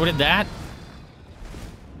 So did that.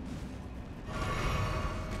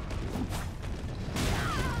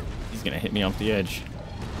 He's gonna hit me off the edge.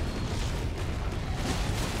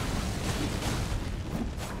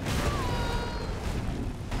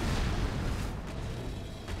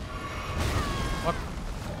 What?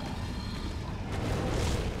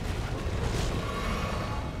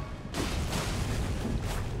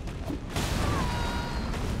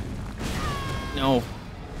 No.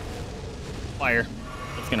 Fire.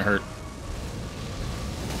 That's gonna hurt.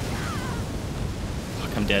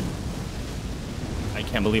 Fuck, I'm dead. I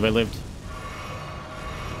can't believe I lived.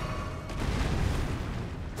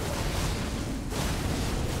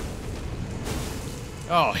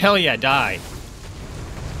 Oh, hell yeah, die.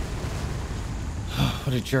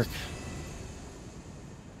 What a jerk.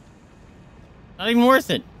 Not even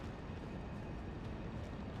worth it.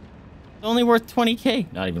 It's only worth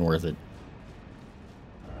 20k. Not even worth it.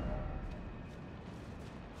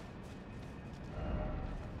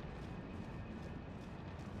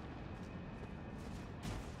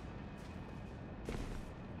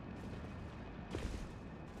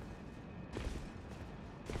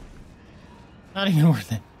 Not even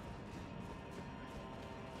worth it.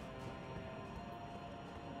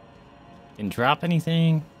 Didn't drop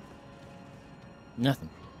anything. Nothing.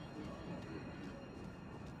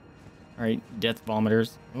 Alright, death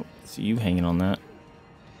vomiters. Oh, see you hanging on that.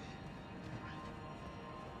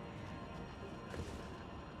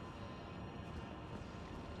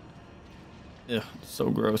 Ugh, so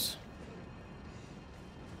gross.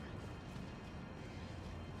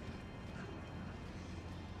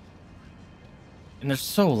 And they're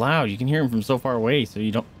so loud. You can hear them from so far away, so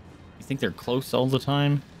you think they're close all the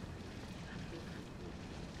time.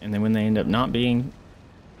 And then when they end up not being,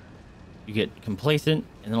 you get complacent,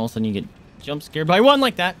 and then all of a sudden you get jump scared by one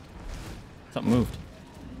like that. Something moved.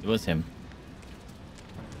 It was him.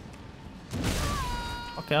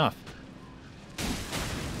 Fuck off.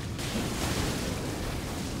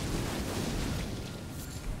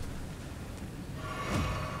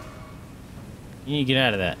 You need to get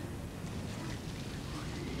out of that.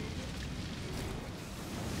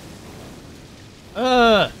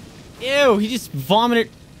 Ew, he just vomited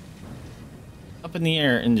up in the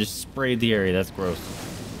air and just sprayed the area. That's gross.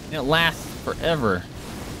 And it lasts forever.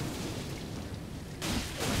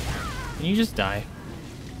 Can you just die?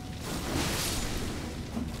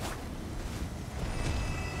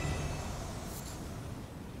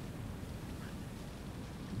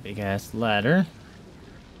 Big ass ladder.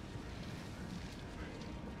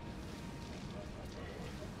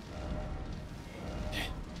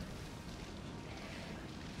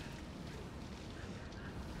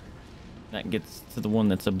 That gets to the one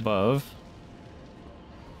that's above.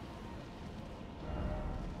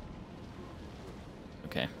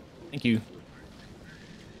 Okay. Thank you.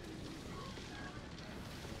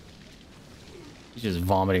 He's just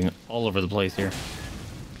vomiting all over the place here.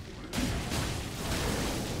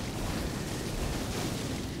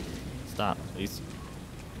 Stop, please.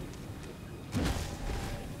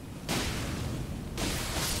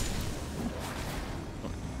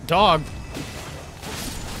 Dog!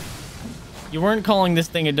 You weren't calling this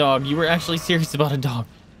thing a dog. You were actually serious about a dog.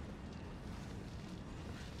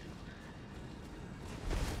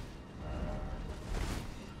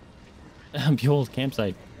 Behold,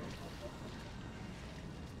 campsite.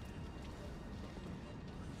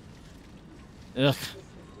 Ugh.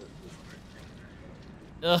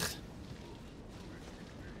 Ugh.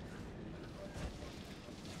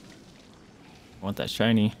 I want that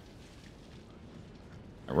shiny.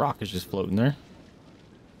 A rock is just floating there.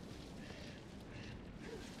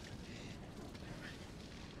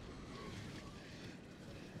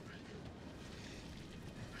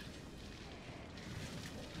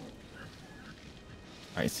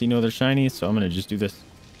 I see no other shinies, so I'm gonna just do this.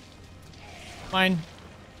 Fine.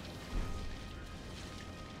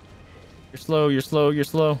 You're slow, you're slow, you're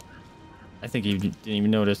slow. I think he didn't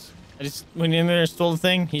even notice. I just went in there and stole the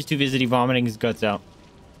thing. He's too busy vomiting his guts out.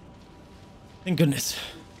 Thank goodness.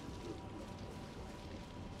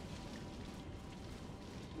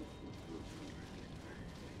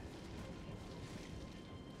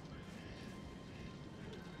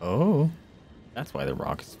 Oh, that's why the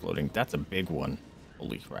rock is floating. That's a big one.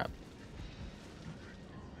 Holy crap.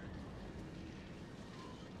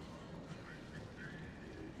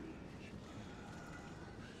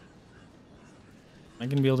 Am I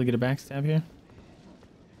gonna be able to get a backstab here?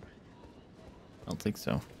 I don't think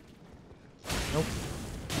so. Nope.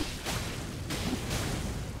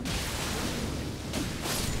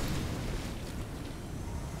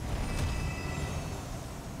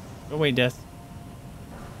 Go away, Death.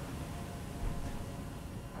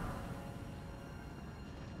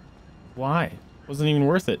 Why? Wasn't even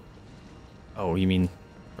worth it. Oh, you mean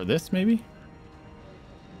for this, maybe?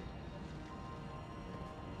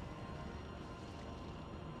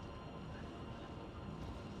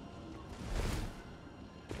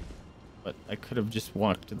 But I could have just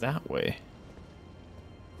walked that way.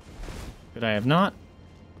 Could I have not?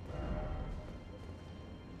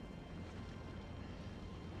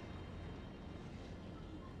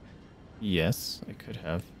 Yes, I could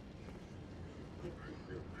have.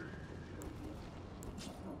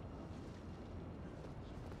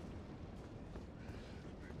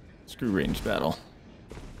 Screw range battle.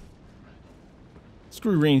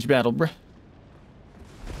 Screw range battle, bruh.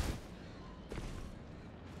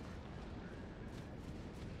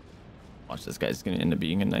 Watch, this guy's gonna end up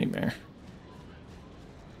being a nightmare.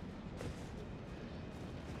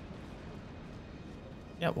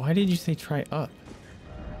 Yeah, why did you say try up?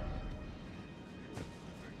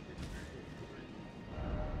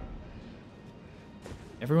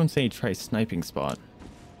 Everyone say try sniping spot.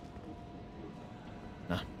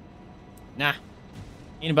 Nah.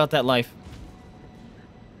 Ain't about that life.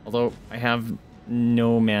 Although I have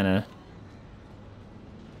no mana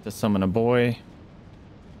to summon a boy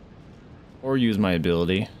or use my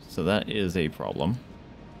ability, so that is a problem.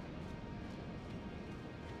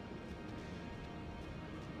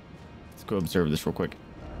 Let's go observe this real quick.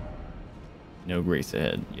 No grace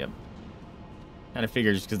ahead. Yep. Kind of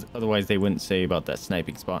figures, because otherwise they wouldn't say about that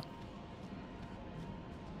sniping spot.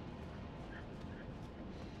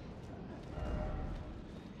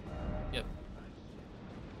 Yep.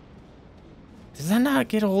 Does that not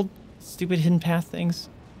get old? Stupid hidden path things?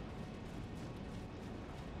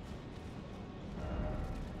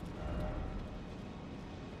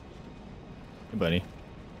 Hey, buddy.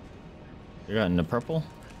 You got into purple?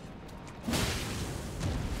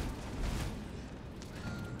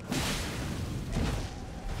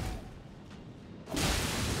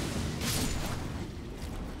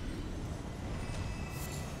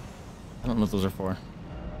 I don't know what those are for.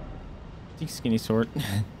 Take skinny sword.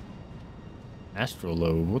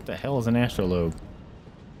 Astrolobe. What the hell is an astrolobe?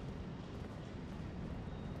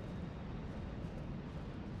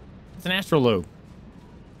 It's an astrolobe.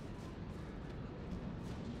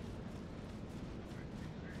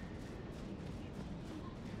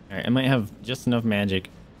 Alright, I might have just enough magic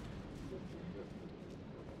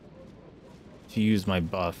to use my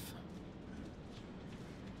buff.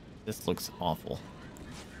 This looks awful.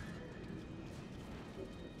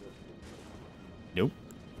 Nope.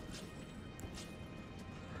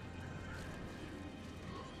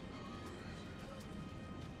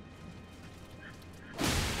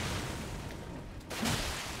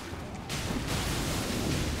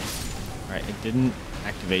 Alright, it didn't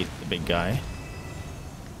activate the big guy.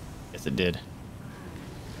 Yes, it did.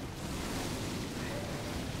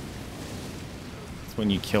 It's when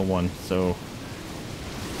you kill one, so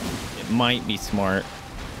it might be smart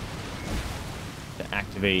to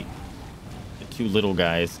activate the two little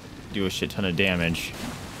guys, do a shit ton of damage,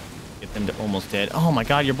 get them to almost dead. Oh my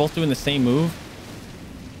god, you're both doing the same move?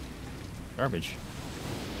 Garbage.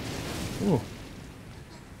 Ooh.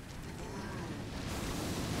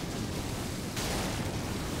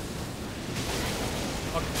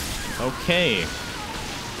 Okay.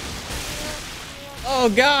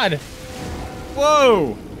 Oh god!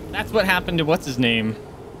 Whoa! That's what happened to what's his name?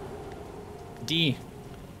 D.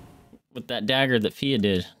 With that dagger that Fia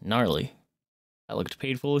did. Gnarly. That looked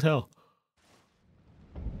painful as hell.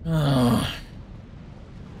 Oh,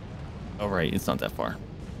 right, it's not that far.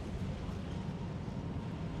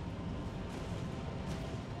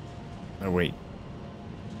 Oh, wait.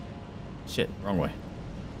 Shit, wrong way.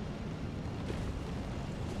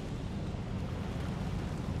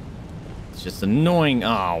 It's just annoying.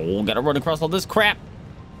 Oh, gotta run across all this crap.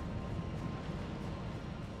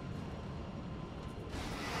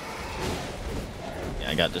 Yeah,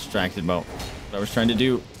 I got distracted about what I was trying to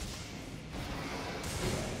do.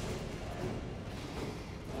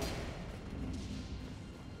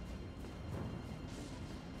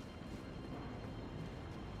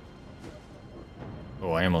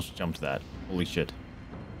 Oh, I almost jumped that. Holy shit.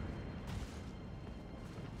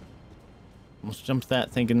 Almost jumped that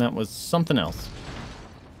thinking that was something else.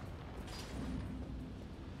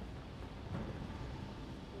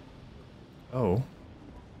 Oh.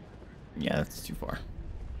 Yeah, that's too far.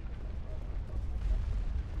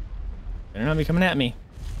 Better not be coming at me.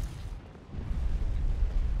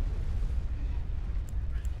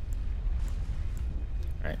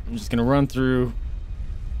 Alright, I'm just gonna run through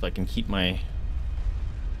so I can keep my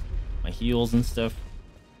heals and stuff.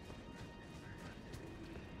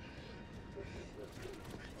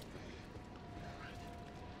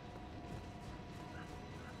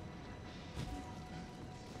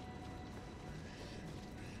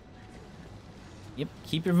 Yep,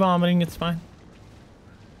 keep your vomiting, it's fine.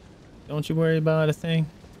 Don't you worry about a thing.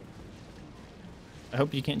 I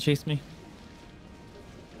hope you can't chase me.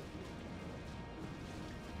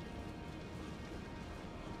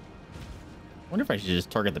 I wonder if I should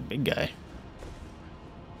just target the big guy.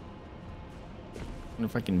 I wonder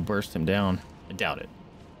if I can burst him down. I doubt it.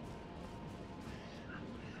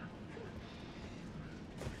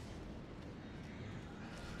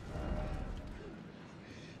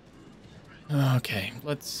 Okay,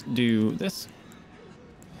 let's do this.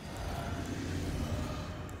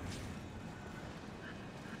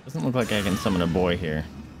 Doesn't look like I can summon a boy here.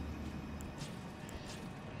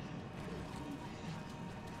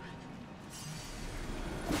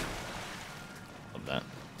 Love that.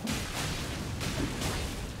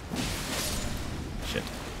 Shit.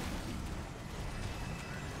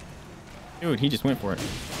 Dude, he just went for it.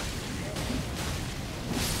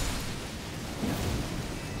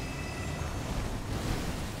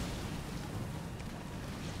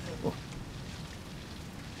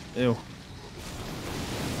 Ew.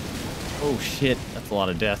 Oh shit, that's a lot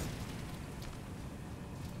of death.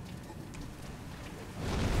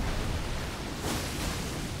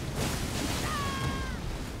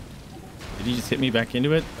 Did he just hit me back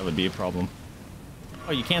into it? That would be a problem.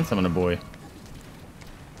 Oh, you can summon a boy.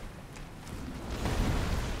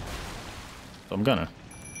 So I'm gonna.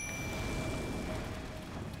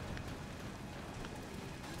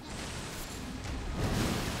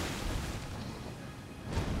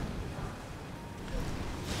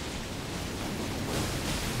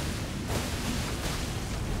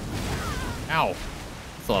 Ow.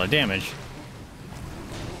 That's a lot of damage.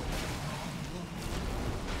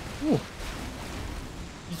 Ooh.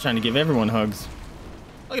 He's trying to give everyone hugs.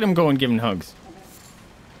 Look at him going giving hugs.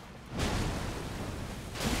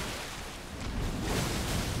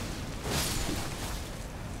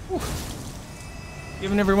 Ooh.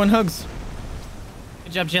 Giving everyone hugs.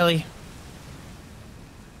 Good job, Jelly.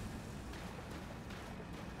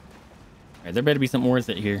 Alright, there better be something worth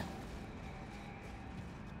it here.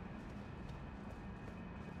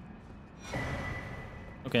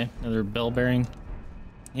 Okay, another bell bearing.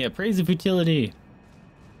 Yeah, praise of futility.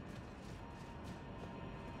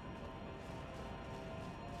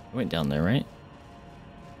 I went down there, right?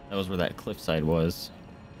 That was where that cliffside was.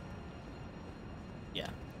 Yeah.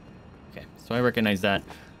 Okay, so I recognize that.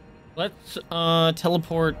 Let's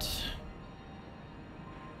teleport.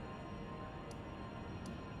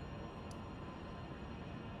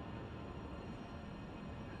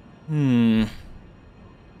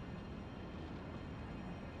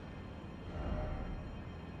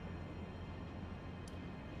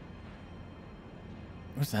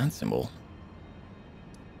 What's that symbol?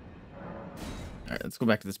 All right, let's go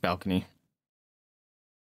back to this balcony.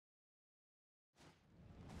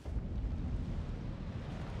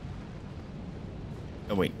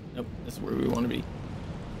 Oh wait, nope, this is where we want to be.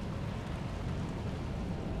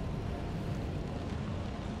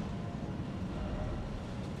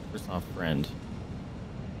 First off, friend.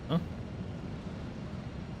 Huh?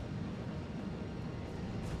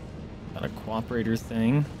 Got a cooperator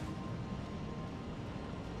thing.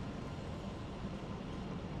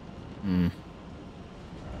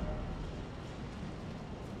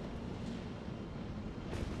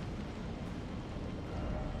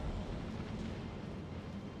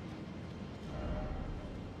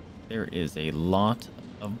 There is a lot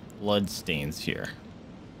of blood stains here.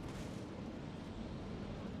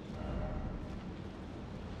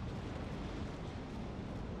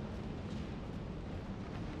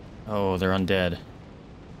 Oh, they're undead.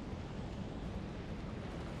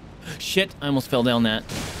 Shit, I almost fell down that.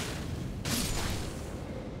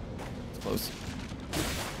 It's close.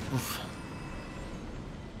 Oof.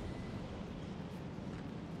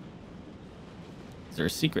 Is there a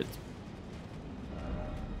secret?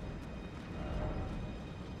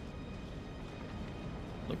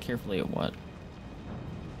 Look carefully at what?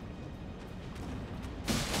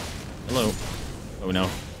 Hello. Oh no.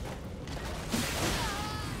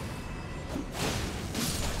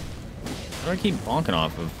 How do do I keep bonking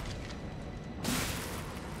off of?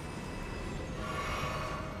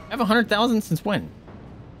 I have 100,000 since when?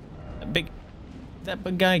 That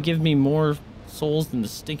big guy give me more souls than the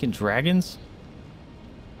stinking dragons?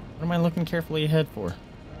 What am I looking carefully ahead for?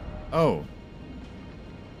 Oh.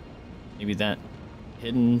 Maybe that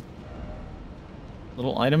hidden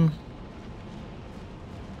little item?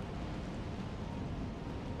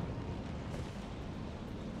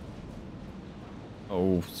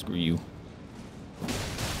 Oh, screw you.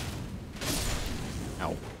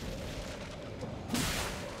 Ow.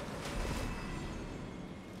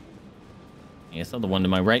 Yeah, I saw the one to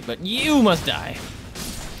my right, but you must die.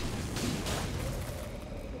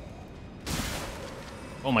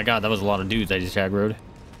 Oh my god, that was a lot of dudes I just aggroed.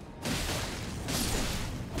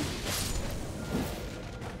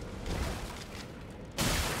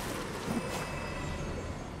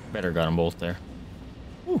 Better got them both there.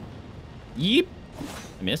 Woo. Yeep.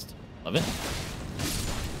 I missed. Love it.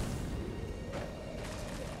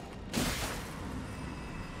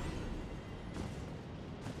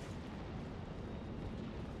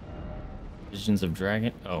 Visions of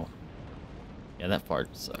Dragon. Oh. Yeah, that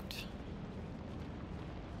part sucked.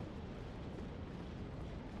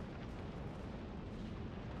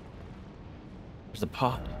 There's a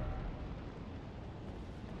pot.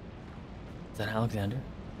 Is that Alexander?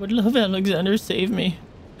 Would love Alexander, save me.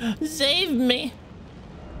 Save me!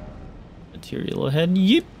 Material ahead.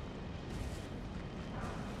 Yep.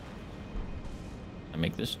 I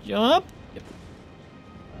make this jump. Yep.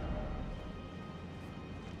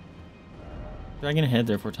 Dragon ahead,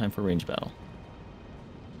 therefore time for range battle.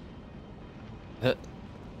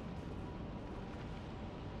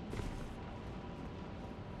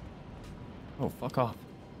 Oh, fuck off.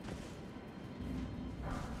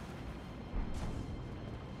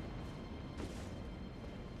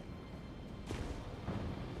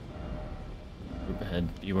 Group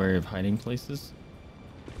ahead. Beware of hiding places.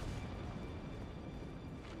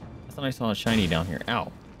 I thought I saw a shiny down here.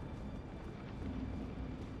 Ow.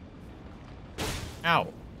 Ow.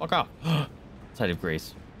 Fuck off. Side of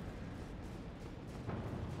Grace.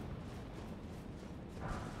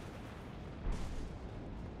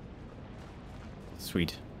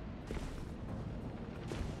 Sweet.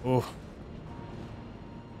 Oh.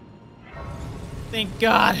 Thank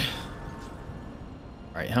God.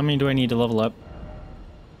 Alright, how many do I need to level up?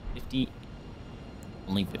 50.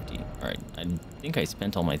 Only 50. Alright, I think I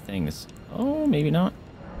spent all my things. Oh, maybe not.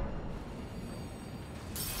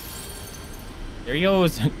 There he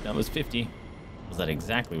goes. That was 50. Was that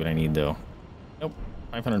exactly what I need, though? Nope.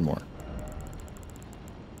 500 more.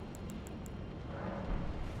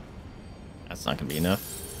 That's not gonna be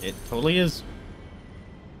enough. It totally is.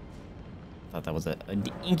 Thought that was a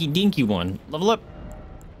inky dinky one. Level up.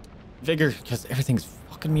 Vigor, because everything's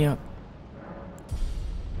fucking me up.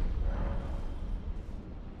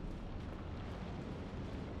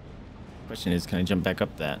 Question is, can I jump back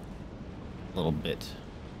up that little bit?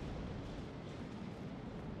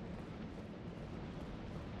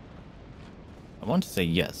 I want to say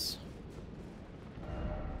yes.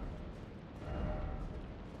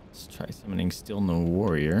 Let's try summoning Still No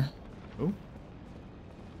Warrior. Oh.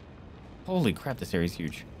 Holy crap, this area's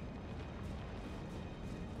huge.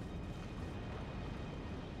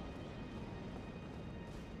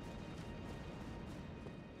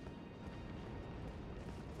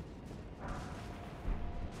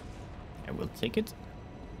 I will take it.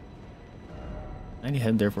 90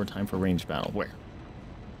 ahead, therefore time for range battle. Where?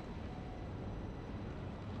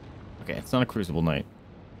 Okay, it's not a Crucible Knight.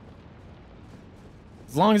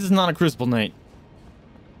 As long as it's not a Crucible Knight.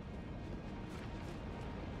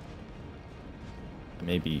 I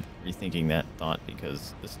may be rethinking that thought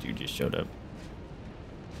because this dude just showed up.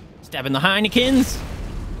 Stabbing the Heinekens!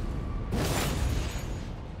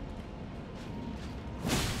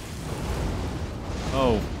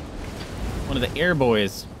 Oh. One of the air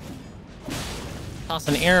boys.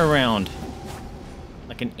 Tossing air around.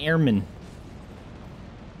 Like an airman.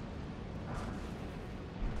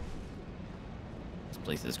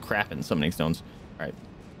 Place is crap in summoning stones. All right,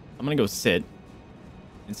 I'm gonna go sit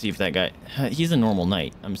and see if that guy. He's a normal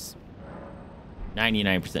knight. I'm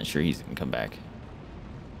 99% sure he's gonna come back.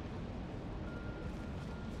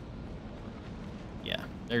 Yeah,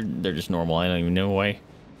 they're just normal. I don't even know why.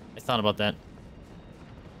 I thought about that.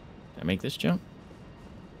 Can I make this jump?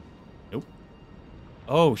 Nope.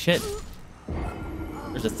 Oh shit.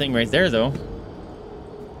 There's a thing right there though.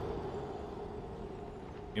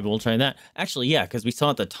 Maybe we'll try that. Actually, yeah, because we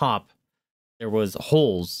saw at the top there was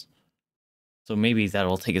holes. So maybe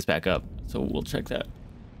that'll take us back up. So we'll check that.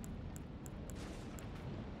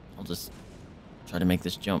 I'll just try to make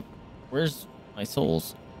this jump. Where's my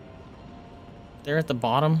souls? They're at the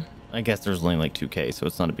bottom? I guess there's only like 2k, so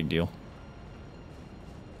it's not a big deal.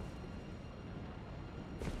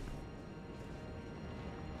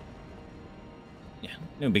 Yeah,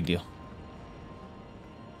 no big deal.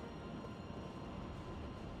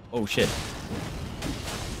 Oh shit.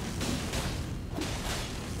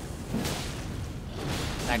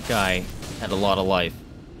 That guy had a lot of life.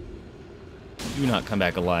 Do not come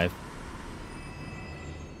back alive.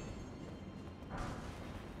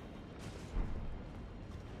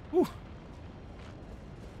 Whew.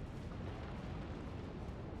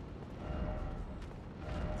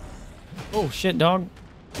 Oh shit, dog.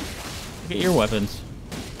 Look at your weapons.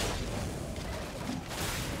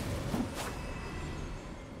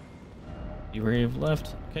 You where you've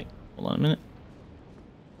left. Okay, hold on a minute.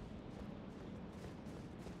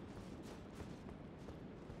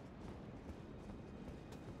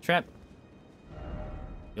 Trap.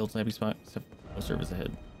 The old sniping spot, except no service ahead.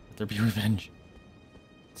 Let there be revenge.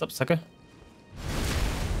 What's up, sucker?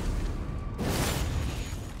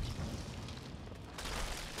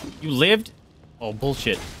 You lived? Oh,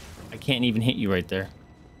 bullshit. I can't even hit you right there.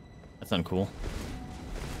 That's uncool.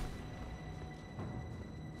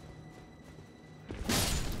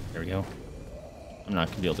 There we go. I'm not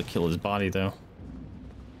gonna be able to kill his body, though.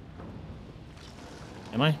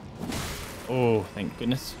 Am I? Oh, thank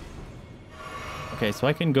goodness. Okay, so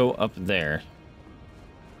I can go up there.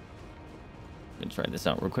 I'm gonna try this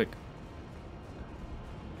out real quick.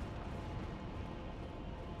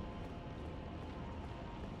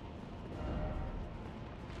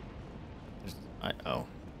 Oh.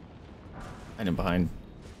 Hiding behind.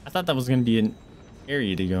 I thought that was gonna be an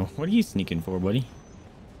area to go. What are you sneaking for, buddy?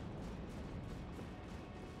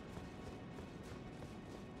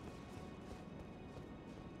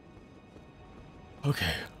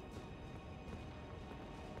 Okay.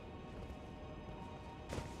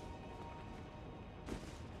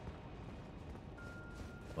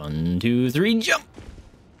 One, two, three, jump!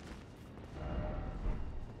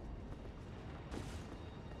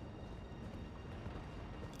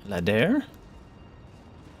 Ladder?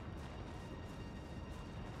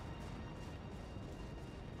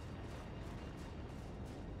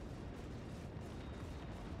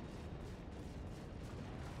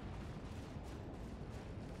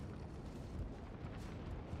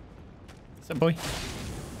 What's up, boy?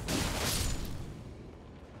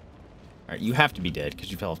 Alright, you have to be dead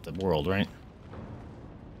because you fell off the world, right?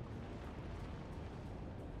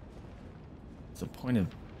 What's the point of...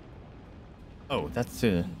 Oh, that's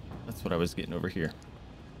what I was getting over here.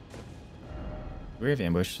 We have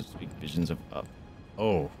ambush to speak visions of up.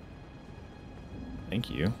 Oh. Thank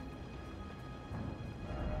you.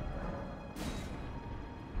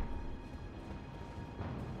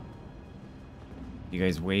 You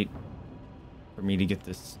guys wait for me to get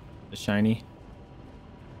the shiny.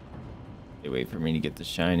 They wait for me to get the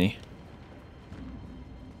shiny.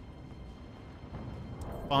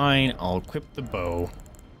 Fine, I'll equip the bow.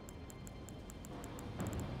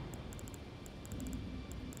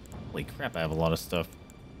 Holy crap, I have a lot of stuff.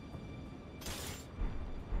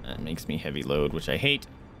 That makes me heavy load, which I hate.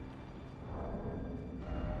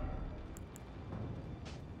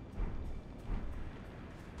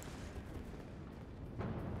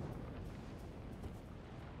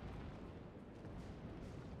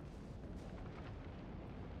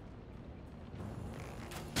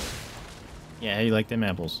 Yeah, how you like them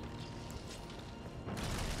apples?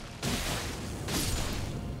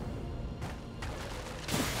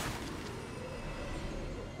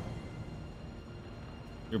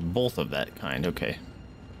 You're both of that kind, okay.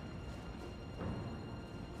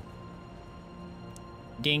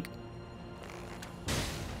 Dink.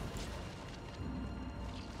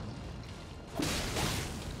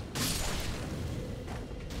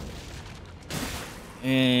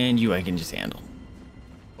 And you I can just handle.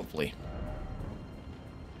 Hopefully.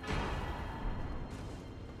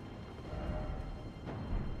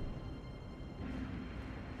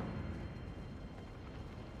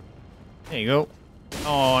 There you go.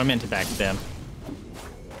 Oh, I meant to backstab.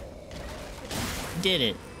 Did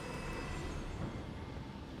it.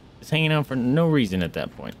 Just hanging out for no reason at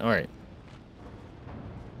that point. Alright.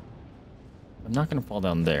 I'm not gonna fall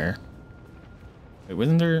down there. Wait,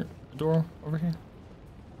 wasn't there a door over here?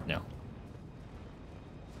 No.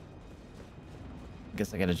 I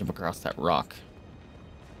guess I gotta jump across that rock.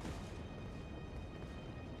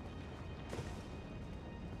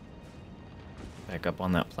 Back up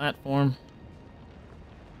on that platform.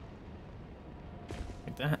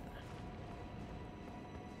 Like that.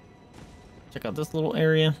 Check out this little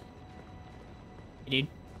area. Hey, dude.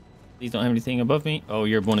 These don't have anything above me. Oh,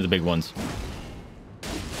 you're one of the big ones.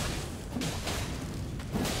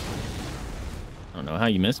 I don't know how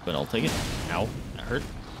you missed, but I'll take it. Ow, that hurt.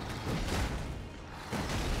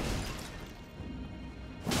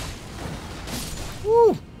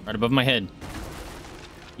 Woo! Right above my head.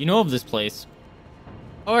 You know of this place.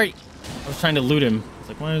 Alright. I was trying to loot him. It's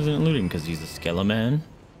like, why isn't it looting? Because he's a skeleton.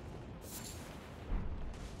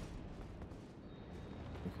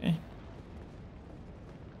 Okay.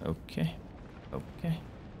 Okay. Okay.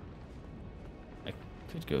 I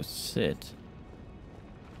could go sit.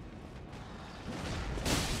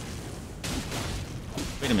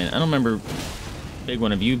 Wait a minute. I don't remember big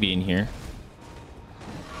one of you being here.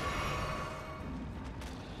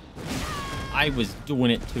 I was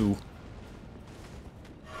doing it too.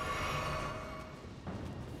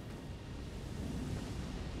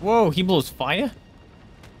 Whoa, he blows fire?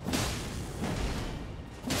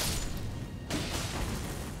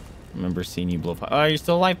 I remember seeing you blow fire. Oh, you're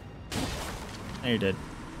still alive? Now you're dead.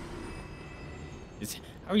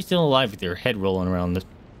 How are you still alive with your head rolling around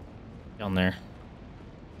down there?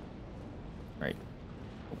 Right.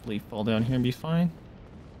 Hopefully fall down here and be fine.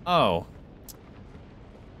 Oh.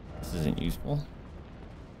 This isn't useful.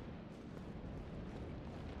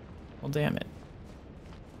 Well, damn it.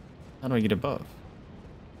 How do I get above?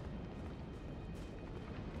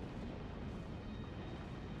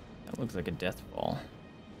 That looks like a death fall.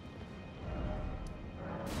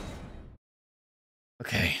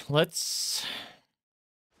 Okay, let's...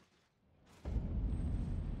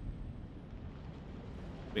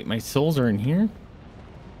 Wait, my souls are in here?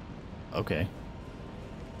 Okay.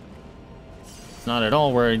 It's not at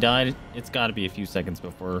all where I died. It's got to be a few seconds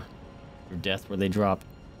before your death where they drop.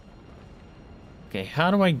 Okay, how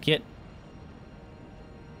do I get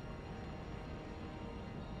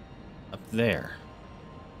up there?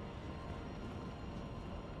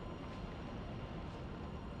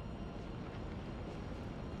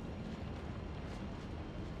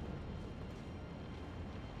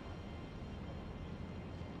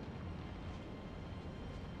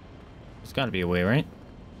 There's got to be a way, right?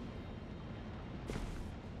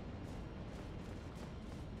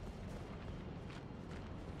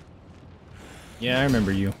 Yeah, I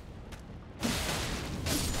remember you.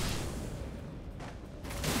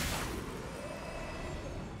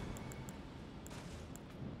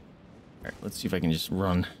 Alright, let's see if I can just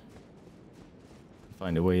run.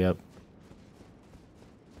 Find a way up.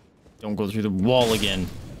 Don't go through the wall again.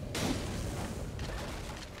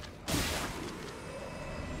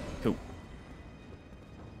 Cool.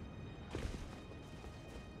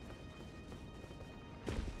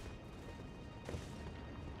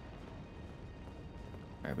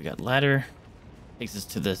 Alright, we got ladder. Takes us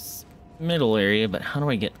to this middle area, but how do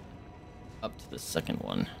I get up to the second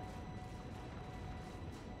one?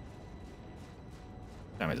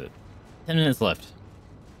 What time is it? 10 minutes left.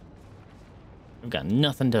 I've got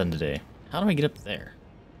nothing done today. How do I get up there?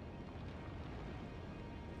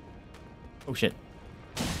 Oh shit.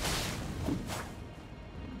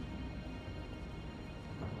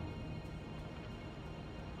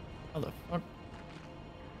 How the fuck?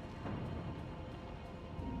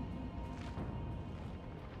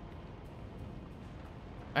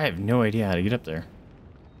 I have no idea how to get up there.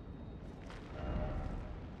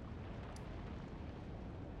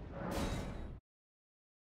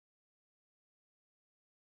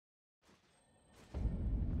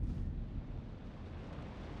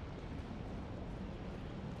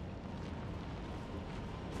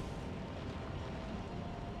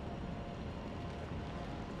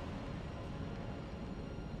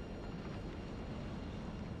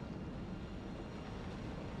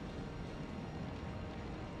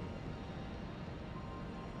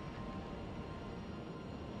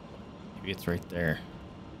 Maybe it's right there.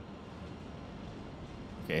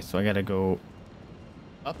 Okay, so I gotta go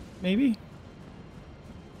up, maybe?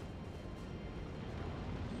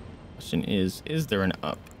 Question is there an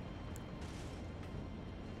up?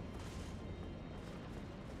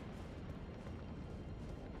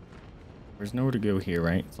 There's nowhere to go here,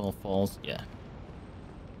 right? It's all falls. Yeah.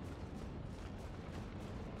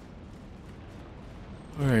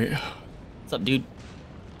 Alright. What's up, dude?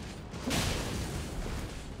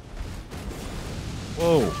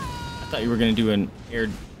 Whoa. I thought you were gonna do an air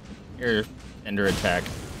ender attack.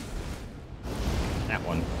 That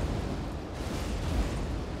one.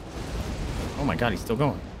 Oh my god, he's still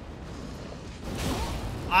going.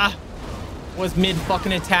 Ah! Was mid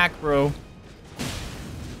fucking attack, bro.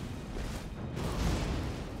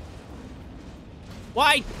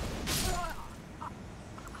 Why?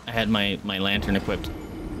 I had my lantern equipped.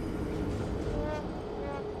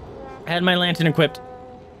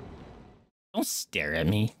 Don't stare at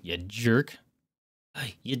me, you jerk.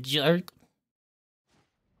 You jerk.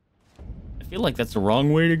 I feel like that's the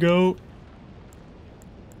wrong way to go.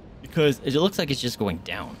 Because it looks like it's just going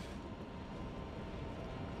down.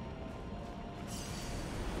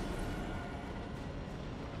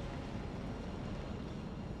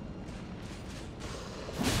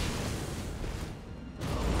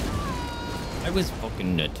 I was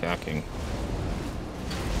fucking attacking.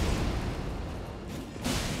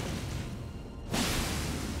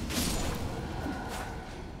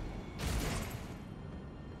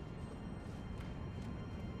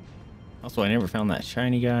 Also, I never found that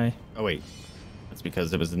shiny guy. Oh, wait. That's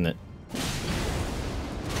because it was in the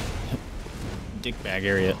dick bag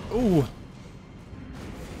area. Ooh.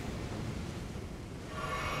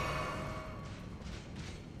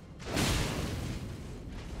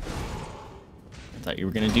 I thought you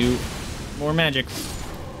were going to do more magic.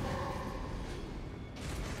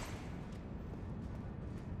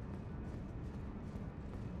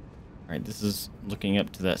 All right, this is looking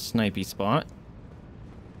up to that snipey spot,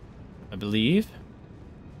 I believe.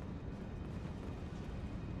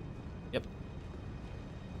 Yep.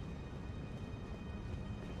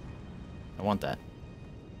 I want that.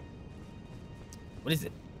 What is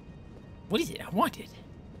it? What is it? I want it.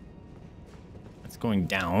 That's going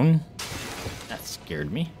down. That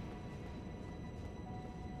scared me.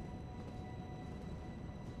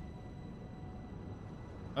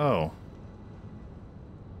 Oh.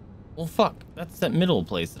 Well, fuck. That's that middle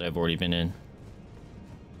place that I've already been in.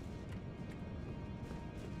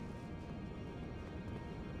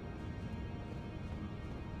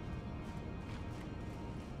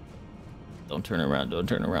 Don't turn around, don't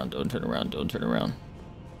turn around, don't turn around, don't turn around.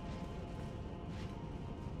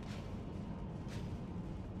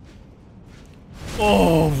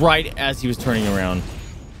 Oh, right as he was turning around.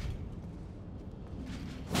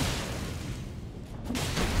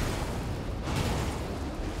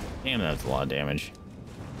 Damn, that's a lot of damage.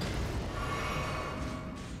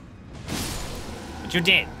 But you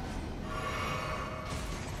did.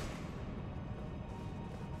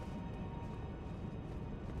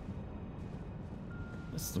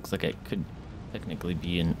 This looks like it could technically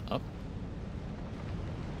be an up.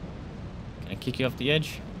 Can I kick you off the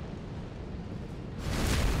edge?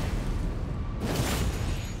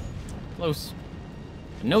 Close.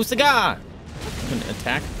 No cigar! Couldn't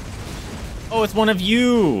attack. Oh, it's one of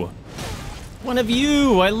you! One of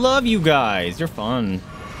you! I love you guys! You're fun.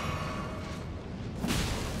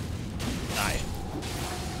 Die.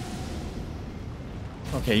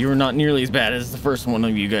 Okay, you were not nearly as bad as the first one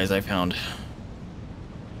of you guys I found.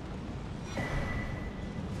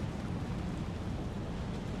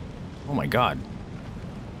 Oh my god.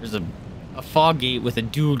 There's a fog gate with a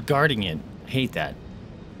dude guarding it. I hate that.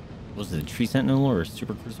 Was it a Tree Sentinel or a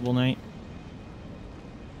Super Crucible Knight?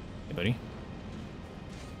 Hey, buddy.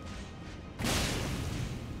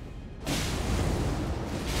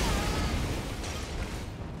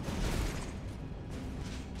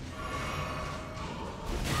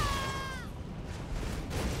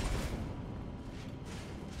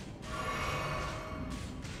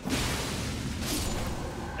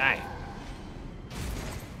 Die.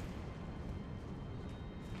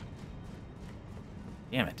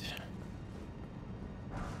 Damn it.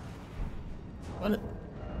 What?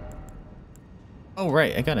 Oh,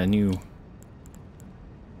 right. I got a new...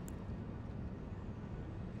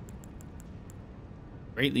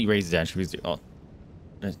 Greatly raises attributes. Oh,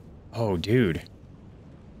 oh, dude.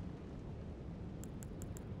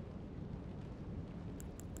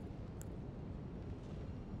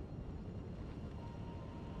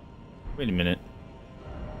 Wait a minute.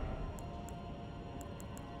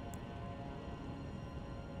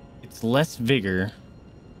 It's less vigor.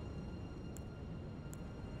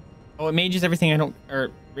 Oh, it mages everything I don't... Or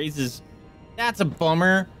raises... That's a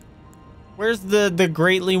bummer. Where's the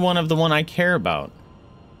greatly one of the one I care about?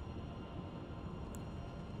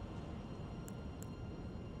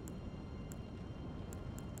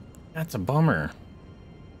 That's a bummer.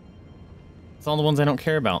 It's all the ones I don't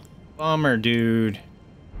care about. Bummer, dude.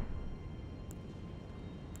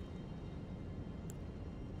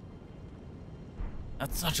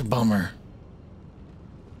 That's such a bummer.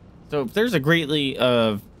 So if there's a greatly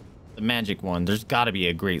of the magic one, there's got to be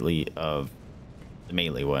a greatly of the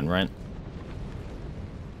melee one, right?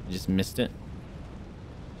 I just missed it.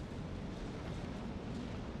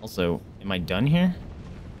 Also, am I done here?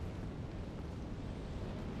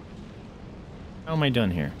 How am I done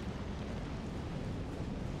here?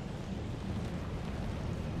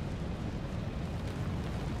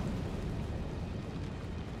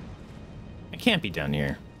 I can't be done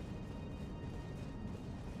here.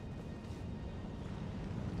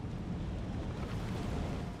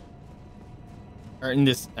 Or in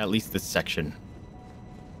this, at least this section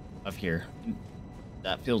of here.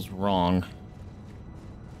 That feels wrong.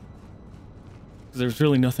 'Cause there's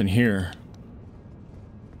really nothing here.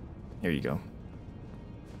 Here you go.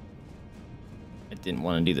 I didn't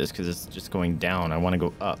want to do this because it's just going down. I want to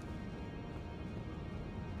go up.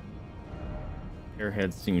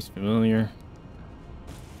 Airhead seems familiar.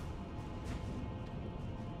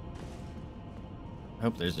 I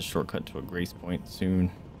hope there's a shortcut to a grace point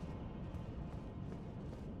soon.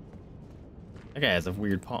 That guy has a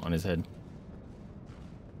weird pot on his head.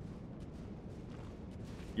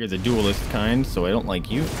 You're the duelist kind, so I don't like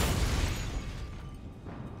you.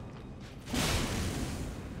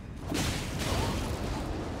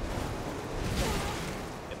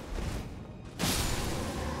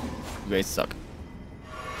 You guys suck.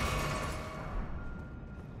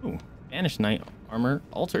 Ooh, Banished Knight armor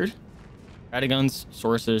altered. Radagon's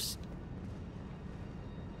Sorceress.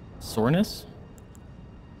 Soreness?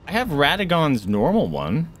 I have Radagon's normal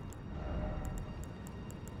one.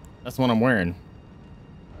 That's the one I'm wearing.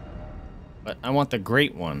 But I want the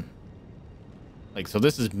great one. Like, so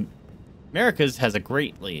this is... America's has a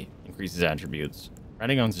greatly increases attributes.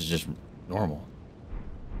 Radagon's is just normal.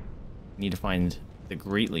 Need to find the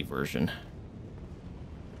greatly version.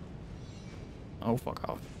 Oh, fuck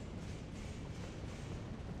off.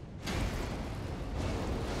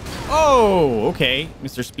 Oh, okay,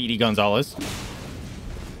 Mr. Speedy Gonzalez.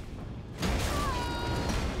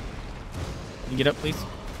 Can you get up, please?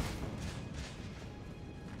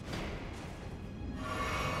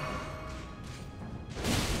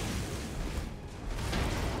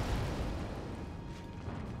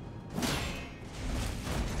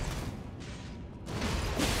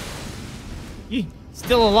 Yee,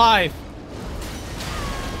 still alive.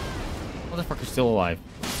 Motherfucker's still alive.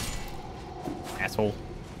 Asshole.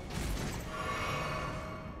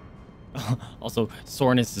 Also,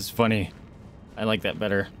 soreness is funny. I like that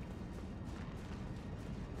better.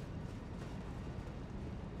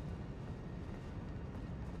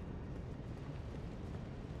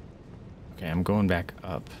 Okay, I'm going back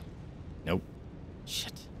up. Nope.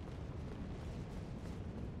 Shit.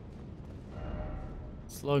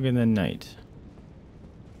 Slug in the night.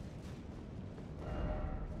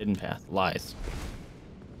 Hidden path. Lies.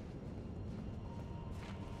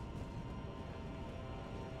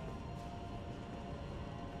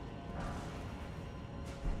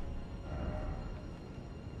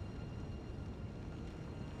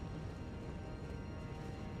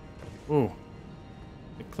 Ooh.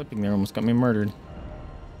 The clipping there almost got me murdered.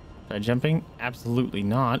 Try jumping? Absolutely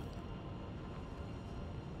not.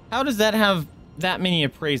 How does that have that many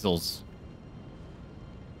appraisals?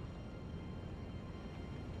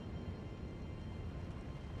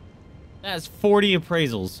 That has 40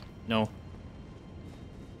 appraisals. No.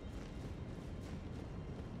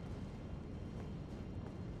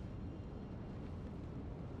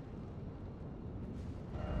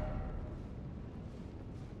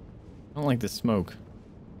 I don't like the smoke.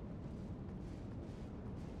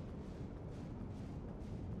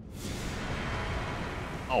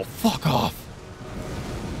 Oh, fuck off.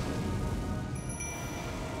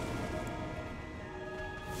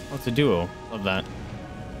 Oh, it's a duo. Love that.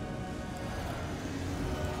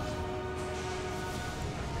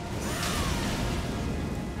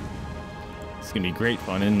 It's gonna be great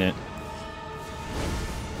fun, isn't it?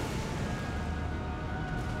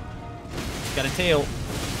 Got a tail.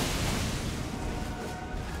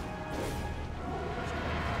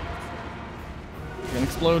 You're gonna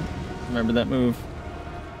explode. Remember that move.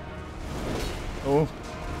 Oh.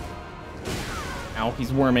 Ow,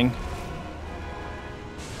 he's worming.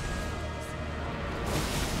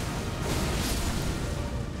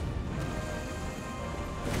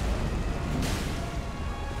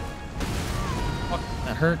 Fuck,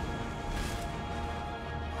 that hurt.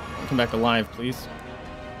 Come back alive, please.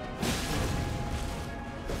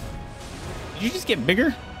 Did you just get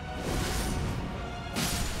bigger?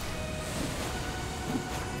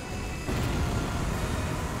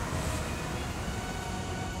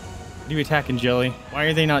 You attacking Jelly? Why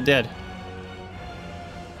are they not dead?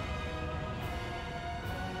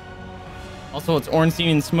 Also, it's Ornstein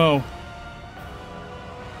and Smo.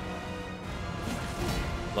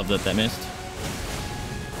 Love that missed.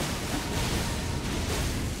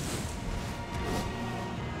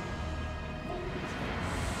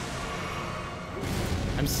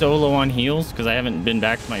 I'm so low on heals because I haven't been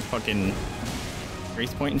back to my fucking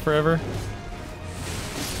grace point in forever.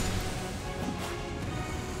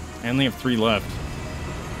 I only have 3 left.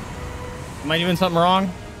 Am I doing something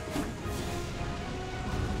wrong?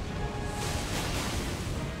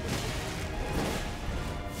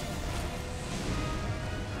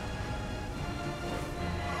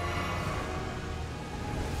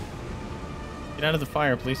 Get out of the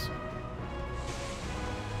fire, please.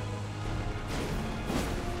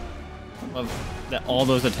 Love that all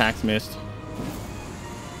those attacks missed.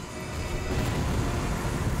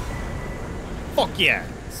 Fuck yeah!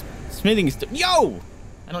 Smithing is yo!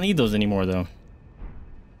 I don't need those anymore though.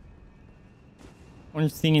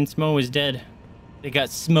 Orange Thing and Smo is dead. They got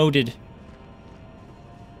smoted.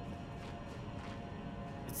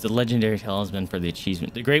 It's the legendary talisman for the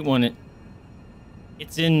achievement. The great one.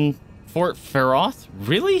 It's in Fort Feroth?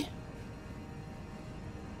 Really?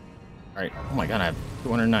 Alright. Oh my god, I have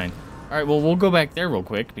 209. Alright, well, we'll go back there real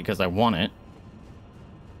quick because I want it.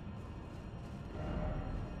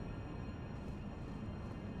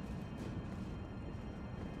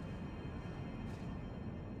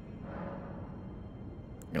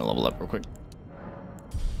 I'm gonna level up real quick.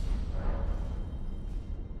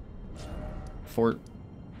 Fort.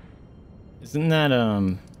 Isn't that,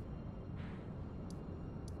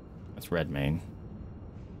 that's Redmane.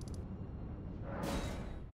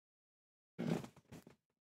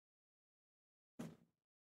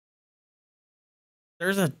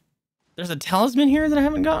 There's a talisman here that I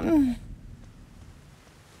haven't gotten?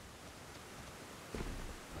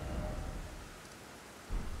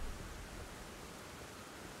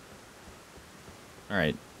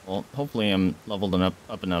 Alright, well, hopefully I'm leveled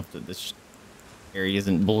up enough that this area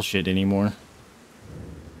isn't bullshit anymore.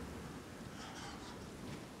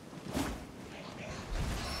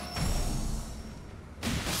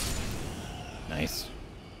 Nice.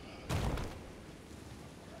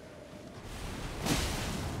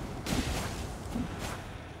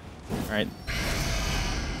 Alright.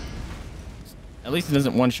 At least it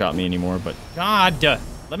doesn't one-shot me anymore, but... God!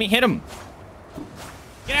 Let me hit him!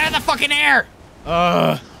 Get out of the fucking air!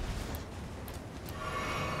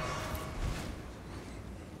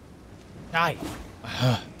 Die!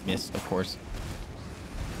 Missed, of course.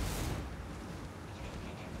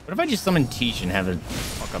 What if I just summon Tish and have her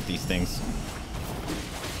fuck up these things?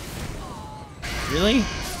 Really?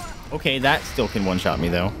 Okay, that still can one-shot me,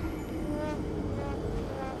 though.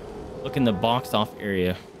 Look in the boxed off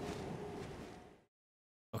area.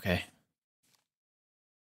 Okay.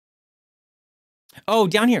 Oh,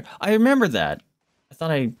 down here. I remember that. I thought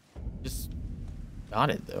I just got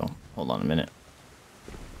it, though. Hold on a minute.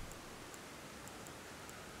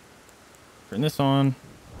 Turn this on.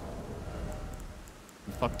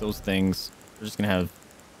 Fuck those things. We're just gonna have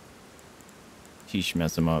Tish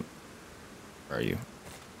mess them up. Where are you?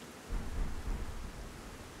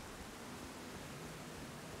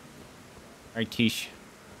 Alright, Tish.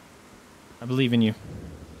 I believe in you.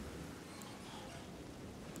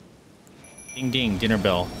 Ding ding, dinner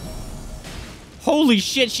bell. Holy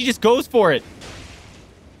shit, she just goes for it!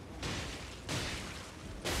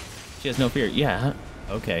 She has no fear. Yeah,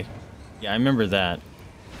 okay. Yeah, I remember that.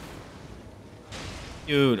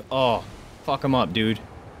 Dude, oh. Fuck him up, dude.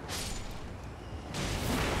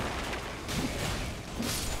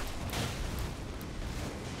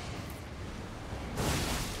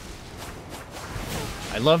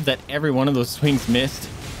 I love that every one of those swings missed.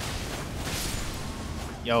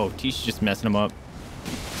 Yo, Tish just messing him up.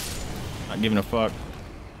 Not giving a fuck.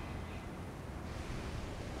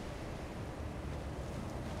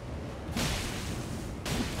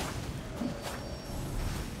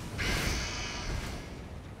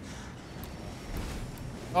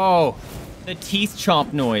 Oh, the teeth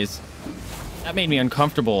chomp noise. That made me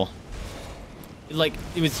uncomfortable. Like,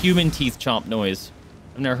 it was human teeth chomp noise.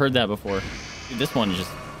 I've never heard that before. Dude, this one is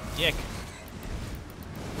just dick.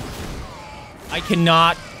 I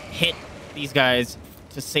cannot hit these guys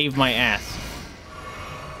to save my ass.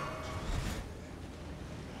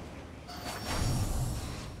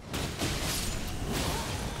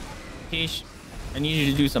 Tish, I need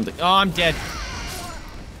you to do something. Oh, I'm dead.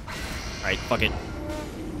 Alright, fuck it.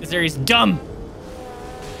 This area's dumb.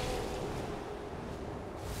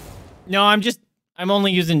 No, I'm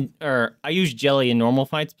only using, I use jelly in normal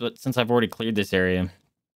fights, but since I've already cleared this area,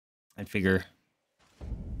 I figure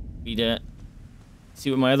we'd see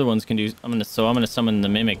what my other ones can do. I'm gonna summon the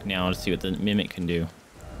Mimic now to see what the Mimic can do.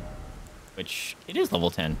 Which, it is level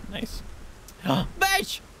 10. Nice.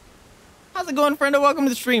 Bitch! How's it going, friendo? Welcome to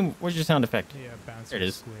the stream. Where's your sound effect? Yeah, there it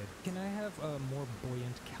is. Squid. Can I have a more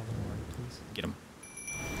buoyant calamari, please? Get him.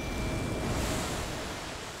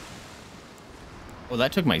 Oh,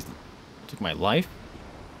 that took my life.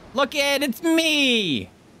 Look it, it's me.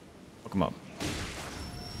 Fuck him up.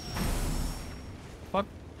 Fuck,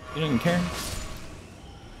 you don't even care.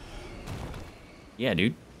 Yeah,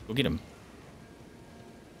 dude, go get him.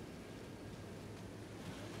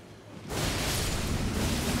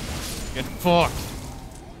 Get fucked.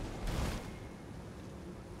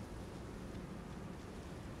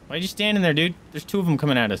 Why are you standing there, dude? There's 2 of them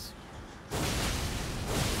coming at us.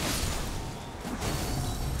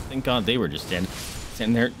 Thank God they were just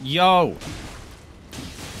standing there. Yo!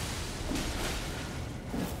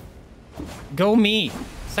 Go me.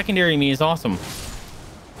 Secondary me is awesome.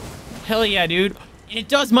 Hell yeah, dude. And it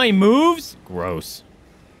does my moves? Gross.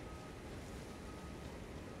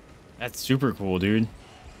 That's super cool, dude.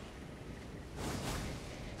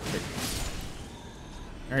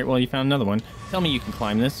 Alright, well, you found another one. Tell me you can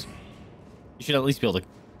climb this. You should at least be able to...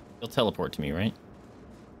 You'll teleport to me, right?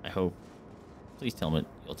 I hope. Please tell me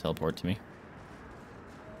you'll teleport to me.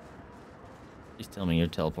 Please tell me you'll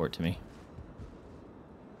teleport to me.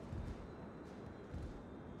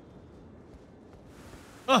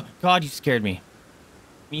 Oh, God, you scared me.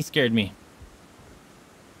 Me scared me.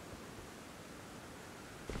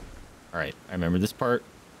 Alright, I remember this part.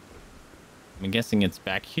 I'm guessing it's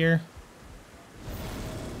back here.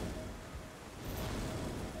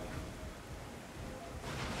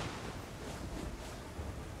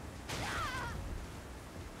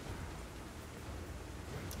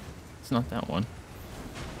 It's not that one.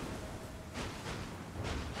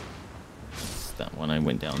 It's that one I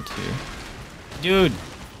went down to. Dude!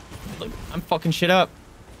 Look, I'm fucking shit up.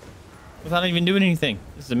 Without even doing anything.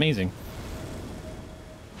 This is amazing.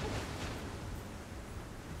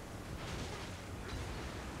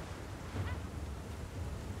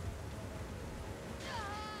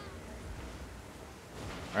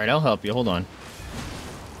 Alright, I'll help you. Hold on.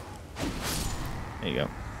 There you go.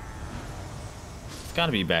 It's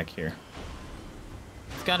gotta be back here.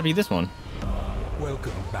 It's gotta be this one.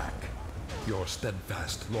 Welcome back. Your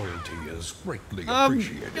steadfast loyalty is greatly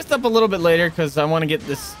appreciated. Just up a little bit later because I want to get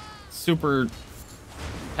this super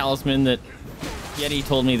talisman that Yeti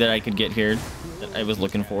told me that I could get here. That I was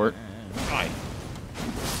looking for. Hi.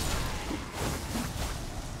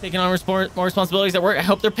 Taking on more responsibilities at work. I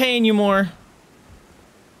hope they're paying you more.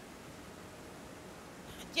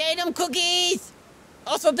 Jadum cookies!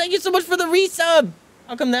 Also, thank you so much for the resub.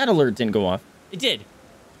 How come that alert didn't go off? It did.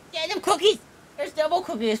 Jadum cookies! There's double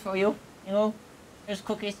cookies for you. You know, there's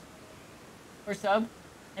cookies for sub,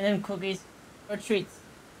 and then cookies for treats.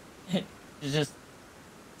 It's just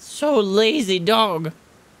so lazy, dog.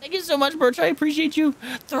 Thank you so much, Birch. I appreciate you.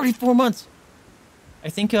 34 months. I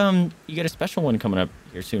think you get a special one coming up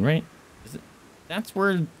here soon, right? Is it? That's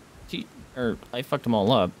where I fucked them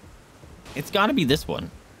all up. It's got to be this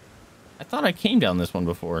one. I thought I came down this one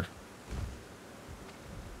before.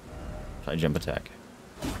 Try jump attack.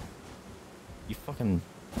 You fucking...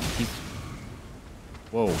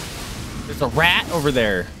 Whoa. There's a rat over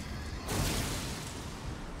there.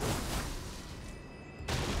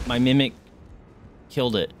 My mimic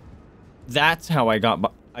killed it. That's how I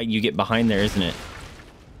got... You get behind there, isn't it?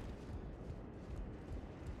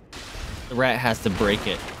 The rat has to break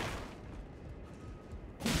it.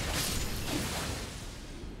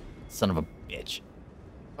 Son of a bitch.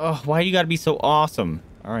 Oh, why you gotta be so awesome?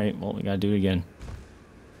 Alright, well, we gotta do it again.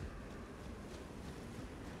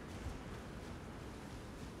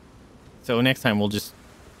 So next time we'll just,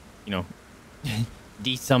 you know,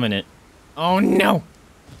 de-summon it. Oh no!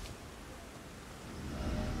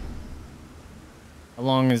 How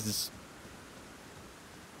long is this?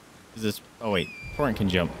 Is this? Oh wait, Torrent can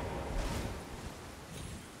jump.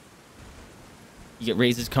 You get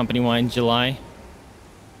raises company-wide in July.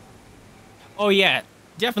 Oh yeah,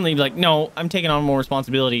 definitely. Like, no, I'm taking on more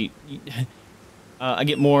responsibility. I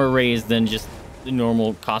get more raise than just the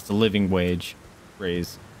normal cost of living wage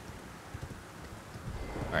raise.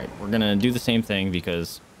 All right, we're gonna do the same thing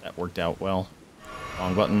because that worked out well.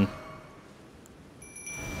 Wrong button.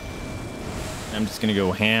 I'm just gonna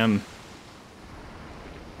go ham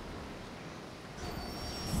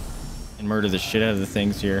and murder the shit out of the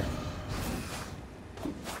things here.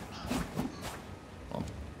 Well,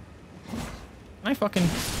 I fucking...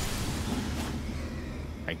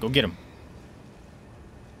 Alright, go get him.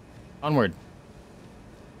 Onward.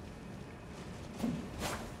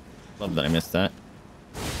 Love that I missed that.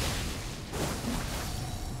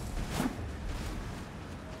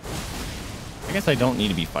 I guess I don't need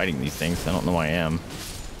to be fighting these things. I don't know why I am.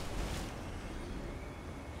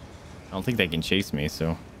 I don't think they can chase me,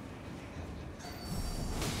 so...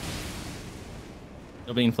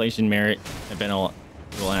 It'll be inflation merit. I bet will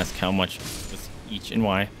ask how much was each and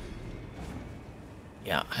why.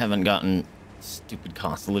 Yeah, I haven't gotten stupid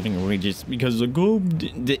cost of living wages because of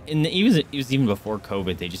COVID. It was even before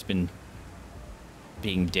COVID. They just been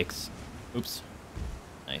being dicks. Oops.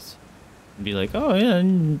 Nice. And be like, oh yeah,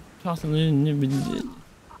 and tossing in,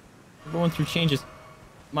 going through changes.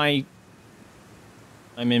 My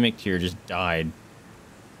mimic here just died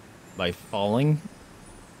by falling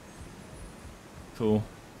Cool.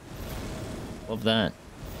 Love that.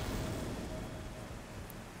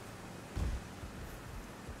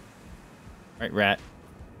 Right, rat.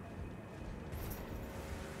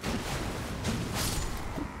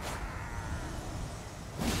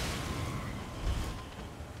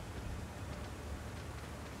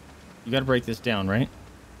 You gotta break this down, right?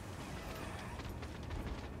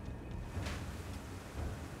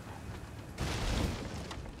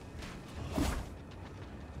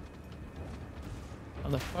 How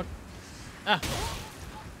the fuck? Ah!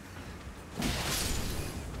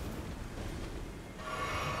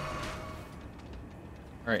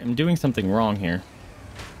 Alright, I'm doing something wrong here.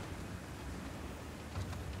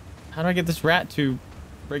 How do I get this rat to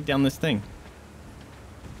break down this thing?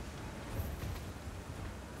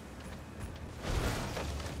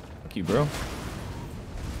 Fuck you, bro. I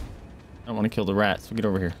don't want to kill the rat, so get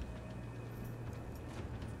over here.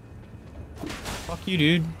 Fuck you,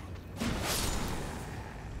 dude.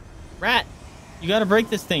 Rat! You gotta break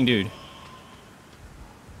this thing, dude.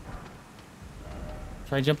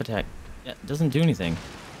 Try jump attack. Yeah, it doesn't do anything.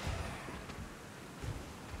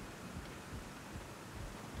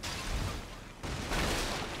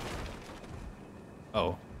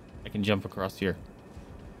 Oh, I can jump across here.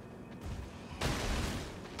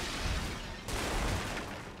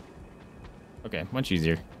 Okay, much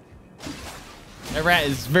easier. That rat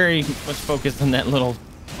is very much focused on that little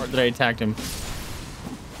part that I attacked him.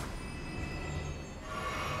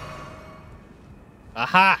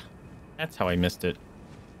 Aha! That's how I missed it.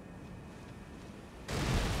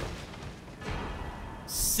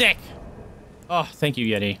 Sick! Oh, thank you,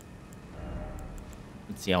 Yeti.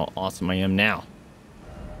 Let's see how awesome I am now.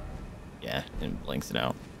 Yeah, and blinks it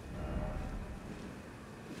out.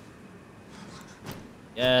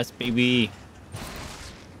 Yes, baby.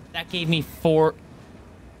 That gave me 4...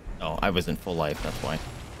 Oh, I was in full life, that's why.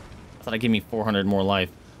 I thought it gave me 400 more life.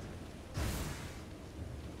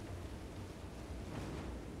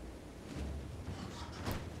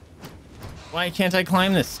 Why can't I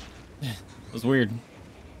climb this? It was weird.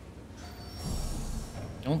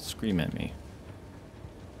 Don't scream at me.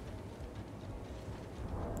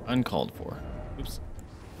 Uncalled for. Oops.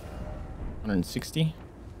 160.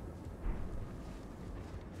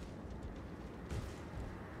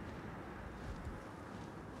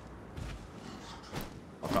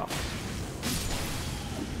 Fuck off.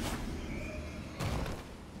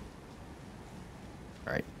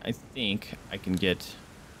 Alright, I think I can get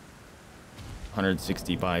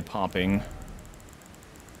 160 by popping.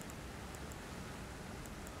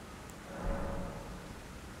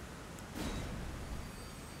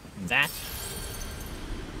 That.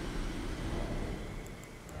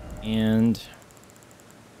 And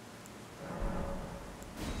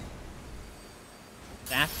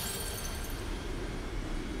that.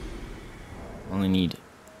 Only need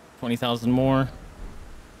 20,000 more.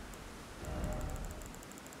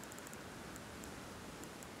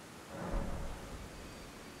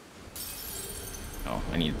 Oh,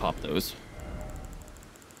 I need to pop those.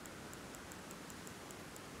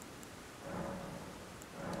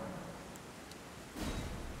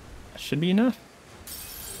 That should be enough.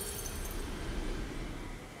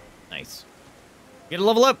 Nice. Get a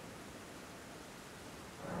level up.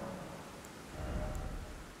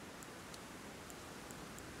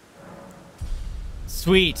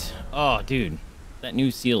 Sweet. Oh, dude. That new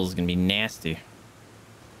seal is going to be nasty.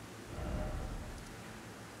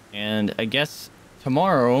 And I guess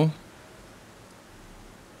tomorrow...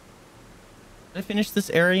 Did I finish this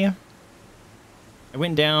area? I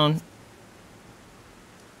went down.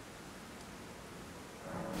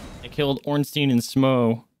 I killed Ornstein and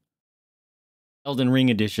Smo. Elden Ring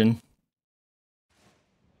edition.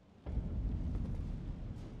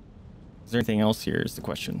 Is there anything else here is the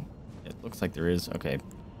question. It looks like there is. Okay.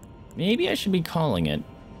 Maybe I should be calling it.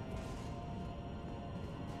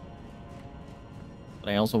 But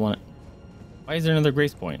I also want it. Why is there another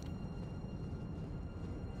grace point?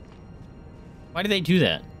 Why do they do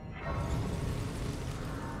that?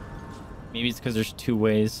 Maybe it's because there's 2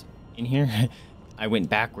 ways in here. I went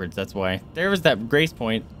backwards, that's why. There was that grace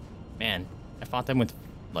point. Man, I fought them with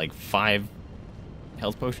like 5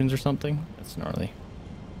 health potions or something. That's gnarly.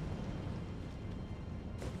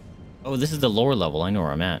 Oh, this is the lower level. I know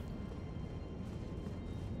where I'm at.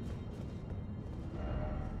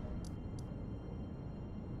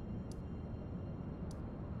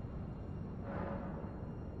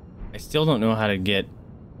 I still don't know how to get...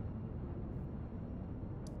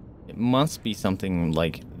 It must be something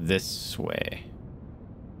like this way.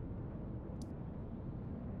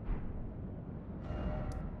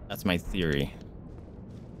 That's my theory.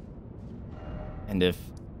 And if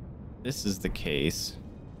this is the case,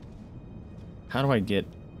 how do I get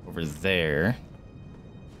over there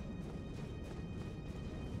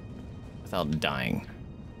without dying?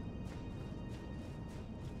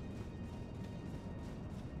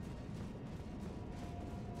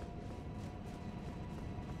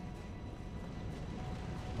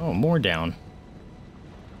 Oh, more down.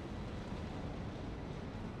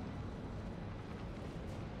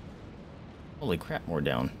 Holy crap, more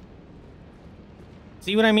down.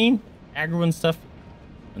 See what I mean? Aggro and stuff.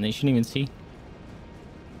 And they shouldn't even see.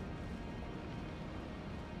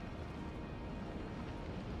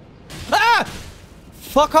 Ah!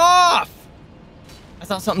 Fuck off! I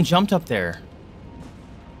thought something jumped up there.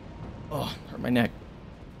 Oh, hurt my neck.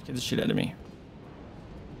 Get the shit out of me.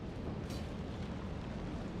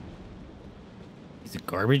 Is it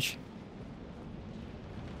garbage?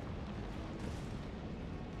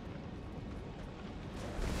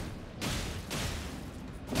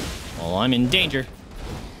 Well, I'm in danger.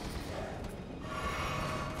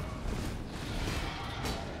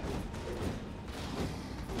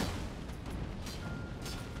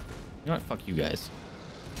 You know what? Fuck you guys.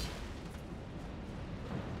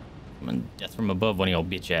 I'm on death from above, one of y'all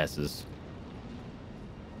bitch asses.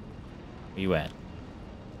 Where you at?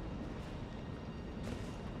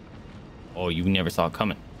 Oh, you never saw it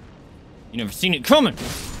coming. You never seen it coming.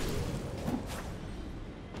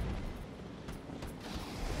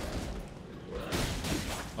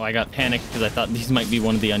 Oh, I got panicked because I thought these might be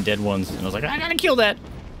one of the undead ones. And I was like, I gotta kill that.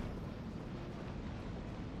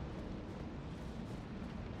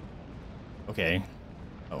 Okay.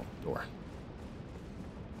 Oh, door.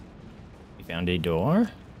 We found a door.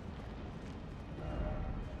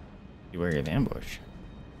 Beware of ambush.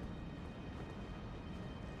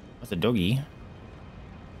 That's a doggy.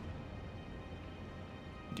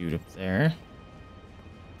 Dude up there.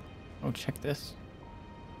 Oh, check this.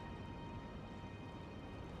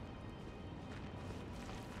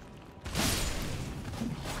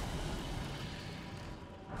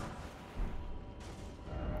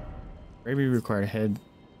 Bravery required head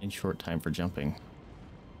in short time for jumping.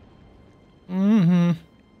 Mm-hmm.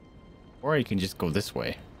 Or you can just go this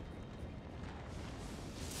way.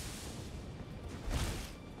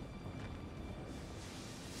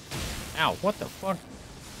 Ow, what the fuck?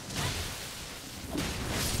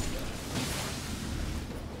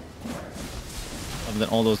 Other than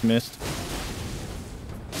all those missed.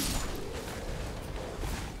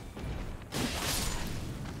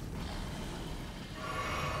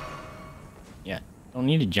 Yeah, don't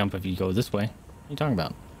need to jump if you go this way. What are you talking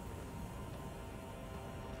about?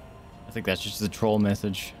 I think that's just the troll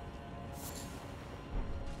message.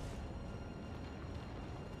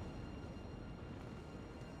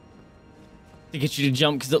 To get you to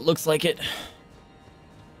jump because it looks like it.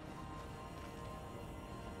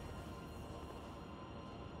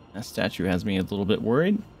 That statue has me a little bit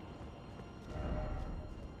worried.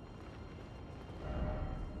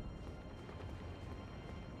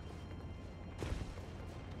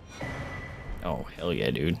 Oh, hell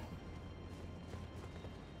yeah, dude.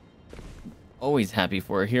 Always happy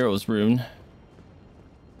for a hero's rune.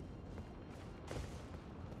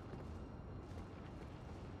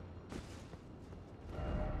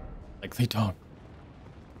 Likely dog.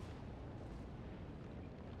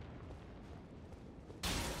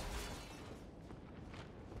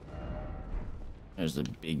 There's a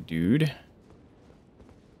big dude.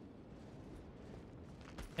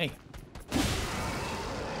 Hey.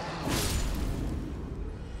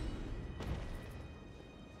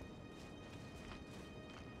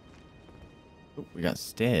 Oh, we got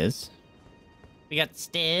stairs. We got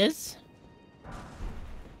stairs.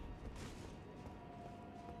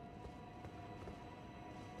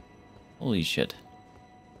 Holy shit.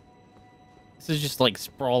 This is just like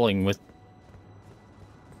sprawling with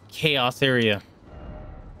chaos area.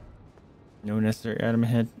 No necessary item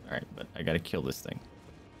ahead. Alright, but I gotta kill this thing.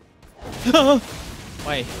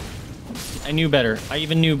 Why? I knew better. I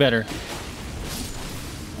even knew better.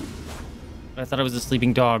 But I thought it was a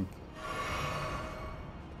sleeping dog.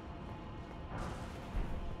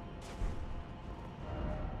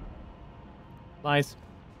 Lies.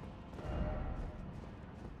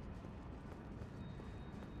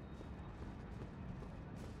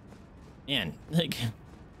 Man, like,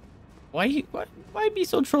 why be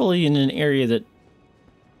so trolly in an area that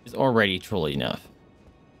is already trolly enough?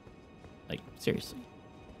 Like, seriously.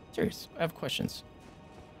 Serious. I have questions.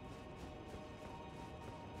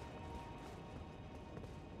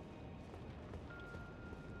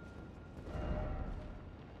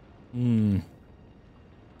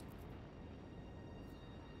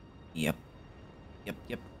 Yep.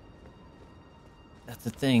 That's the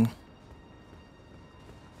thing.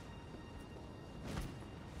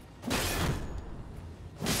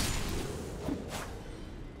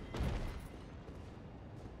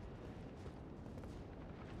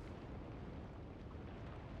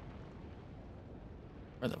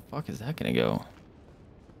 Where the fuck is that gonna go?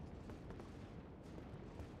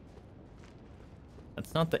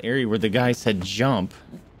 That's not the area where the guy said jump.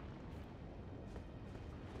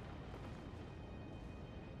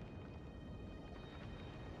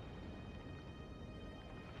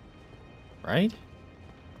 Right?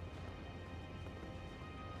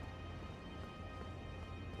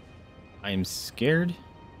 I'm scared.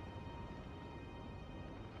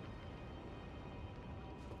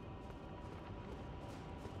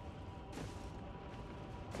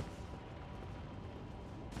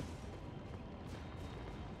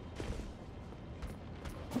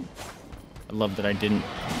 I love that I didn't.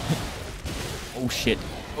 Oh shit.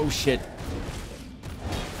 Oh shit.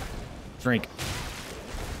 Drink.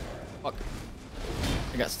 Fuck.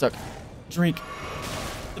 I got stuck. Drink.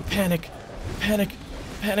 The panic. Panic.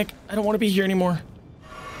 Panic. I don't want to be here anymore.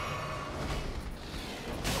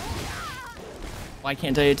 Why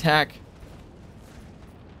can't I attack?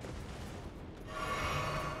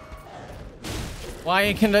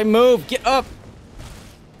 Why can't I move? Get up!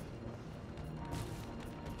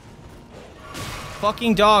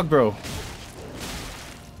 Fucking dog, bro.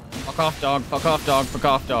 Fuck off, dog. Fuck off, dog. Fuck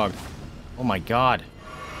off, dog. Oh my god.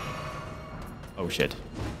 Oh shit.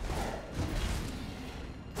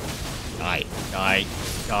 Die. Die.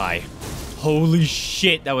 Die. Holy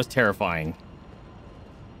shit, that was terrifying.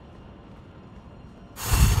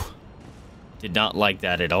 Did not like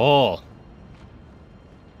that at all.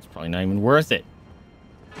 It's probably not even worth it.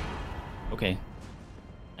 Okay.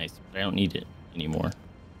 Nice, but I don't need it anymore.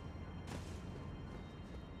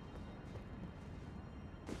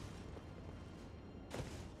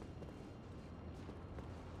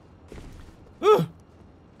 Ooh.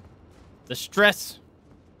 The stress.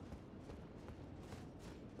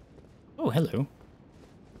 Oh, hello.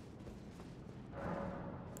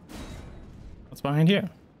 What's behind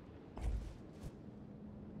here?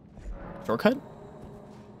 Shortcut?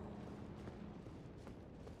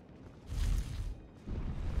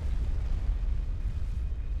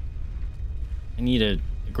 I need a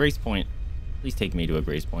grace point. Please take me to a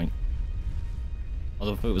grace point.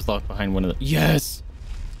 Although if it was locked behind one of the... Yes!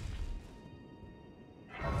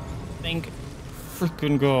 Thank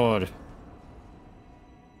freaking God.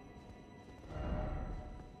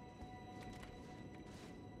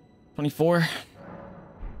 $24.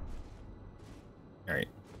 Alright.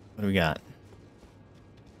 What do we got?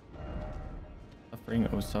 Suffering.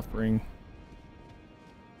 Oh, suffering.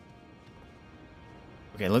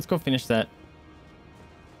 Okay, let's go finish that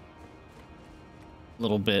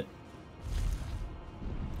little bit.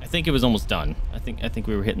 I think it was almost done. I think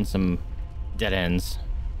we were hitting some dead ends.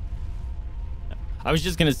 I was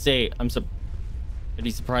just gonna say I'd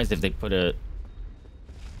be surprised if they put a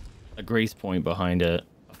grace point behind a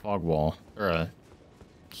fog wall or a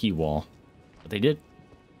key wall, but they did.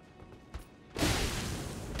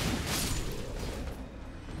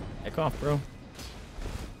 Heck off, bro.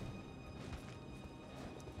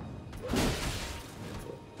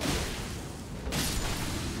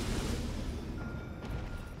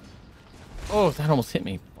 Oh, that almost hit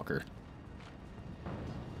me, fucker.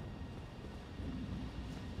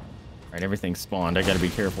 Alright, everything's spawned. I gotta be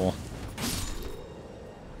careful.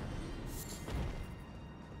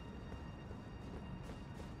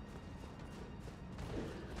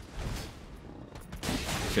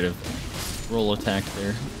 Should have roll attacked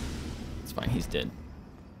there. It's fine, he's dead.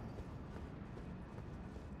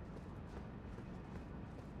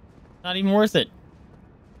 Not even worth it.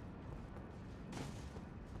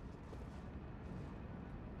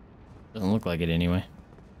 Doesn't look like it anyway.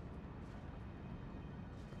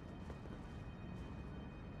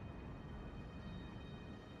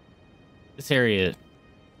 This area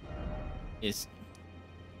is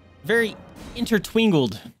very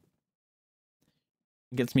intertwingled.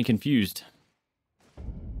 It gets me confused.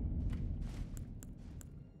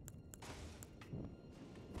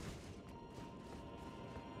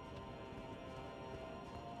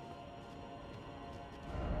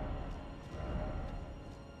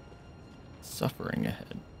 Suffering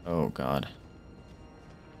ahead. Oh god.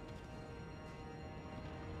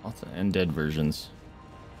 Lots of undead versions.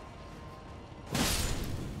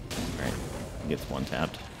 Alright, gets one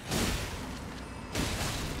tapped.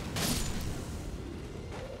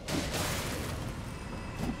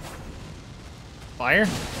 Fire?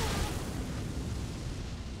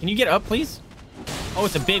 Can you get up, please? Oh,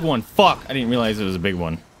 it's a big one. Fuck, I didn't realize it was a big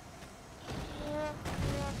one.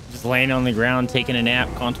 Just laying on the ground, taking a nap,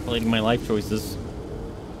 contemplating my life choices.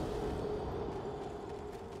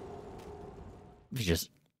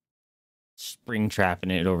 Just spring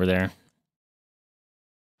trapping it over there.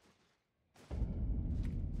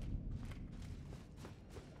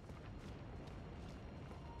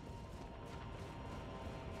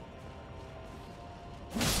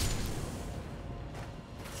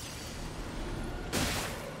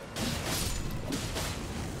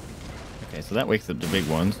 Okay, so that wakes up the big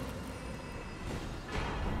ones.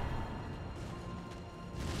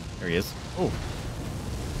 There he is. Oh.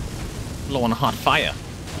 Low on a hot fire.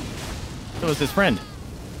 So is his friend.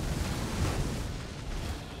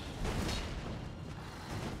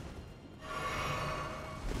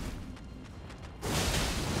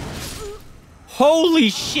 Holy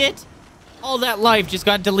shit! All that life just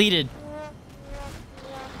got deleted.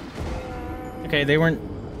 Okay, they weren't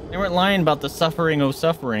lying about the suffering, oh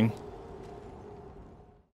suffering.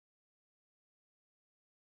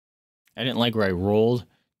 I didn't like where I rolled to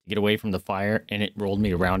get away from the fire, and it rolled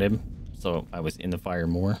me around him, so I was in the fire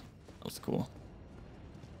more. That was cool.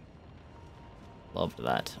 Loved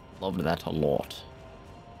that. Loved that a lot.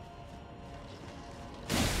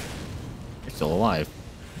 You're still alive.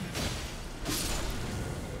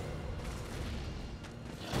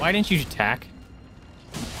 Why didn't you attack?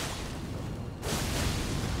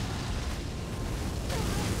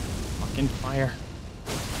 Fucking fire.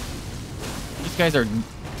 These guys are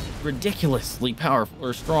ridiculously powerful,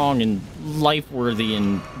 or strong, and life-worthy,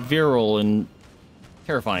 and virile, and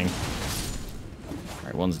terrifying.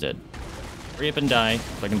 Alright, one's dead. Hurry up and die,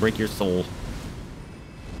 so I can break your soul.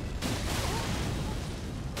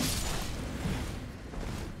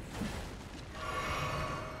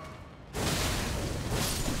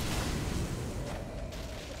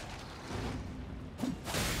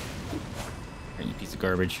 You piece of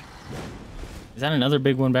garbage. Is that another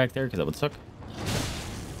big one back there? Because that would suck.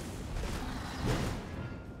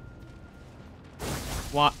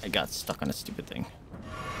 What? I got stuck on a stupid thing.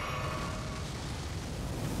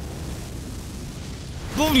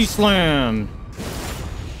 Booty slam!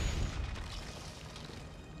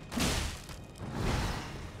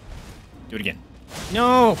 Do it again.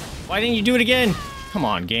 No! Why didn't you do it again? Come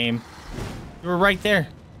on, game. You were right there.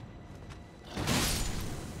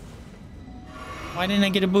 Why didn't I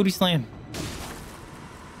get a booty slam?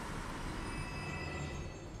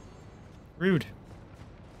 Rude.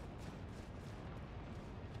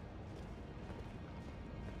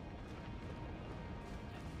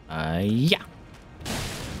 Yeah.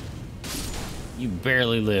 You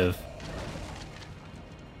barely live.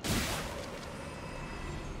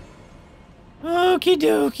 Okie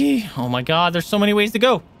dokie. Oh my god, there's so many ways to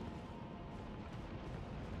go.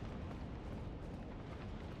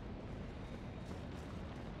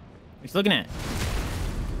 What are you looking at?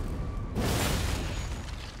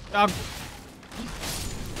 Dog.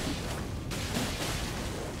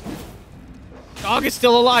 Dog is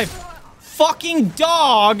still alive. Fucking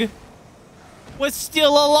dog was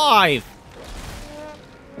still alive.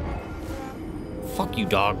 Fuck you,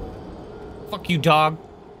 dog. Fuck you, dog.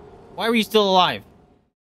 Why were you still alive?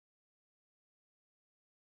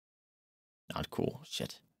 Not cool.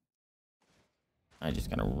 Shit. I just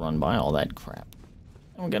gotta run by all that crap.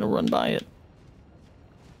 I'm gonna run by it.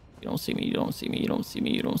 You don't see me, you don't see me, you don't see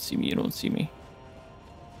me, you don't see me, you don't see me.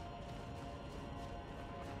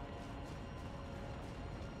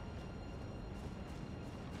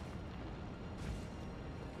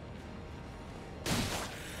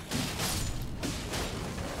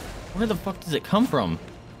 Where the fuck does it come from?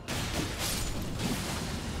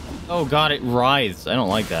 Oh god, it writhes. I don't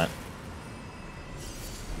like that.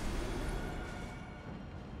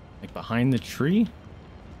 Like behind the tree?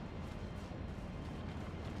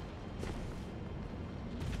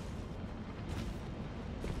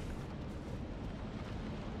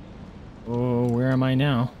 Oh, where am I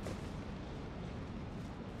now?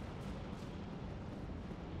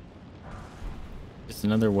 Just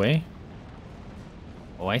another way?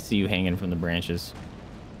 Oh, I see you hanging from the branches.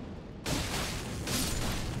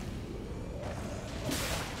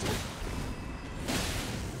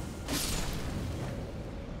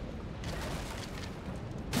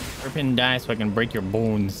 Rip and die so I can break your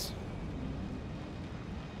bones.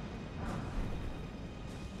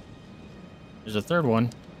 There's a third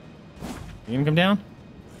one. You gonna come down?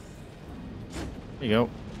 There you go.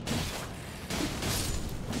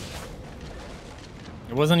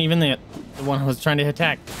 It wasn't even the one I was trying to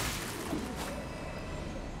attack.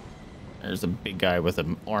 There's a big guy with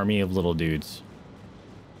an army of little dudes.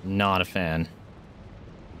 Not a fan.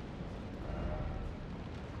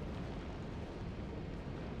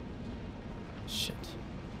 Shit.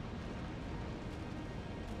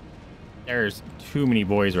 There's too many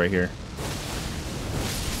boys right here.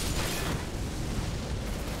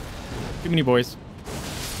 Too many boys.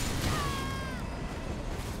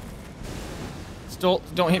 Still,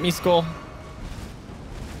 don't hit me, Skull.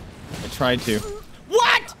 I tried to.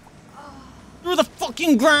 What? Through the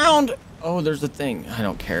fucking ground! Oh, there's a thing. I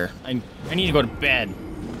don't care. I need to go to bed.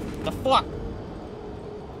 The fuck?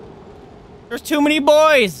 There's too many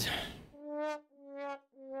boys!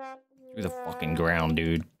 Through the fucking ground,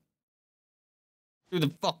 dude. Through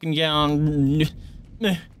the fucking ground.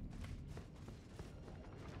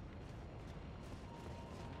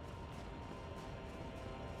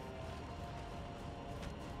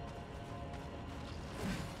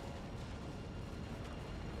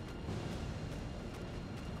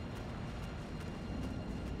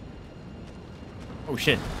 Oh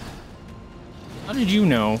shit. How did you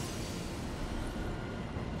know?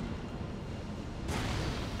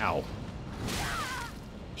 Ow.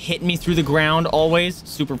 Hit me through the ground always.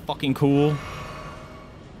 Super fucking cool.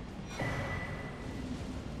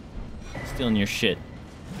 Stealing your shit.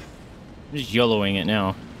 I'm just YOLOing it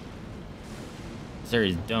now. This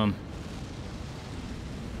area's dumb.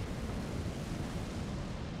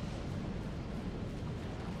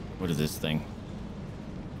 What is this thing?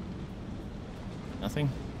 Nothing?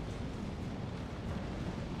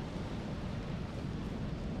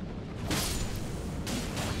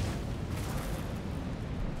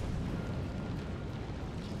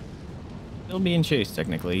 Still being chased,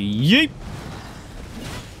 technically. Yeep!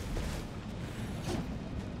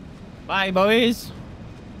 Bye, boys!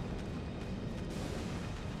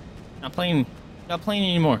 Not playing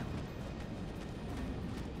anymore.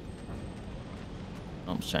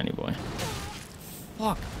 Oh, shiny boy.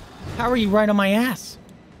 Fuck. How are you right on my ass?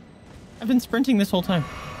 I've been sprinting this whole time.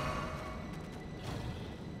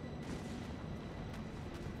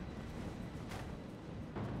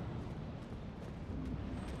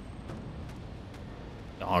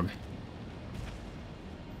 Dog.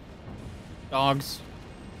 Dogs.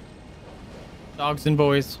 Dogs and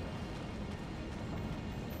boys.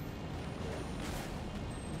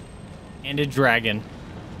 And a dragon.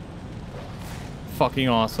 Fucking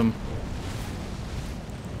awesome.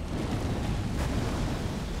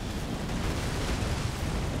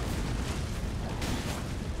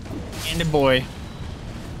 And a boy.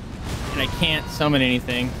 And I can't summon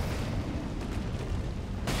anything.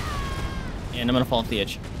 And I'm gonna fall off the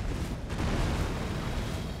edge.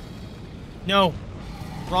 No.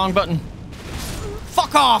 Wrong button.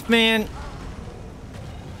 Fuck off, man.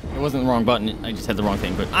 It wasn't the wrong button. I just had the wrong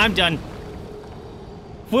thing, but I'm done.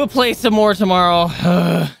 We'll play some more tomorrow.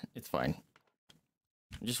 It's fine.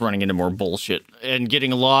 I'm just running into more bullshit and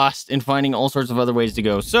getting lost and finding all sorts of other ways to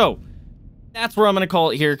go. So, that's where I'm going to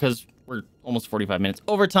call it here because we're almost 45 minutes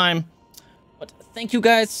over time. But thank you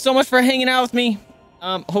guys so much for hanging out with me.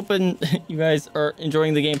 Hoping you guys are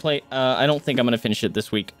enjoying the gameplay. I don't think I'm going to finish it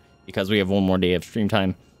this week because we have one more day of stream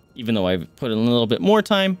time. Even though I've put in a little bit more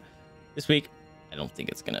time this week, I don't think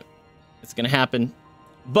it's gonna happen.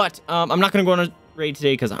 But I'm not gonna go on a raid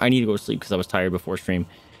today because I need to go to sleep because I was tired before stream.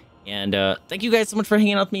 And thank you guys so much for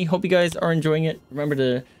hanging out with me. Hope you guys are enjoying it. Remember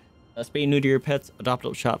to spay and neuter your pets, adopt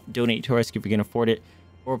up shop, donate to our rescue if you can afford it,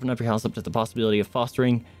 or open up your house up to the possibility of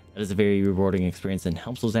fostering. That is a very rewarding experience and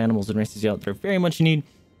helps those animals and races you out there very much in need.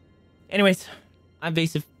 Anyways, I'm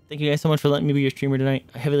Vaesive. Thank you guys so much for letting me be your streamer tonight.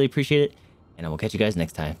 I heavily appreciate it. And I will catch you guys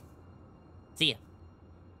next time. See ya.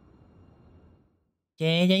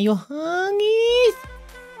 Jada, you hungry?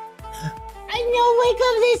 I know, wake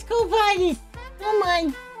up, let's go parties.